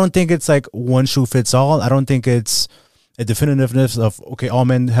 But I don't think it's like one shoe fits all. I don't think it's a definitiveness of, okay, all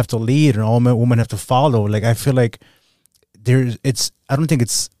men have to lead and all women have to follow. Like, I feel like I don't think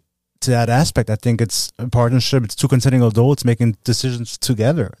it's to that aspect. I think it's a partnership. It's two consenting adults making decisions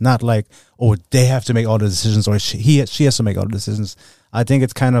together, not like, oh, they have to make all the decisions, or she has to make all the decisions. I think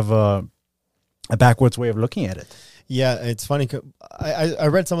it's kind of a backwards way of looking at it. Yeah, it's funny. I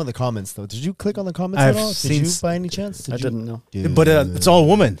read some of the comments, though. Did you click on the comments at all? Did you, by any chance? I didn't know. Dude. But it's all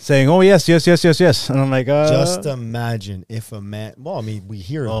women saying, oh, yes. And I'm like... Just imagine if a man... Well, I mean, we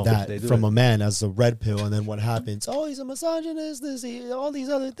hear that from a man as a red pill, and then what happens? Oh, he's a misogynist, all these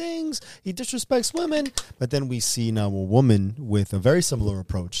other things. He disrespects women. But then we see now a woman with a very similar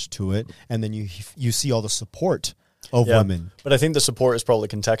approach to it, and then you see all the support of women. But I think the support is probably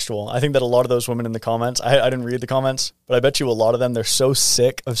contextual. I think that a lot of those women in the comments, I didn't read the comments, but I bet you a lot of them, they're so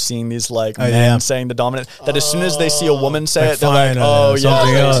sick of seeing these men saying the dominant, that as soon as they see a woman say it, they're like, oh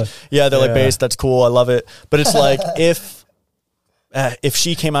yeah, they're like, base, that's cool, I love it. But it's like, if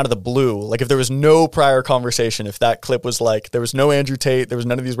she came out of the blue, like if there was no prior conversation, if that clip was like, there was no Andrew Tate, there was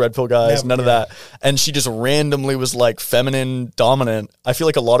none of these red pill guys, none of that, and she just randomly was like feminine dominant, I feel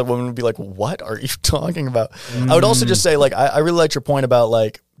like a lot of women would be like, what are you talking about? I would also just say, like, I really liked your point about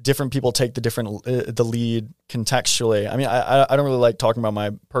like different people take the lead contextually. I mean, I don't really like talking about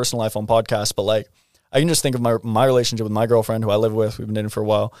my personal life on podcasts, but like, I can just think of my relationship with my girlfriend who I live with. We've been dating for a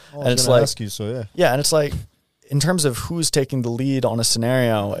while. And it's like, ask you, so yeah. And it's like, in terms of who's taking the lead on a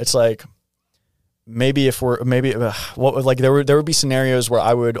scenario, it's like there would be scenarios where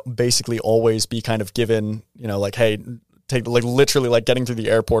I would basically always be kind of given, like, hey, take, like, literally like getting through the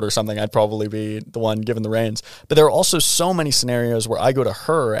airport or something, I'd probably be the one given the reins. But there are also so many scenarios where I go to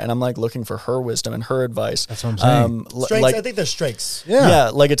her and I'm like looking for her wisdom and her advice. That's what I'm saying. Strengths, like, I think they're strengths.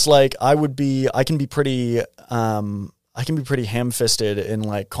 Yeah. Like, it's like I can be pretty ham-fisted in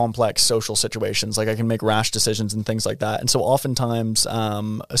like complex social situations. Like, I can make rash decisions and things like that. And so oftentimes,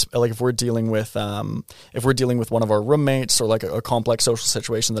 like if we're dealing with one of our roommates or like a complex social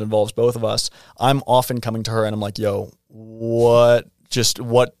situation that involves both of us, I'm often coming to her and I'm like, yo, what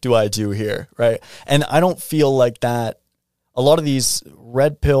do I do here? Right. And I don't feel like that. A lot of these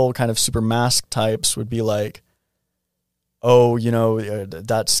red pill kind of super mask types would be like, oh,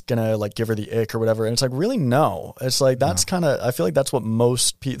 that's gonna like give her the ick or whatever. And it's like, really, no. It's like, that's kind of, I feel like that's what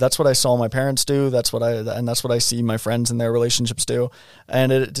that's what I saw my parents do. That's what I see my friends in their relationships do.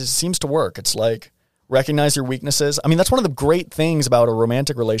 And it just seems to work. It's like, recognize your weaknesses. I mean, that's one of the great things about a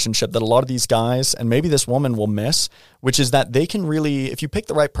romantic relationship that a lot of these guys, and maybe this woman, will miss, which is that they can really, if you pick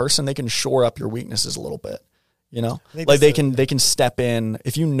the right person, they can shore up your weaknesses a little bit. Like they can step in.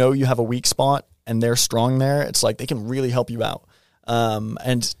 If you know you have a weak spot and they're strong there, it's like they can really help you out.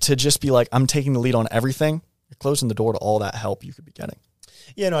 And to just be like, I'm taking the lead on everything, you're closing the door to all that help you could be getting.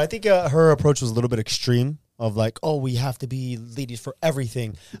 Yeah, no, I think her approach was a little bit extreme of like, oh, we have to be ladies for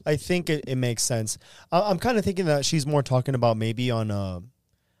everything. I think it makes sense. I'm kind of thinking that she's more talking about maybe on,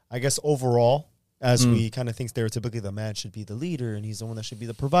 I guess, overall, as we kind of think stereotypically the man should be the leader and he's the one that should be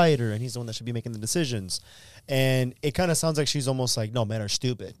the provider and he's the one that should be making the decisions. And it kind of sounds like she's almost like, no, men are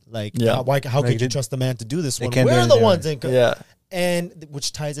stupid. Like, how could you trust the man to do this one? We're the ones. And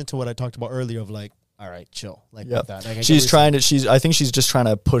which ties into what I talked about earlier of like, all right, chill. Like that. Like, I think she's just trying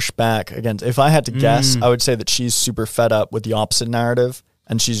to push back against, if I had to guess, I would say that she's super fed up with the opposite narrative.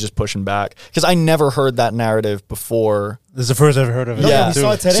 And she's just pushing back because I never heard that narrative before. This is the first I've heard of it. Yeah, we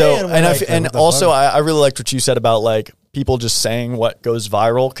saw it today. So, and also, I really liked what you said about like people just saying what goes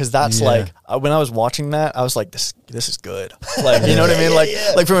viral because that's like when I was watching that, I was like, this is good. Like, you know what I mean?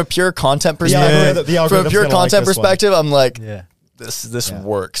 Like from a pure content perspective, from a pure content perspective, I'm like, this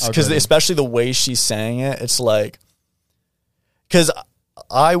works because especially the way she's saying it, it's like because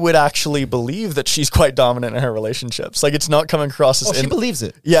I would actually believe that she's quite dominant in her relationships. Like it's not coming across as she believes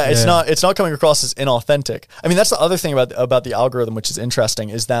it. Yeah, it's not coming across as inauthentic. I mean, that's the other thing about the algorithm, which is interesting,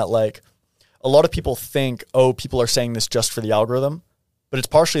 is that like a lot of people think, oh, people are saying this just for the algorithm, but it's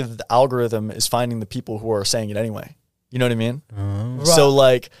partially that the algorithm is finding the people who are saying it anyway. You know what I mean? So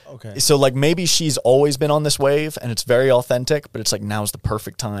like maybe she's always been on this wave and it's very authentic, but it's like now's the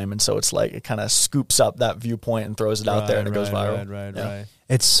perfect time. And so it's like it kind of scoops up that viewpoint and throws it out there and it goes viral. Right.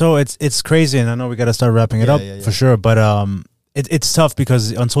 It's crazy, and I know we got to start wrapping it up for sure. But it's tough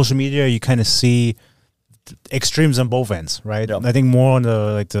because on social media you kind of see extremes on both ends, right? Yep. I think more on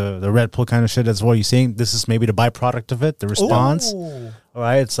the red pill kind of shit. That's what you're seeing. This is maybe the byproduct of it, the response. Ooh. All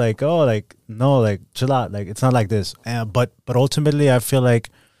right, it's like, oh, like no, like chill out, like it's not like this. But ultimately, I feel like,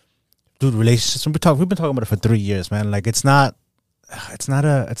 dude, relationships. We've been talking about it for 3 years, man. Like it's not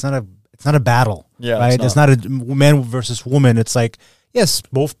a battle, right? It's not a man versus woman. It's like, yes,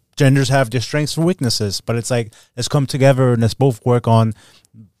 both genders have their strengths and weaknesses, but it's like let's come together and let's both work on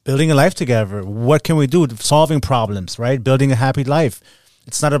building a life together. What can we do? Solving problems, right? Building a happy life.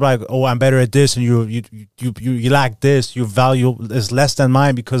 It's not about, oh, I'm better at this and you lack this. Your value is less than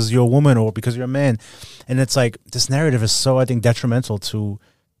mine because you're a woman or because you're a man. And it's like this narrative is so, I think, detrimental to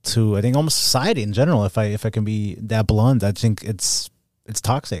I think almost society in general. If I can be that blunt, I think it's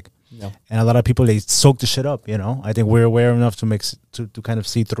toxic. Yeah. And a lot of people, they soak the shit up, you know. I think we're aware enough to kind of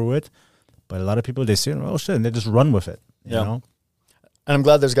see through it. But a lot of people, they see, oh shit, and they just run with it, you know. And I'm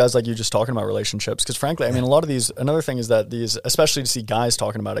glad there's guys like you just talking about relationships because, frankly, I mean, a lot of these. Another thing is that these, especially to see guys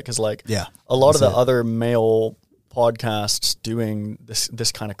talking about it, because like a lot of the other male podcasts doing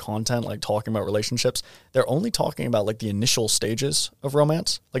this kind of content, like talking about relationships, they're only talking about like the initial stages of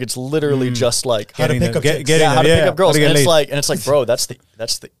romance. Like it's literally just like how to pick up girls. And it's like, bro, that's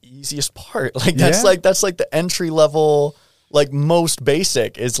the easiest part. Like that's like the entry level, like most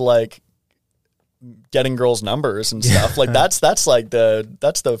basic is like getting girls' numbers and stuff. Like that's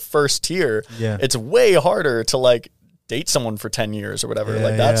the first tier. Yeah. It's way harder to like date someone for 10 years or whatever.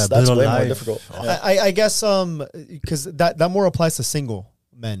 Like that's way more difficult. I guess because that more applies to single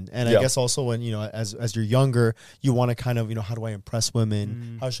men. And I guess also when, you know, as you're younger, you want to kind of, you know, how do I impress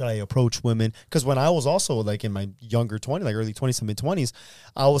women? How should I approach women? Because when I was also like in my younger 20s, like early 20s to mid 20s,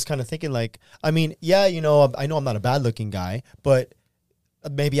 I was kind of thinking like, I mean, you know, I know I'm not a bad looking guy, but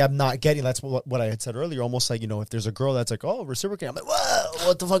maybe I'm not getting, that's what I had said earlier, almost like, you know, if there's a girl that's like, oh, reciprocate, I'm like, whoa,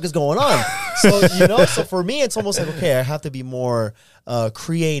 what the fuck is going on? So, you know, so for me, it's almost like, okay, I have to be more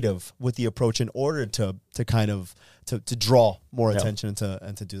creative with the approach in order to kind of, to draw more attention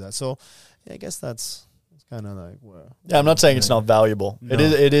and to do that. So I guess that's kind of like, well. Yeah, I'm not saying it's not valuable. No.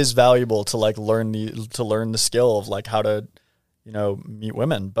 It is valuable to like learn the skill of like how to, you know, meet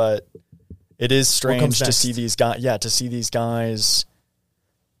women, but it is strange to see these guys,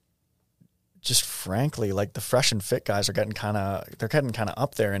 just frankly, like the fresh and fit guys are getting kind of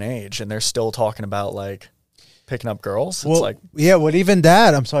up there in age, and they're still talking about like picking up girls. It's like, well, even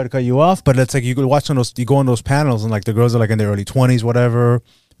that, I'm sorry to cut you off, but it's like you go on those panels and like the girls are like in their early 20s, whatever,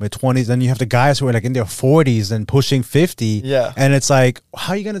 mid 20s, then you have the guys who are like in their 40s and pushing 50. Yeah. And it's like,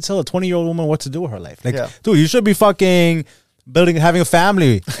 how are you going to tell a 20-year-old woman what to do with her life? Like, dude, you should be fucking having a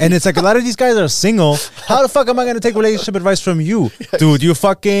family. And it's like a lot of these guys are single. How the fuck am I going to take relationship advice from you? Dude, you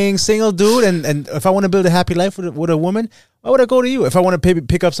fucking single dude, and if I want to build a happy life with a woman, why would I go to you? If I want to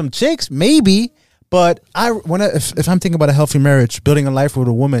pick up some chicks, maybe, but if I'm thinking about a healthy marriage, building a life with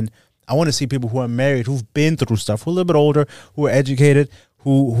a woman, I want to see people who are married, who've been through stuff, who are a little bit older, who are educated,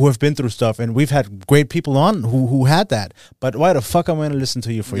 who have been through stuff, and we've had great people on who had that. But why the fuck am I going to listen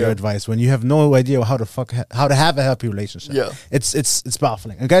to you for your advice when you have no idea how to have a happy relationship? Yeah, it's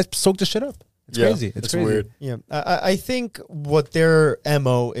baffling. And guys, soak the shit up. It's crazy. It's crazy. Weird. Yeah, I think what their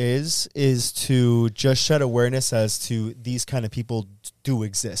MO is to just shed awareness as to these kind of people do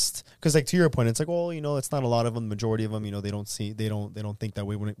exist. Because like to your point, it's like, well, it's not a lot of them. The majority of them, they don't think that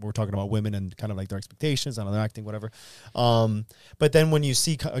way when we're talking about women and kind of like their expectations and their acting, whatever. But then when you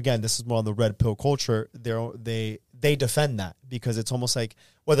see, again, this is more on the red pill culture, they defend that because it's almost like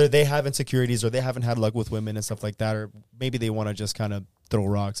whether they have insecurities or they haven't had luck with women and stuff like that, or maybe they want to just kind of throw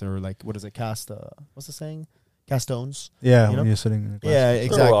rocks or like, what is it? What's the saying? Cast stones. Yeah. When you're sitting in the class. Yeah,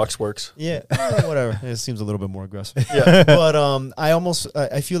 exactly. Throw rocks works. Yeah. Whatever. It seems a little bit more aggressive. Yeah. But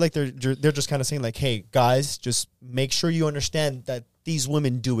I feel like they're just kind of saying like, hey guys, just make sure you understand that these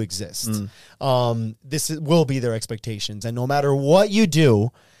women do exist. Will be their expectations. And no matter what you do,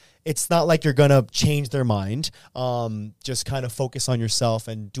 it's not like you're going to change their mind. Just kind of focus on yourself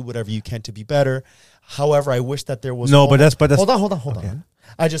and do whatever you can to be better. However, I wish that there was... No, but that's... Hold on.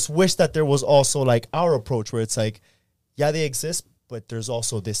 I just wish that there was also like our approach where it's like, yeah, they exist, but there's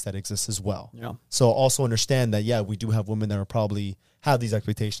also this that exists as well. Yeah. So also understand that, yeah, we do have women that are probably have these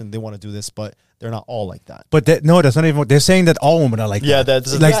expectations. They want to do this, but they're not all like that. But that's not even what they're saying, that all women are like that.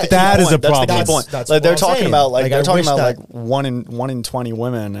 That's like that is a problem. That's the key point. That's like they're talking saying. about like they're talking about that, like 1 in 20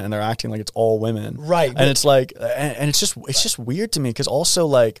 women, and they're acting like it's all women, right? And it's like, and it's just weird to me because also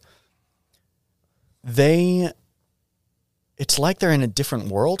like it's like they're in a different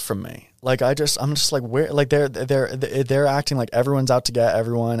world from me. Like I'm just like, where, like they're acting like everyone's out to get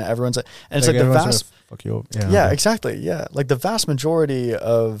everyone. Everyone's, and it's like the vast fuck you up. Yeah, exactly. Yeah, like the vast majority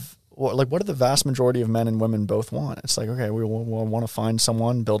of what do the vast majority of men and women both want? It's like, okay, we want to find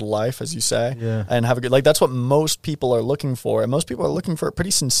someone, build a life, as you say, and have a good, like that's what most people are looking for, and most people are looking for it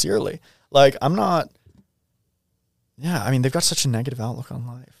pretty sincerely. Like I'm not. Yeah, I mean they've got such a negative outlook on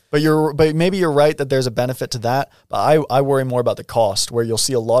life. But maybe you're right that there's a benefit to that. But I worry more about the cost, where you'll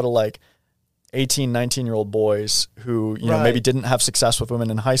see a lot of like 18, 19-year-old boys who, maybe didn't have success with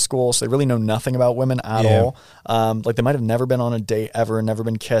women in high school, so they really know nothing about women at all. Like they might have never been on a date ever, never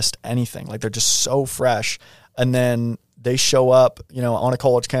been kissed, anything. Like they're just so fresh. And then they show up, on a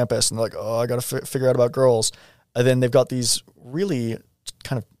college campus and they're like, oh, I got to figure out about girls. And then they've got these really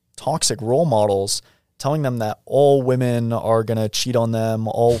kind of toxic role models telling them that all women are going to cheat on them,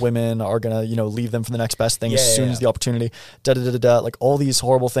 all women are going to, leave them for the next best thing as soon as the opportunity, like all these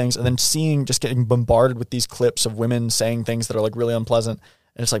horrible things. And then getting bombarded with these clips of women saying things that are like really unpleasant.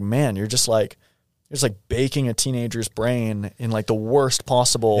 And it's like, man, you're just like baking a teenager's brain in like the worst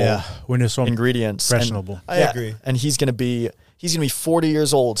possible when there's so ingredients. Questionable. I agree. And he's going to be 40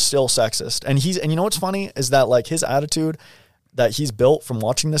 years old, still sexist. And you know what's funny is that like his attitude that he's built from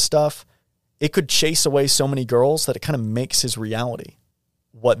watching this stuff, it could chase away so many girls that it kind of makes his reality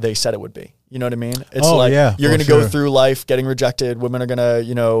what they said it would be. You know what I mean? It's you're going to go through life getting rejected. Women are going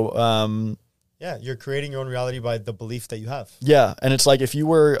to, you're creating your own reality by the belief that you have. Yeah. And it's like if you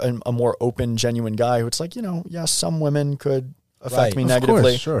were a more open, genuine guy who it's like, some women could affect me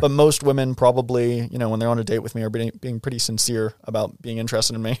negatively, but most women probably, when they're on a date with me are being pretty sincere about being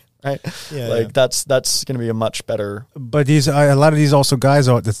interested in me. Right. Yeah. That's going to be a much better. But a lot of these also guys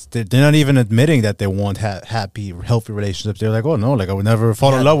they're not even admitting that they want happy, healthy relationships. They're like, oh no, like I would never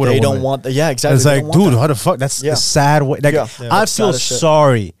fall in love with a woman. They don't want that. Yeah, exactly. It's like, dude, how the fuck? That's a sad way. Like, I feel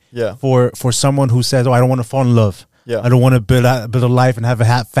sorry for someone who says, oh, I don't want to fall in love. Yeah. I don't want to build a life and have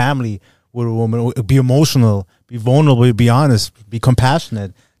a family with a woman. Be emotional, be vulnerable, be honest, be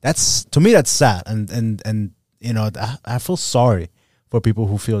compassionate. To me, that's sad. And I feel sorry for people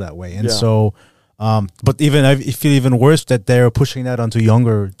who feel that way. And so, but I feel even worse that they're pushing that onto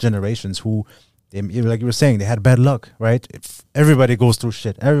younger generations who, like you were saying, they had bad luck, right? Everybody goes through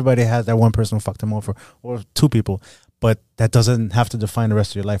shit. Everybody has that one person who fucked them over, or two people. But that doesn't have to define the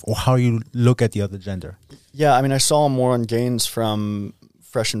rest of your life or how you look at the other gender. Yeah, I mean, I saw Moran Gaines from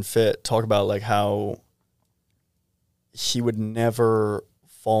Fresh and Fit talk about like how he would never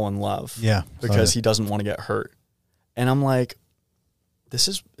fall in love because he doesn't want to get hurt. And I'm like,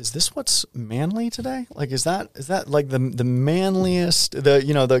 is this what's manly today? Like, is that like the manliest,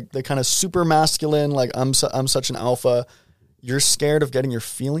 the kind of super masculine, like I'm such an alpha. You're scared of getting your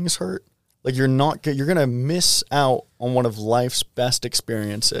feelings hurt. Like you're going to miss out on one of life's best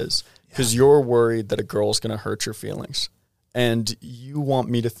experiences because you're worried that a girl's going to hurt your feelings. And you want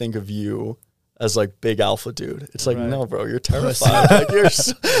me to think of you as like big alpha dude. It's like, no, bro, you're terrified.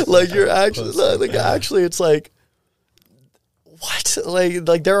 You're actually, it's like, what?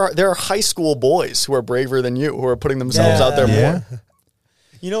 Like there are high school boys who are braver than you, who are putting themselves out there more.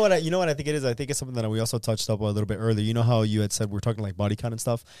 You know what I think it is? I think it's something that we also touched up a little bit earlier. You know how you had said we're talking like body count and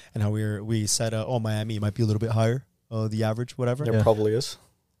stuff, and how we said, Miami might be a little bit higher, the average, whatever. It probably is.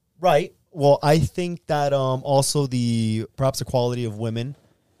 Right. Well, I think that also perhaps the quality of women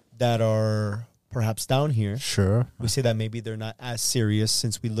that are perhaps down here. Sure. We say that maybe they're not as serious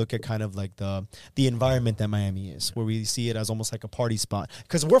since we look at kind of like the environment that Miami is, where we see it as almost like a party spot.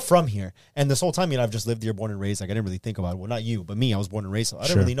 Because we're from here. And this whole time, I've just lived here, born and raised. Like, I didn't really think about it. Well, not you, but me. I was born and raised. So I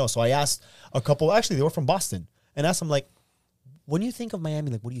didn't really know. So I asked a couple, actually, they were from Boston, and asked them, like, when you think of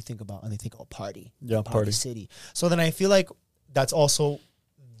Miami, like, what do you think about? And they think, oh, party. Yeah, party city. So then I feel like that's also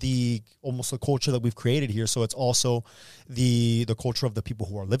almost the culture that we've created here. So it's also the culture of the people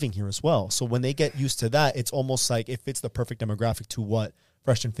who are living here as well. So when they get used to that, it's almost like it fits the perfect demographic to what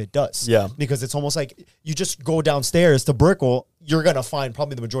Fresh and Fit does. Yeah. Because it's almost like you just go downstairs to Brickell, you're going to find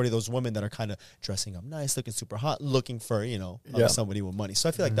probably the majority of those women that are kind of dressing up nice, looking super hot, looking for, somebody with money. So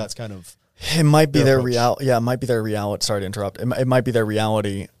I feel like that's kind of... It might be their reality. Yeah, it might be their reality. Sorry to interrupt. It might be their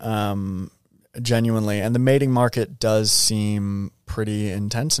reality, genuinely. And the mating market does seem pretty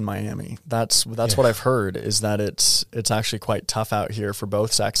intense in Miami. That's what I've heard, is that it's actually quite tough out here for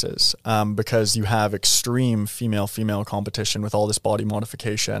both sexes, because you have extreme female competition with all this body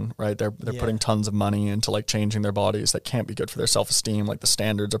modification, right? They're putting tons of money into like changing their bodies that can't be good for their self-esteem. Like the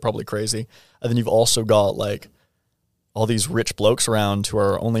standards are probably crazy. And then you've also got like all these rich blokes around who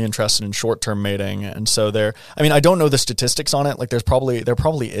are only interested in short-term mating. And so I don't know the statistics on it. Like there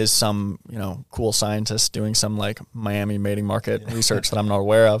probably is some, cool scientist doing some like Miami mating market research that I'm not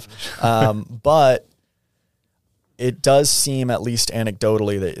aware of. But it does seem, at least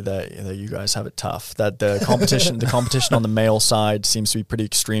anecdotally, that you guys have it tough, that the competition on the male side seems to be pretty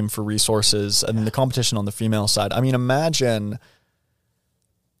extreme for resources. And then the competition on the female side, imagine...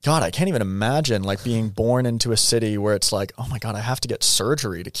 God, I can't even imagine like being born into a city where it's like, oh my God, I have to get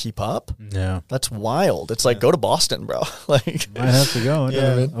surgery to keep up. Yeah. That's wild. It's like, go to Boston, bro. Like, might have to go.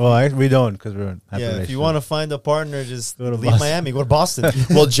 Yeah. Well, we don't, because we're in if you want to find a partner, just go to leave Miami, go to Boston.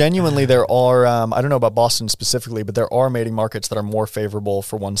 Well, genuinely, there are, I don't know about Boston specifically, but there are mating markets that are more favorable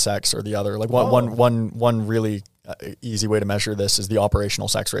for one sex or the other. Like one really easy way to measure this is the operational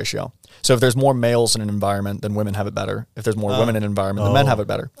sex ratio. So if there's more males in an environment, then women have it better. If there's more women in an environment, then men have it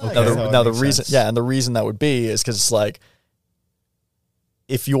better. Okay. Now the reason, and the reason that would be is because it's like,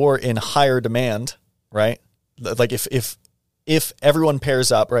 if you're in higher demand, right? Like if everyone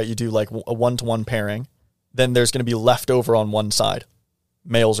pairs up, right, you do like a 1-to-1 pairing, then there's going to be leftover on one side,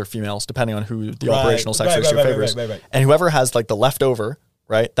 males or females, depending on who the operational sex ratio favors. Right. And whoever has like the leftover,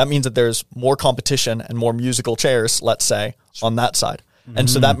 right, that means that there's more competition and more musical chairs, let's say, on that side. Mm-hmm. And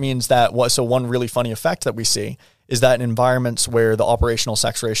so that means that one really funny effect that we see is that in environments where the operational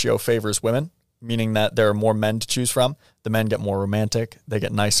sex ratio favors women, meaning that there are more men to choose from, the men get more romantic, they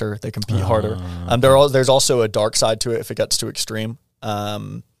get nicer, they compete harder. There's also a dark side to it if it gets too extreme.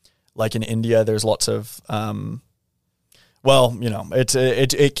 Like in India, there's lots of... there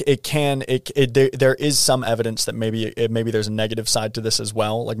is some evidence that maybe there's a negative side to this as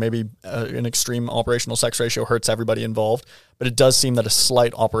well. Like maybe an extreme operational sex ratio hurts everybody involved, but it does seem that a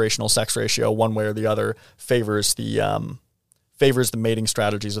slight operational sex ratio, one way or the other, favors the mating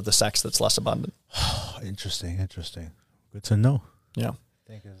strategies of the sex that's less abundant. Interesting. Good to know. Yeah.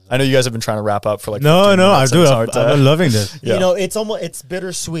 I know you guys have been trying to wrap up for like no, I do. I'm loving this. Yeah. It's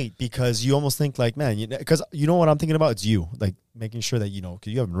bittersweet because you almost think like, man, because you know what I'm thinking about? It's you, like making sure that,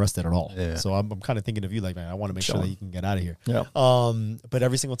 because you haven't rested at all. Yeah. So I'm kind of thinking of you like, man, I want to make sure that you can get out of here. Yeah. But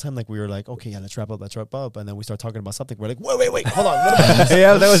every single time, like we were like, okay, yeah, let's wrap up. And then we start talking about something. We're like, wait, hold on.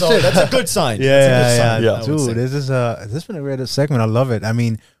 Yeah, that was that's a good sign. Yeah. Dude, this has been a great segment. I love it. I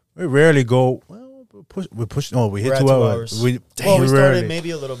mean, we rarely go... we hit 2 hours. We started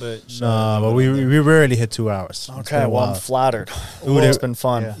maybe a little bit. But we rarely hit 2 hours. Okay, well, I'm flattered. It's been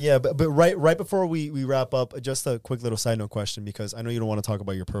fun. Yeah, but right before we wrap up, just a quick little side note question, because I know you don't want to talk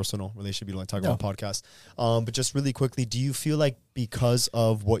about your personal relationship, you don't like to talk about podcasts. But just really quickly, do you feel like because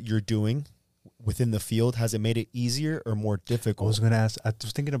of what you're doing within the field, has it made it easier or more difficult? I was going to ask. I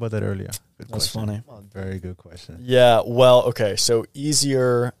was thinking about that earlier. That's funny. Very good question. Yeah, well, okay, so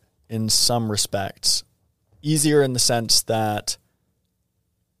easier... in some respects, easier in the sense that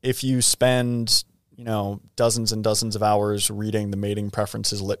if you spend, dozens and dozens of hours reading the mating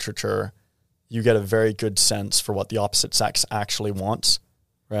preferences literature, you get a very good sense for what the opposite sex actually wants,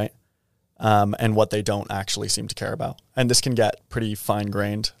 right? And what they don't actually seem to care about. And this can get pretty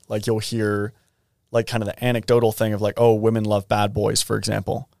fine-grained. Like you'll hear like kind of the anecdotal thing of like, oh, women love bad boys, for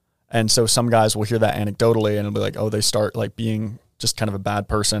example. And so some guys will hear that anecdotally and it'll be like, oh, they start like being just kind of a bad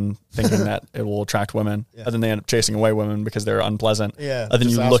person thinking that it will attract women. Yeah. And then they end up chasing away women because they're unpleasant. Yeah. And then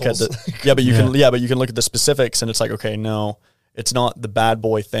you look at you can look at the specifics and it's like, okay, no, it's not the bad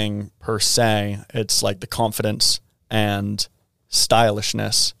boy thing per se. It's like the confidence and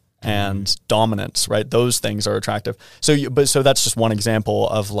stylishness and dominance, right? Those things are attractive. So that's just one example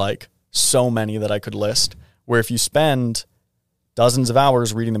of like so many that I could list, where if you spend dozens of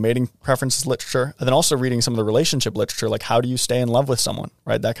hours reading the mating preferences literature and then also reading some of the relationship literature, like how do you stay in love with someone,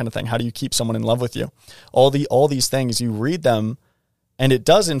 right? That kind of thing. How do you keep someone in love with you? All these things, you read them and it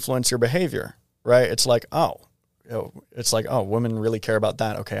does influence your behavior, right? It's like, oh, women really care about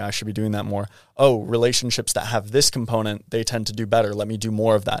that. Okay, I should be doing that more. Oh, relationships that have this component, they tend to do better. Let me do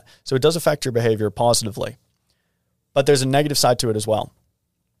more of that. So it does affect your behavior positively. But there's a negative side to it as well.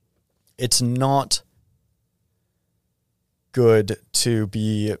 It's not good to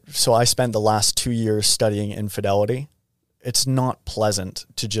be... So I spent the last 2 years studying infidelity. It's not pleasant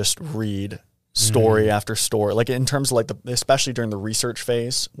to just read story after story, like in terms of like especially during the research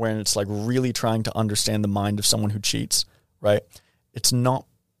phase when it's like really trying to understand the mind of someone who cheats, right? It's not,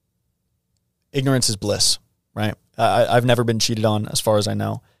 ignorance is bliss, right? I've never been cheated on as far as I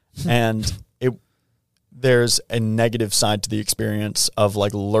know. And there's a negative side to the experience of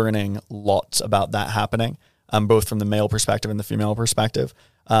like learning lots about that happening, both from the male perspective and the female perspective,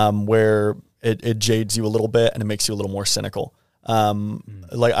 where it jades you a little bit and it makes you a little more cynical.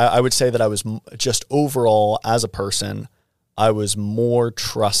 Like I would say that I was just overall as a person, I was more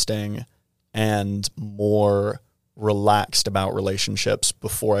trusting and more relaxed about relationships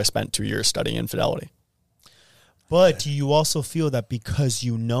before I spent 2 years studying infidelity. But do you also feel that because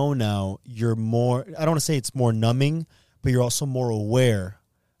you know now, you're more, I don't want to say it's more numbing, but you're also more aware.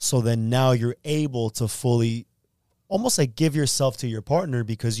 So then now you're able to fully almost like give yourself to your partner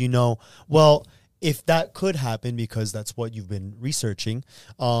because you know, well, if that could happen, because that's what you've been researching,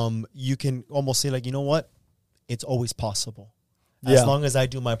 you can almost say like, you know what? It's always possible. As long as I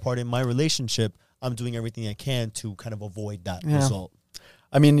do my part in my relationship, I'm doing everything I can to kind of avoid that result.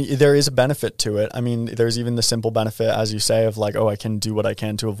 I mean, there is a benefit to it. I mean, there's even the simple benefit, as you say, of like, oh, I can do what I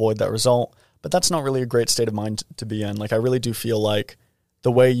can to avoid that result. But that's not really a great state of mind to be in. Like, I really do feel like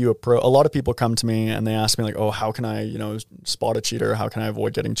the way you approach, a lot of people come to me and they ask me like, oh, how can I, spot a cheater? How can I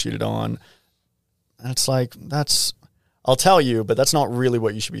avoid getting cheated on? And it's like, I'll tell you, but that's not really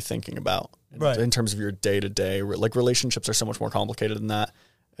what you should be thinking about in terms of your day-to-day. Like, relationships are so much more complicated than that.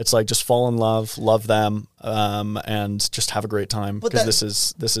 It's like, just fall in love them, and just have a great time, because this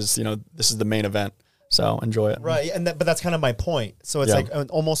is the main event. So enjoy it. Right. But that's kind of my point. So it's like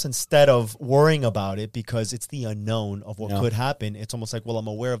almost instead of worrying about it because it's the unknown of what could happen, it's almost like, well, I'm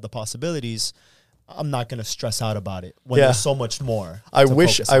aware of the possibilities. I'm not going to stress out about it when there's so much more. I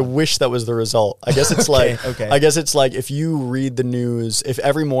wish that was the result. I guess it's I guess it's like if you read the news, if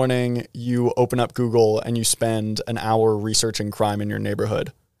every morning you open up Google and you spend an hour researching crime in your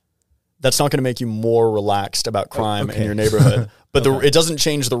neighborhood, that's not going to make you more relaxed about crime in your neighborhood. But it doesn't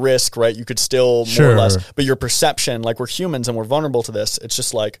change the risk, right? You could still more or less, but your perception, like, we're humans and we're vulnerable to this. It's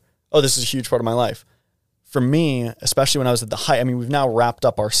just like, oh, this is a huge part of my life. For me, especially when I was at the height, I mean, we've now wrapped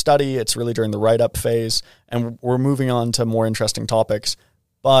up our study. It's really during the write-up phase, and we're moving on to more interesting topics.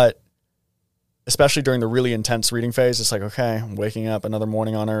 But especially during the really intense reading phase, it's like, okay, I'm waking up another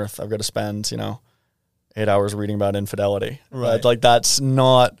morning on Earth. I've got to spend, 8 hours reading about infidelity. Right? Like, that's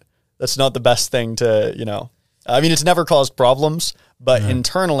not the best thing to, I mean, it's never caused problems, but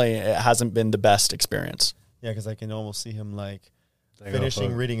internally it hasn't been the best experience. Yeah, because I can almost see him like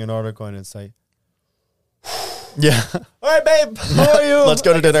finishing reading an article and it's like, yeah. All right, babe. How are you? Let's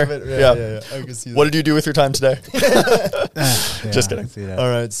go to dinner. Yeah. I can see that. What did you do with your time today? Just kidding. All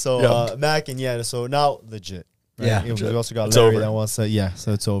right. So, Macken, so now legit. Right? Yeah. We also got Larry that wants to,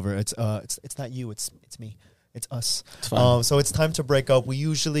 so it's over. It's not you, it's me. It's us. It's fine. So it's time to break up. We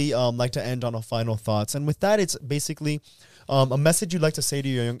usually like to end on a final thoughts. And with that, it's basically a message you'd like to say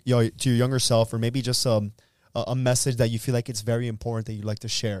to your younger self, or maybe just a message that you feel like it's very important that you'd like to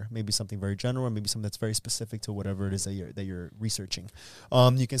share. Maybe something very general, or maybe something that's very specific to whatever it is that you're researching.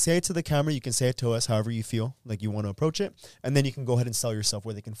 You can say it to the camera. You can say it to us, however you feel like you want to approach it. And then you can go ahead and sell yourself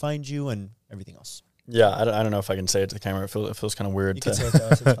where they can find you and everything else. Yeah, I don't know if I can say it to the camera. It feels kind of weird. You can say it to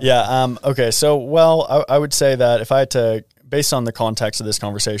us. Yeah. Okay. So, well, I would say that if I had to, based on the context of this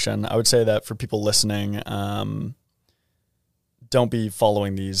conversation, I would say that for people listening, don't be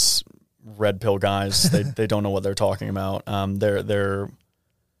following these red pill guys. They don't know what they're talking about. They're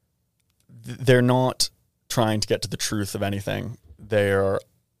not trying to get to the truth of anything. They're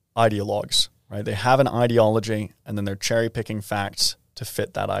ideologues, right? They have an ideology, and then they're cherry picking facts to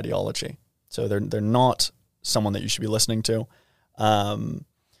fit that ideology. So they're not someone that you should be listening to. And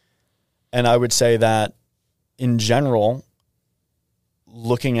I would say that in general,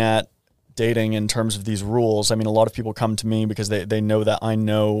 looking at dating in terms of these rules, I mean, a lot of people come to me because they know that I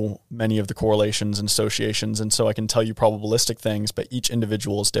know many of the correlations and associations, and so I can tell you probabilistic things, but each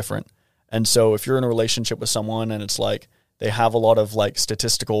individual is different. And so if you're in a relationship with someone and it's like they have a lot of like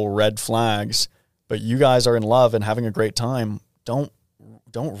statistical red flags, but you guys are in love and having a great time, don't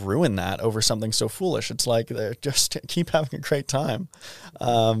ruin that over something so foolish. It's like just keep having a great time.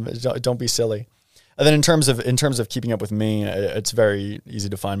 Don't be silly. And then in terms of keeping up with me, it's very easy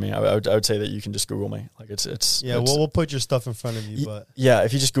to find me. I would say that you can just Google me. Like we'll put your stuff in front of you. But yeah,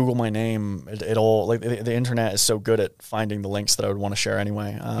 if you just Google my name, it'll like the internet is so good at finding the links that I would want to share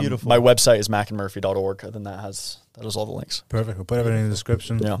anyway. Beautiful. My website is mackenmurphy.org, and then that has all the links. Perfect. We'll put everything in the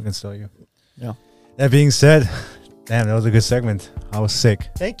description. Yeah. We can sell you. Yeah. That being said, damn, that was a good segment. I was sick.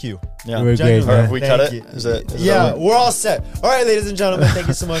 Thank you. Yeah. You were great, man. Have we cut Thank it? you. Is it Yeah, we're all set. All right, ladies and gentlemen, thank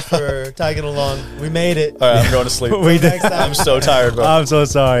you so much for tagging along. We made it. All right, I'm going to sleep. We did. Next time. I'm so tired, bro. I'm so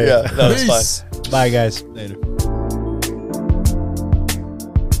sorry. Yeah, that was Peace. fine. Bye, guys. Later.